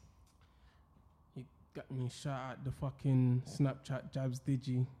 You got me shout out the fucking Snapchat Jabs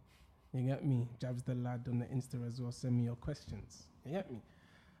Digi. You get me? Jabs the lad on the Insta as well. Send me your questions. You get me?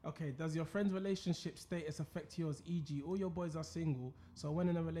 Okay, does your friend's relationship status affect yours? E.g., all your boys are single, so when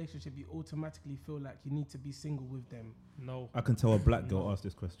in a relationship, you automatically feel like you need to be single with them. No. I can tell a black girl asked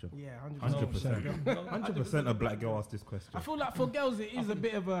this question. Yeah, 100%. 100% a black girl asked this question. I feel like for girls it is a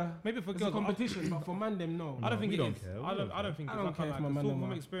bit of a maybe for it's girls a competition, but for man them no. I don't think we it don't is. care. I don't think I don't it's. care if my man from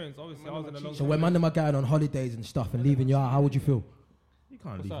them are- experience, obviously, I was in a long. So when man them are going on holidays and stuff and leaving you out, how would you feel? You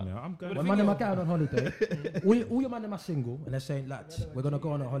can't What's leave that? me out. I'm going. When man them are going on holiday, all your man them are single and they're saying, lads, we're gonna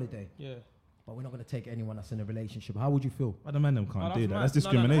go on a holiday, Yeah. but we're not gonna take anyone that's in a relationship. How would you feel? But the man them can't Oh, do that. mad. That's No,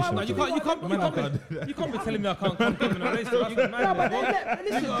 discrimination. no, you can't be telling me I can't come in a race. No, but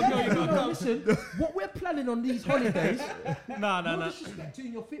listen, what we're planning on these holidays, No. no disrespect to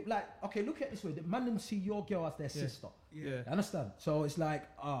your feet. Like, okay, look at it this way: the man them see your girl as their sister. Yeah. Understand? So it's like,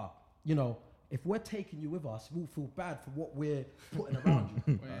 you know, if we're taking you with us, we'll feel bad for what we're putting around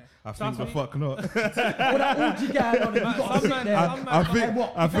you. I think the fuck not. All that orgy going on, you got to sit there.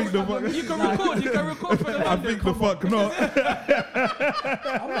 I think the fuck. You can record for the I think the fuck not.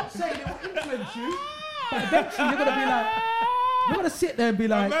 I'm not saying it will influence you, but eventually you're gonna be like, you're gonna sit there and be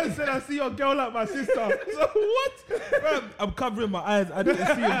like, Man said I see your girl like my sister. So what? Fam, I'm covering my eyes. I didn't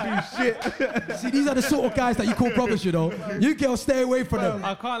see him do shit. see, these are the sort of guys that you call brothers, you know. You girls stay away from them.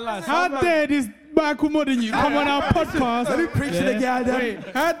 I can't lie. How dare this Michael more than you come on our podcast? Let me preach to the guy then. Wait,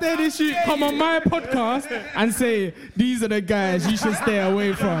 how dare this you come on my podcast and say these are the guys you should stay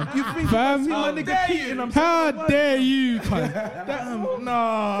away from? Fam, how dare you, cunt?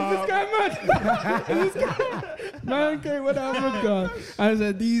 No. This guy mad. This guy. Man, okay, whatever, God. I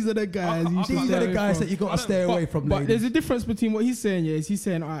said these are the guys you should These stay are the away guys from. that you got to stay away from, But ladies. there's a difference between what he's saying. Yeah, is he's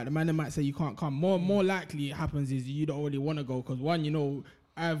saying, all right, the man that might say you can't come. More likely it happens is you don't really want to go because one, you know,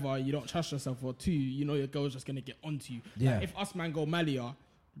 either you don't trust yourself, or two, you know your girl's just gonna get onto you. Yeah. Like, if us man go Malia,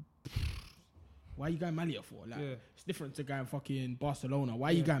 why are you going Malia for? Like, Yeah. it's different to going fucking Barcelona. Why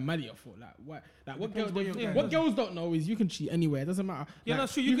are you going Malia for? Like, what? Like, what Depends where girls? you're What going. girls don't know is you can cheat anywhere. It doesn't matter. Yeah, Like,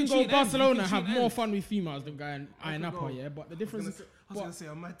 that's true. You can go cheat ends, Barcelona you and can have cheat more ends. fun with females than going Iron Apple. Yeah, but the difference is. I was gonna say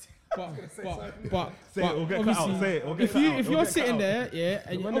I'm mad. But Say it or get cut out. obviously, Say it or get if cut you out. if Or you're get sitting cut out. there, yeah,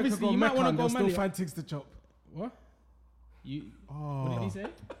 and When obviously you might want to go still Malia. find things to chop. What? You? What did he say?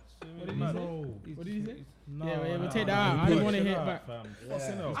 What did he say? What did he say? No, Yeah, we'll take that out. I didn't want to hear it back.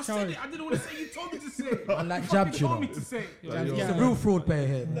 I said it. I didn't want to say. You told me to say it. Man like jabs, you told know. me to say it. It's a real fraud Bae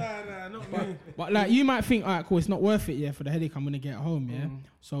here. Nah, not me. But like you might think, alright, cool, it's not worth it, yeah, for the headache I'm gonna get at home, yeah.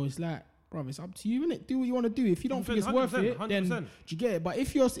 So it's like, bro, it's up to you, innit? Do what you want to do. If you don't think it's worth it, then 100%. you get it. But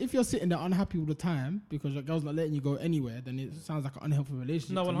if you're sitting there unhappy all the time because your girl's not letting you go anywhere, then it sounds like an unhealthy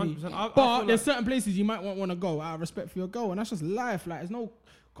relationship. No, to me. 100%. But there's certain places you might want to go out of respect for your girl, and that's just life. Like, there's no,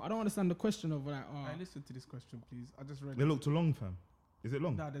 I don't understand the question of like, Hey, listen to this question, please. I just read They look too long, fam. Is it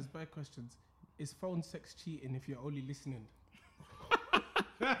long? Nah, there's bad questions. Is phone sex cheating if you're only listening?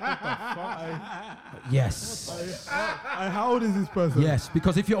 Yes. How old is this person? Yes,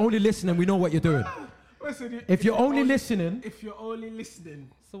 because if you're only listening, we know what you're doing. Listen, If you're only listening, if you're only listening,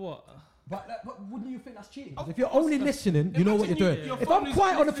 So what? but wouldn't you think that's cheating? 'Cause if you're only listening, you know what you're doing. your If phone I'm is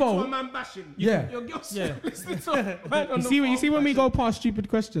quiet on the listening to a phone, man bashing. Yeah. Your girl's Yeah. listening to a man on You the see, phone you see when we bashing. go past stupid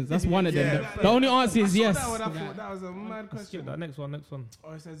questions, that's one of them. Yeah. The only answer I is saw yes. that one, I thought that was a mad Skip question. that. Next one.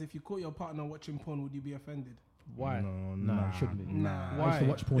 Or it says, if you caught your partner watching porn, would you be offended? Why? No, nah, it shouldn't be. Nah. I used to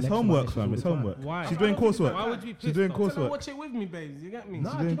watch porn It's next to my homework, missus fam. all It's the time. homework. Why? She's doing coursework. Why would you be She's pissed? doing though? So coursework. watch it with me, babes. You get me?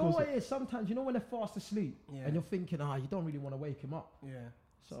 Nah, do doing you know coursework. what it is? Sometimes, you know when they're fast asleep Yeah. and you're thinking, you don't really want to wake him up. Yeah.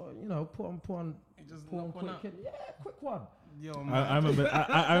 So, you know, put on You just porn knock one quick. out. And, yeah, quick one. Yo, I man. remember.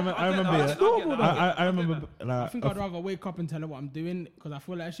 I remember. I Yeah. I remember. I Like, think I'd rather wake up and tell her what I'm doing because I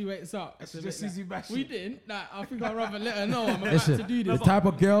feel like if she wakes up, it's She a just bit sees you bashing. we didn't. Like, I think I'd rather let her know I'm about Listen, to do the this. type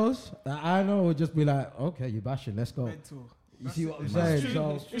of girls that I know would just be like, okay, you're bashing, let's go. Mental. You see what I'm It's saying? true.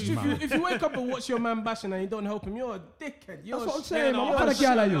 So, It's true. If you wake up and watch your man bashing and you don't help him, you're a dickhead. You're that's what I'm a saying. no, What kind of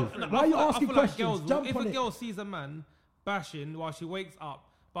girl are you? Why are you asking questions? Girls, Jump if on a it. girl sees a man bashing while she wakes up,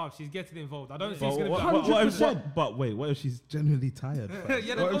 but she's getting involved. I don't think But it's gonna be what- like, what- what if- 100%. what- But wait, what if she's genuinely tired? fam? Yeah, What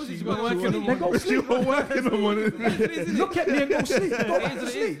if obviously she she's got- got work she in the was- Then go She sleep. was working in the morning. Look at me and go sleep. Go It back is to what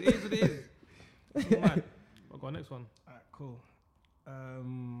it sleep. is. It is what it is. Mad. I'll go next one. Alright, cool.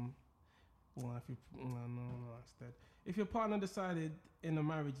 Well, if you no, that's dead. If your partner decided in a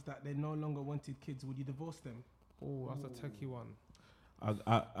marriage that they no longer wanted kids, would you divorce them? Oh, that's a techie one.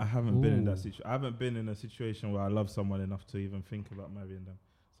 I haven't been in that Ooh. situation. I haven't been in a situation where I love someone enough to even think about marrying them.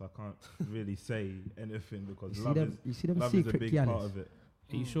 So I can't really say anything because You see love them is secret a big part gallus. of it.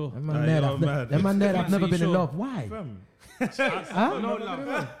 Are you sure? That man there, I've never been in love. Why? Fam. Huh? No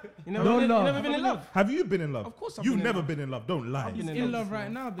love. You No love. never been in love? Have you been in love? Of course I've You've been in never love. been in love. Don't lie. been In love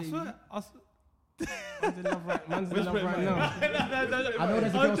right now, baby. Man's in love right now. I know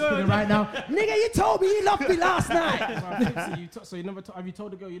there's a girl spinning right now. Nigga, you told me you loved me last night. So you never have you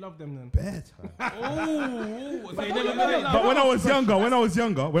told the girl you love them then? Better. Oh, so you never been in love. But when I was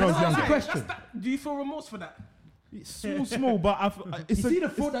younger, That's the question. Do you feel remorse for that? it's small, but You see the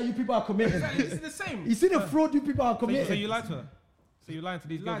fraud that you people are committing. It's the same. You see the fraud you people are So committing. you lied to her? So you lying to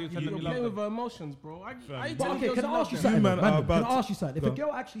these girls? You tell them You're you love playing with them? her emotions, bro. But okay, can I ask you You something? man are Can about I ask you something? If a Go.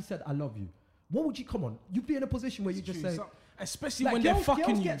 girl actually said, I love you, what would you, come on, you'd be in a position where you just say, Especially like, when they're girls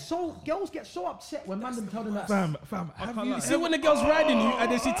fucking you. girls get so upset when man them tell them that. Fam, have you See when the girl's riding you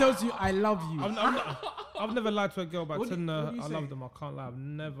and then she tells you, I love you. I've never lied to a girl by What do telling her you I say? love them. I can't lie. I've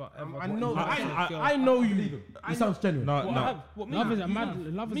never ever. I know. I I know you. It sounds genuine. No. Love is a mad.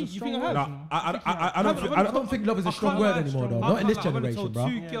 Love is a strong word. No, I don't think love is a strong word anymore, though. Not in this generation, bro.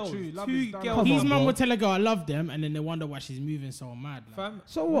 Two girls. Two girls. Come on, His mum bro. would tell a girl I love them, and then they wonder why she's moving so mad. Like. Fam.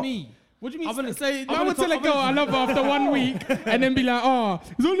 So what? Me. What do you mean? I'm gonna Say, I'm I would gonna tell a girl I love her after 1 week, and then be like, "Oh,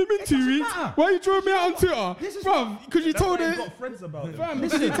 it's only been 2 weeks. matter. Why are you throwing me out on Twitter, This is bro? Because you told her, got friends about it. fam.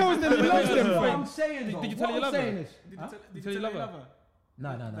 Because he tells them he loves them, What fam. I'm saying, though, Did you tell her you what I'm love her? saying is, Did you love her? no,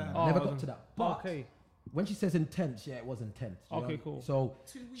 Oh, never I got don't- to that. But Okay. when she says intense, yeah, it was intense. you Okay, know? cool. So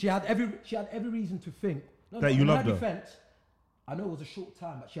she had every reason to think That you in her loved her. defense, I know it was a short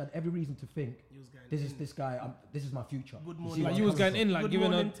time, but she had every reason to think this guy, this is my future. Good You morning. see Like what you I'm was coming going in, like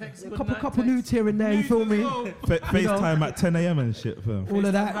giving her. text, from? good a couple night nudes here and there, you feel me? FaceTime at 10 a.m. and shit, fam. All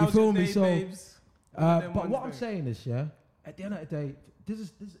of that, you How's feel your me? day, So, babes? but Them what I'm ones, saying is, yeah, at the end of the day, this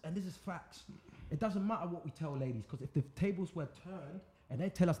is facts. It doesn't matter what we tell ladies, because if the tables were turned and they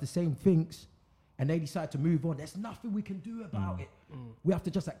tell us the same things, and they decide to move on, there's nothing we can do about it. We have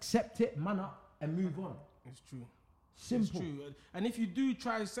to just accept it, man up, and move on. It's true. Simple. It's true. And if you do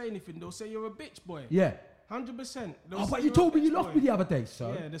try to say anything, they'll say you're a bitch, boy. Yeah. 100%. Oh, but you told me you loved me the other day,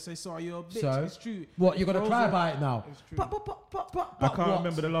 so. Yeah, they say, so you're a bitch. So? It's true. What, you're gonna Girls cry are- about it now? It's true. But I can't what?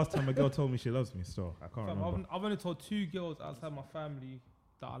 remember the last time a girl told me she loves me. Still, I can't Fam, remember. I've only told 2 girls outside my family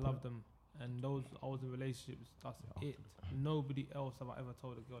that I love them, and those I was in relationships. That's it. Nobody else have I ever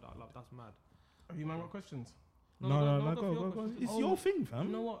told a girl that I love. That's mad. Have you man got questions? No, go for your go. questions. It's Oh, your thing, fam.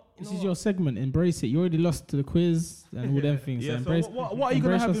 You know what? This is your segment. Embrace it. You already lost to the quiz and all them things. Yeah, so so embrace. what are you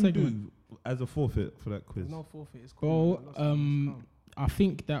gonna embrace have your him segment. do as a forfeit for that quiz? There's no forfeit. It's cool. Bro, I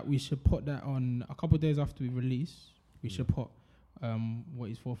think that we should put that on a couple of days after we release. We should put what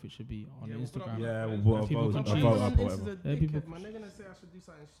his forfeit should be on Yeah, we'll put up Instagram. Yeah, And we'll people vote can a choose. vote up or whatever. Yeah, people- Man, they're gonna say I should do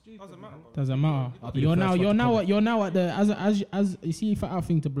something stupid. Doesn't matter. Doesn't matter. I'll be the You're first now one to you're now at the as you see for our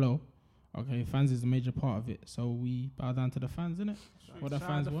thing to blow. Okay, fans is a major part of it. So we bow down to the fans, innit? What the Shout out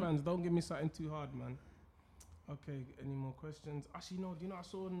fans the want. fans. Don't give me something too hard, man. Okay, any more questions? Actually, no. Do you know I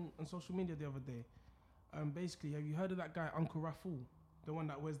saw on social media the other day? Basically, have you heard of that guy, Uncle Raful? The one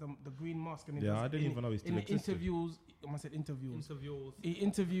that wears the green mask and he Yeah, does I didn't in- even know he still in the existed. interviews. I said interviews. Interviews. He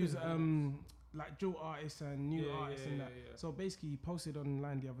interviews like drill artists and new Yeah, artists yeah, and that. yeah. So basically, he posted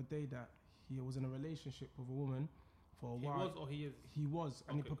online the other day that he was in a relationship with a woman for a He while. was or he is. He was,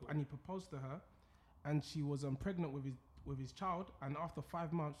 and, Okay, cool. and he proposed to her, and she was pregnant with his child. And after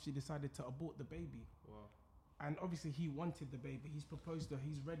 5 months, she decided to abort the baby. Wow. And obviously, he wanted the baby. He's proposed to her.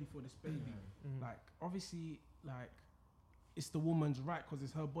 He's ready for this baby. Mhm. Like, obviously, like, it's the woman's right because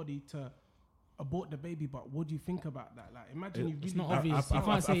it's her body to abort the baby. But what do you think about that? Like, imagine you really. It's not obvious.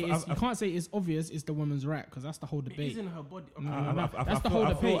 You can't say it's obvious. It's the woman's right because that's the whole It debate. is in her body. Okay. No, I that's the feel- whole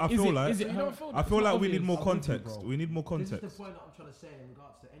I feel- debate. I Is feel it- like- is it You her- don't feel I that? feel It's like not we need obvious. more I'm with you, context. bro. We need more This is context. the point that I'm trying to say in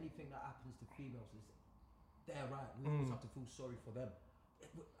regards to anything that happens to females is they're right. We always have to feel sorry for them.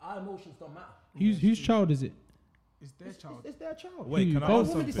 Our emotions don't matter. Whose child is it? It's their child. It's their child. Wait, Who? can I Both-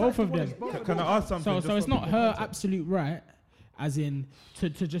 ask something? both of them. Can I ask something? So just it's for not people her context? absolute right, as in to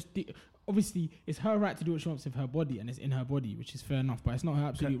just. Obviously, it's her right to do what she wants with her body, and it's in her body, which is fair enough. But it's not her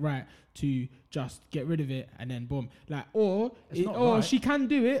absolute right to just get rid of it and then boom. Like, or not right. she can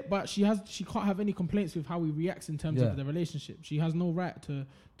do it, but she can't have any complaints with how he reacts in terms Yeah. of the relationship. She has no right to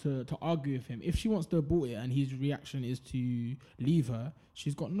argue with him. If she wants to abort it and his reaction is to leave her,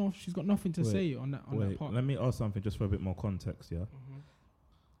 she's got nothing to Wait, say on that Wait, part. let me ask something just for a bit more context, yeah? Mm-hmm.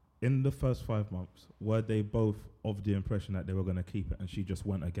 In the first 5 months, were they both of the impression that they were going to keep it and she just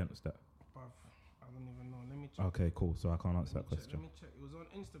went against that? Bruv, I don't even know. Let me check. Okay, cool. So I can't answer that Let question. me check. It was on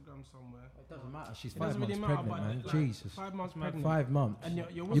Instagram somewhere. It doesn't matter. She's It 5 doesn't months really matter, pregnant, man. but like, Jesus. 5 months pregnant. 5 months. And you're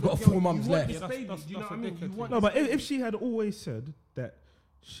You with got a 4 girl, months you want left. this baby, do you know what I mean? You want No, but if she had always said that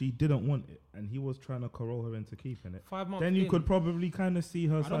she didn't want it, and he was trying to corral her into keeping it, 5 months then you in. could probably kind of see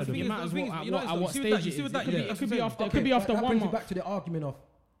her I side don't of think it. it matters thing what, is, you know, at what you see stage that- you it see is. that- It could be after. It Okay, could be after that 1 brings you month. back to the argument of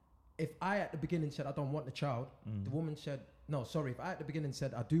if I at the beginning said I don't want the child, the woman said no, sorry. If I at the beginning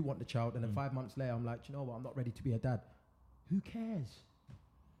said I do want the child, and then 5 months later I'm like, you know what, I'm not ready to be a dad. Who cares?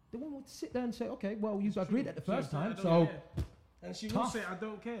 The woman would sit there and say, okay, well, you agreed at the first time, so. And she will say, I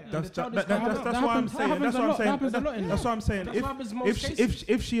don't care. That's And the child why is gonna I'm happen. saying. That That's happens what a I'm lot. saying. That happens a lot in That's what I'm saying. That's what happens most cases.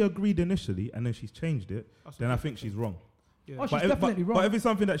 If she agreed initially and then she's changed it, then I think she's wrong. Oh, she's But definitely wrong. But if it's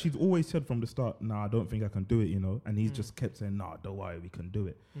something that she's always said from the start, nah, I don't think I can do it, you know, and he's just kept saying, nah, don't worry, we can do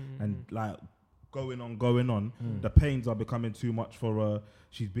it, and like going on, the pains are becoming too much for her.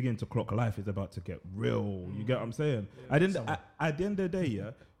 She's beginning to clock life is about to get real. You get what I'm saying? At the end of the day,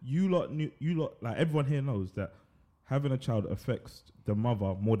 yeah, you lot, like everyone here knows that having a child affects the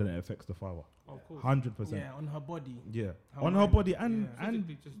mother more than it affects the father. Of course. 100%. Yeah, on her body. Yeah, Her on her mind. body and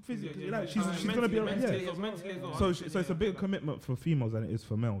Physically, just physically, yeah, like yeah. she's gonna be mentally as well. So it's a bigger commitment for females than it is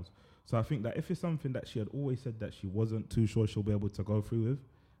for males. So I think that if it's something that she had always said that she wasn't too sure she'll be able to go through with,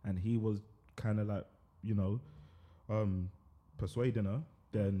 and he was kind of like, you know, persuading her,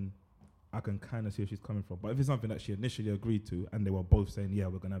 then I can kind of see where she's coming from. But if it's something that she initially agreed to, and they were both saying, yeah,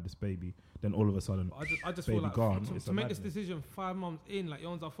 we're gonna have this baby, then all of a sudden, I just baby feel like gone, to, it's to a make this madness. decision 5 months in, like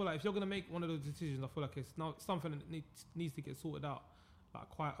I feel like if you're gonna make one of those decisions, I feel like it's now something that needs to get sorted out, like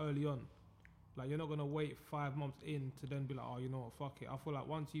quite early on. Like you're not gonna wait 5 months in to then be like, oh, you know what, fuck it. I feel like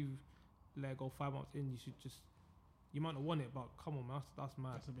once you let go 5 months in, you should just. You might not want it, but come on, man, that's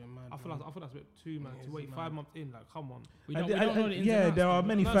mad. That's a bit mad. I feel like that's a bit too mad Yeah, to it's wait mad. 5 months in. Like, come on. We don't know the ins yeah, and outs, there are though.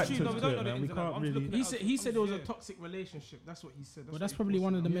 many No, it's factors true, no, we to don't it, know the man. We ins and outs. can't I'm just really. looking He said it was a Yeah. toxic relationship. That's what he said. But that's probably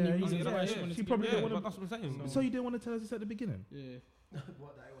one of the many Yeah, reasons yeah, why yeah, she wanted she to probably Yeah, don't but want that's what I'm saying. So you didn't want to tell us this at the beginning? Yeah.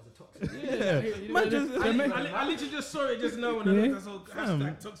 What, that it was a toxic. Yeah. Man, just- I literally just saw it just now when I looked at this whole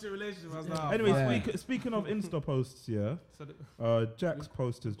hashtag toxic relationship. I was like, oh, Anyway, Yeah. speaking of Insta posts, yeah, So the- Jack's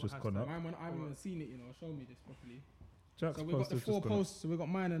post has just gone up. I haven't even seen it, you know. Show me this properly. Jack's So we've got post the has 4 just gone up. posts. So we've got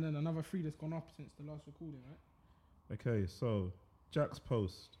mine and then another 3 that's gone up since the last recording, right? Okay, so Jack's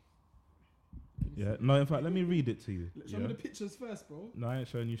post. Yeah, no, in fact, let me read it to you. Show Yeah? me the pictures first, bro. No, I ain't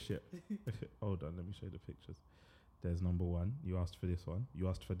showing you shit. Hold on, let me show you the pictures. There's number 1. You asked for this one. You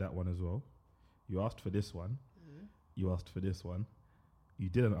asked for that one as well. You asked for this one. You asked for this one. You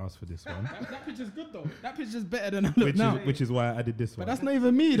didn't ask for this one, That picture's good though. That picture's better than I look now. which is why I added this But one. that's not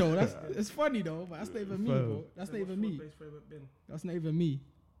even me though. That's it's funny though. But that's not even me, Fam. bro. That's not even me. Fraud Bae's favourite bin. That's not even me.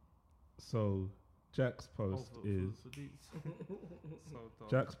 So Jack's post is so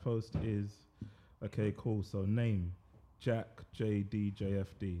Jack's post is okay, cool. So name Jack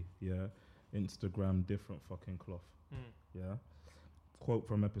JDJFD, yeah. Instagram different fucking cloth, yeah. Quote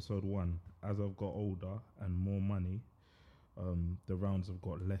from episode 1: as I've got older and more money, the rounds have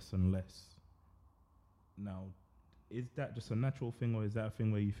got less and less. Now, is that just a natural thing, or is that a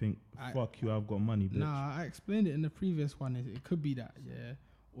thing where you think, fuck you, I've got money, bitch? Nah, I explained it in the previous one. It could be that, yeah,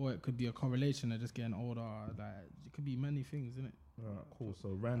 or it could be a correlation of just getting older. Like it could be many things, isn't it? Alright, cool. So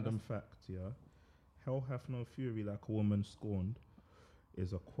random fact, yeah. Hell hath no fury like a woman scorned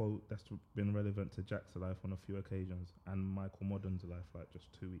is a quote that's been relevant to Jack's life on a few occasions and Michael Modern's life like just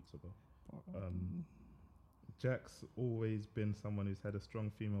 2 weeks ago. Jack's always been someone who's had a strong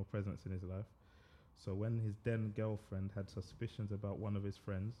female presence in his life. So when his then girlfriend had suspicions about one of his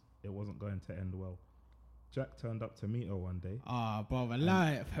friends, it wasn't going to end well. Jack turned up to meet her one day Ah, brother,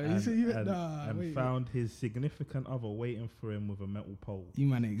 lie. and found his significant other waiting for him with a metal pole. You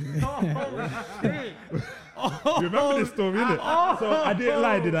man, You remember this story, innit? So I didn't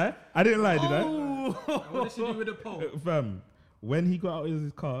lie, did I? I didn't lie, did I? What did she do with the pole? Fam, when he got out of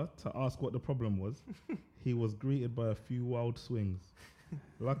his car to ask what the problem was, he was greeted by a few wild swings.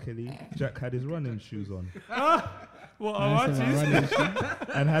 Luckily, Jack had his running shoes on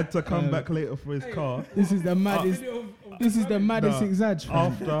and had to come back later for his car This is the maddest. This is the maddest exag.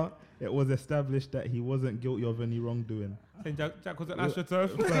 after it was established that he wasn't guilty of any wrongdoing. saying Jack was an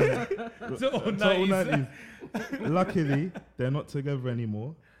AstroTurf. Total 90s. Luckily, they're not together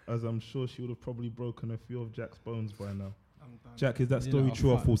anymore, as I'm sure she would have probably broken a few of Jack's bones by now. Jack, is that story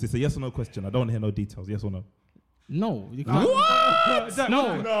true or false? It's a yes or no question. I don't want to hear no details. Yes or no? No, you can't. Jack,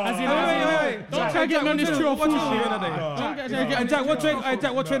 No, as in, don't try to get me on this true or false shit. Jack,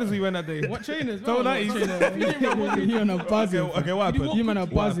 what trainers were you wearing that day? What trainers? Don't bro? like each You on a buzzing. Okay, what happened? You man are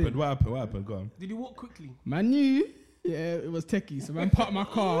buzzing. What happened? Go on. Did you walk quickly? Man knew, yeah, it was techie. So man parked my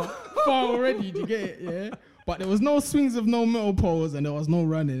car far already. Did you get it? Yeah. But there was no swings of no metal poles and there was no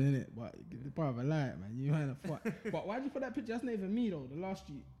running in it. But brother, lie, man. You had a fuck. But why'd you put that picture? That's not even me though. The last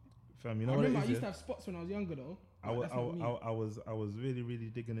year. Fam, you know I what it remember I is? used to Yeah? have spots when I was younger though. I was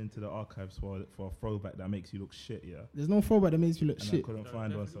really digging into the archives for a throwback that makes you look shit, yeah. There's no throwback that makes you look And shit. I couldn't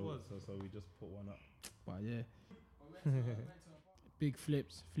find one, so we just put one up. But yeah. Big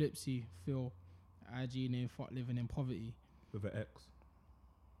Flips, Flipsy, Phil, IG name Fuck Living in Poverty. With an X.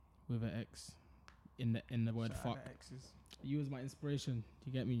 With an X in the word fuck. You was my inspiration.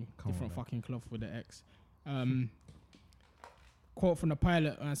 You get me? Different fucking cloth with the X. Quote from the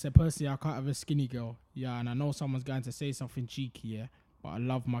pilot, and I said, personally, I can't have a skinny girl. Yeah, and I know someone's going to say something cheeky, yeah, but I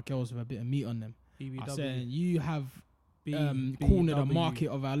love my girls with a bit of meat on them. BBW. I said, you have cornered the market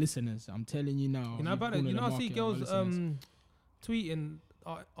of our listeners. I'm telling you now. You know about it? You know, I see girls tweeting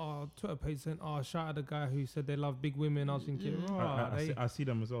our Twitter page saying, shout out the guy who said they love big women. I was thinking, I see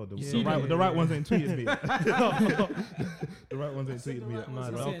them as well. The the right ones ain't tweeted me. The right ones ain't tweeted me.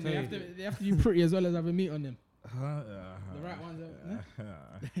 They have to be pretty as well as having meat on them. The right ones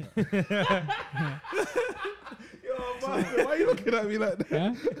Yo, man, why are you looking at me like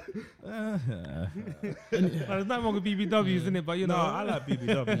that? There's nothing wrong with BBWs, in it? But you know, I like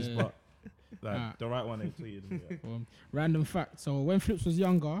BBWs, but the right one ain't tweeted me. Random fact. So when Flips was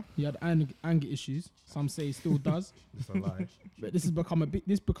younger, he had anger issues. Some say he still does. It's a lie. But this has become a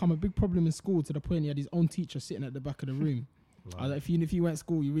big problem in school to the point he had his own teacher sitting at the back of the room. If you went to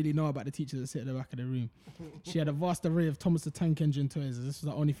school, you really know about the teachers that sit at the back of the room. She had a vast array of Thomas the Tank Engine toys. This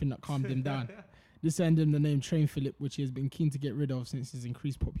was the only thing that calmed him down. This earned him the name Train Philip, which he has been keen to get rid of since his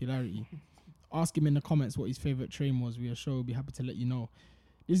increased popularity. Ask him in the comments what his favourite train was. We are sure we'll be happy to let you know.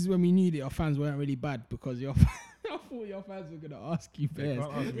 This is when we knew that our fans weren't really bad, because I thought your fans were going to ask you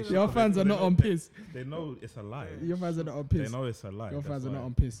first. Your fans are not on piss. They know it's a lie. Your fans are not on piss. They know it's a lie. Your fans are not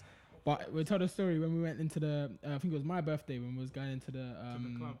on piss. But we'll tell the story when we went into the, I think it was my birthday, when we was going into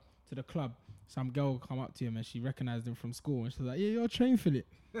to the club. Some girl come up to him and she recognized him from school, and she was like, yeah, you're Train Philip.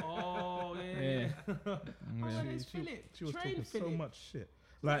 Oh, yeah. It's Philip. She was Train talking Philip. so much shit.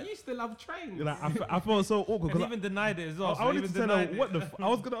 Like, you still love trains. Like, I felt so awkward. And even denied it as well. I wanted to tell her, I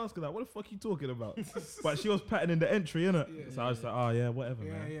was going to ask her that, what the fuck are you talking about? But she was patterning the entry, innit? So I was like, oh, yeah, whatever,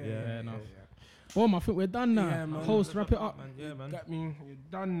 man. Yeah, no. Boom, I think we're done now. Yeah, man. Host, wrap it up. Man. Yeah, man. Got me. You're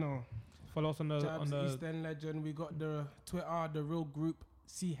done now. Follow us on the East End Legend. We got the Twitter, the Real Group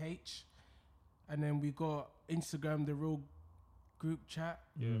CH, and then we got Instagram, the Real Group Chat.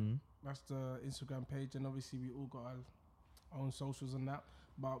 Yeah. That's the Instagram page, and obviously we all got our own socials and that.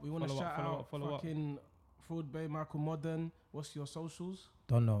 But we want to shout out fucking Fraud Bae, Michael Modern. What's your socials?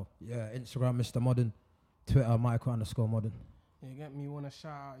 Don't know. Yeah, Instagram, Mr. Modern. Twitter, Michael_Modern. You get me? Want to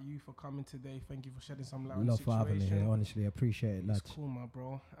shout out you for coming today. Thank you for shedding some light Love on the for having me situation. here. Honestly, appreciate it, lads. It's cool, my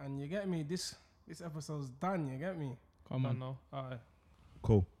bro. And you get me? This episode's done. You get me? Come on. No. All right.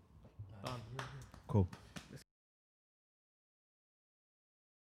 Cool. Done. Cool.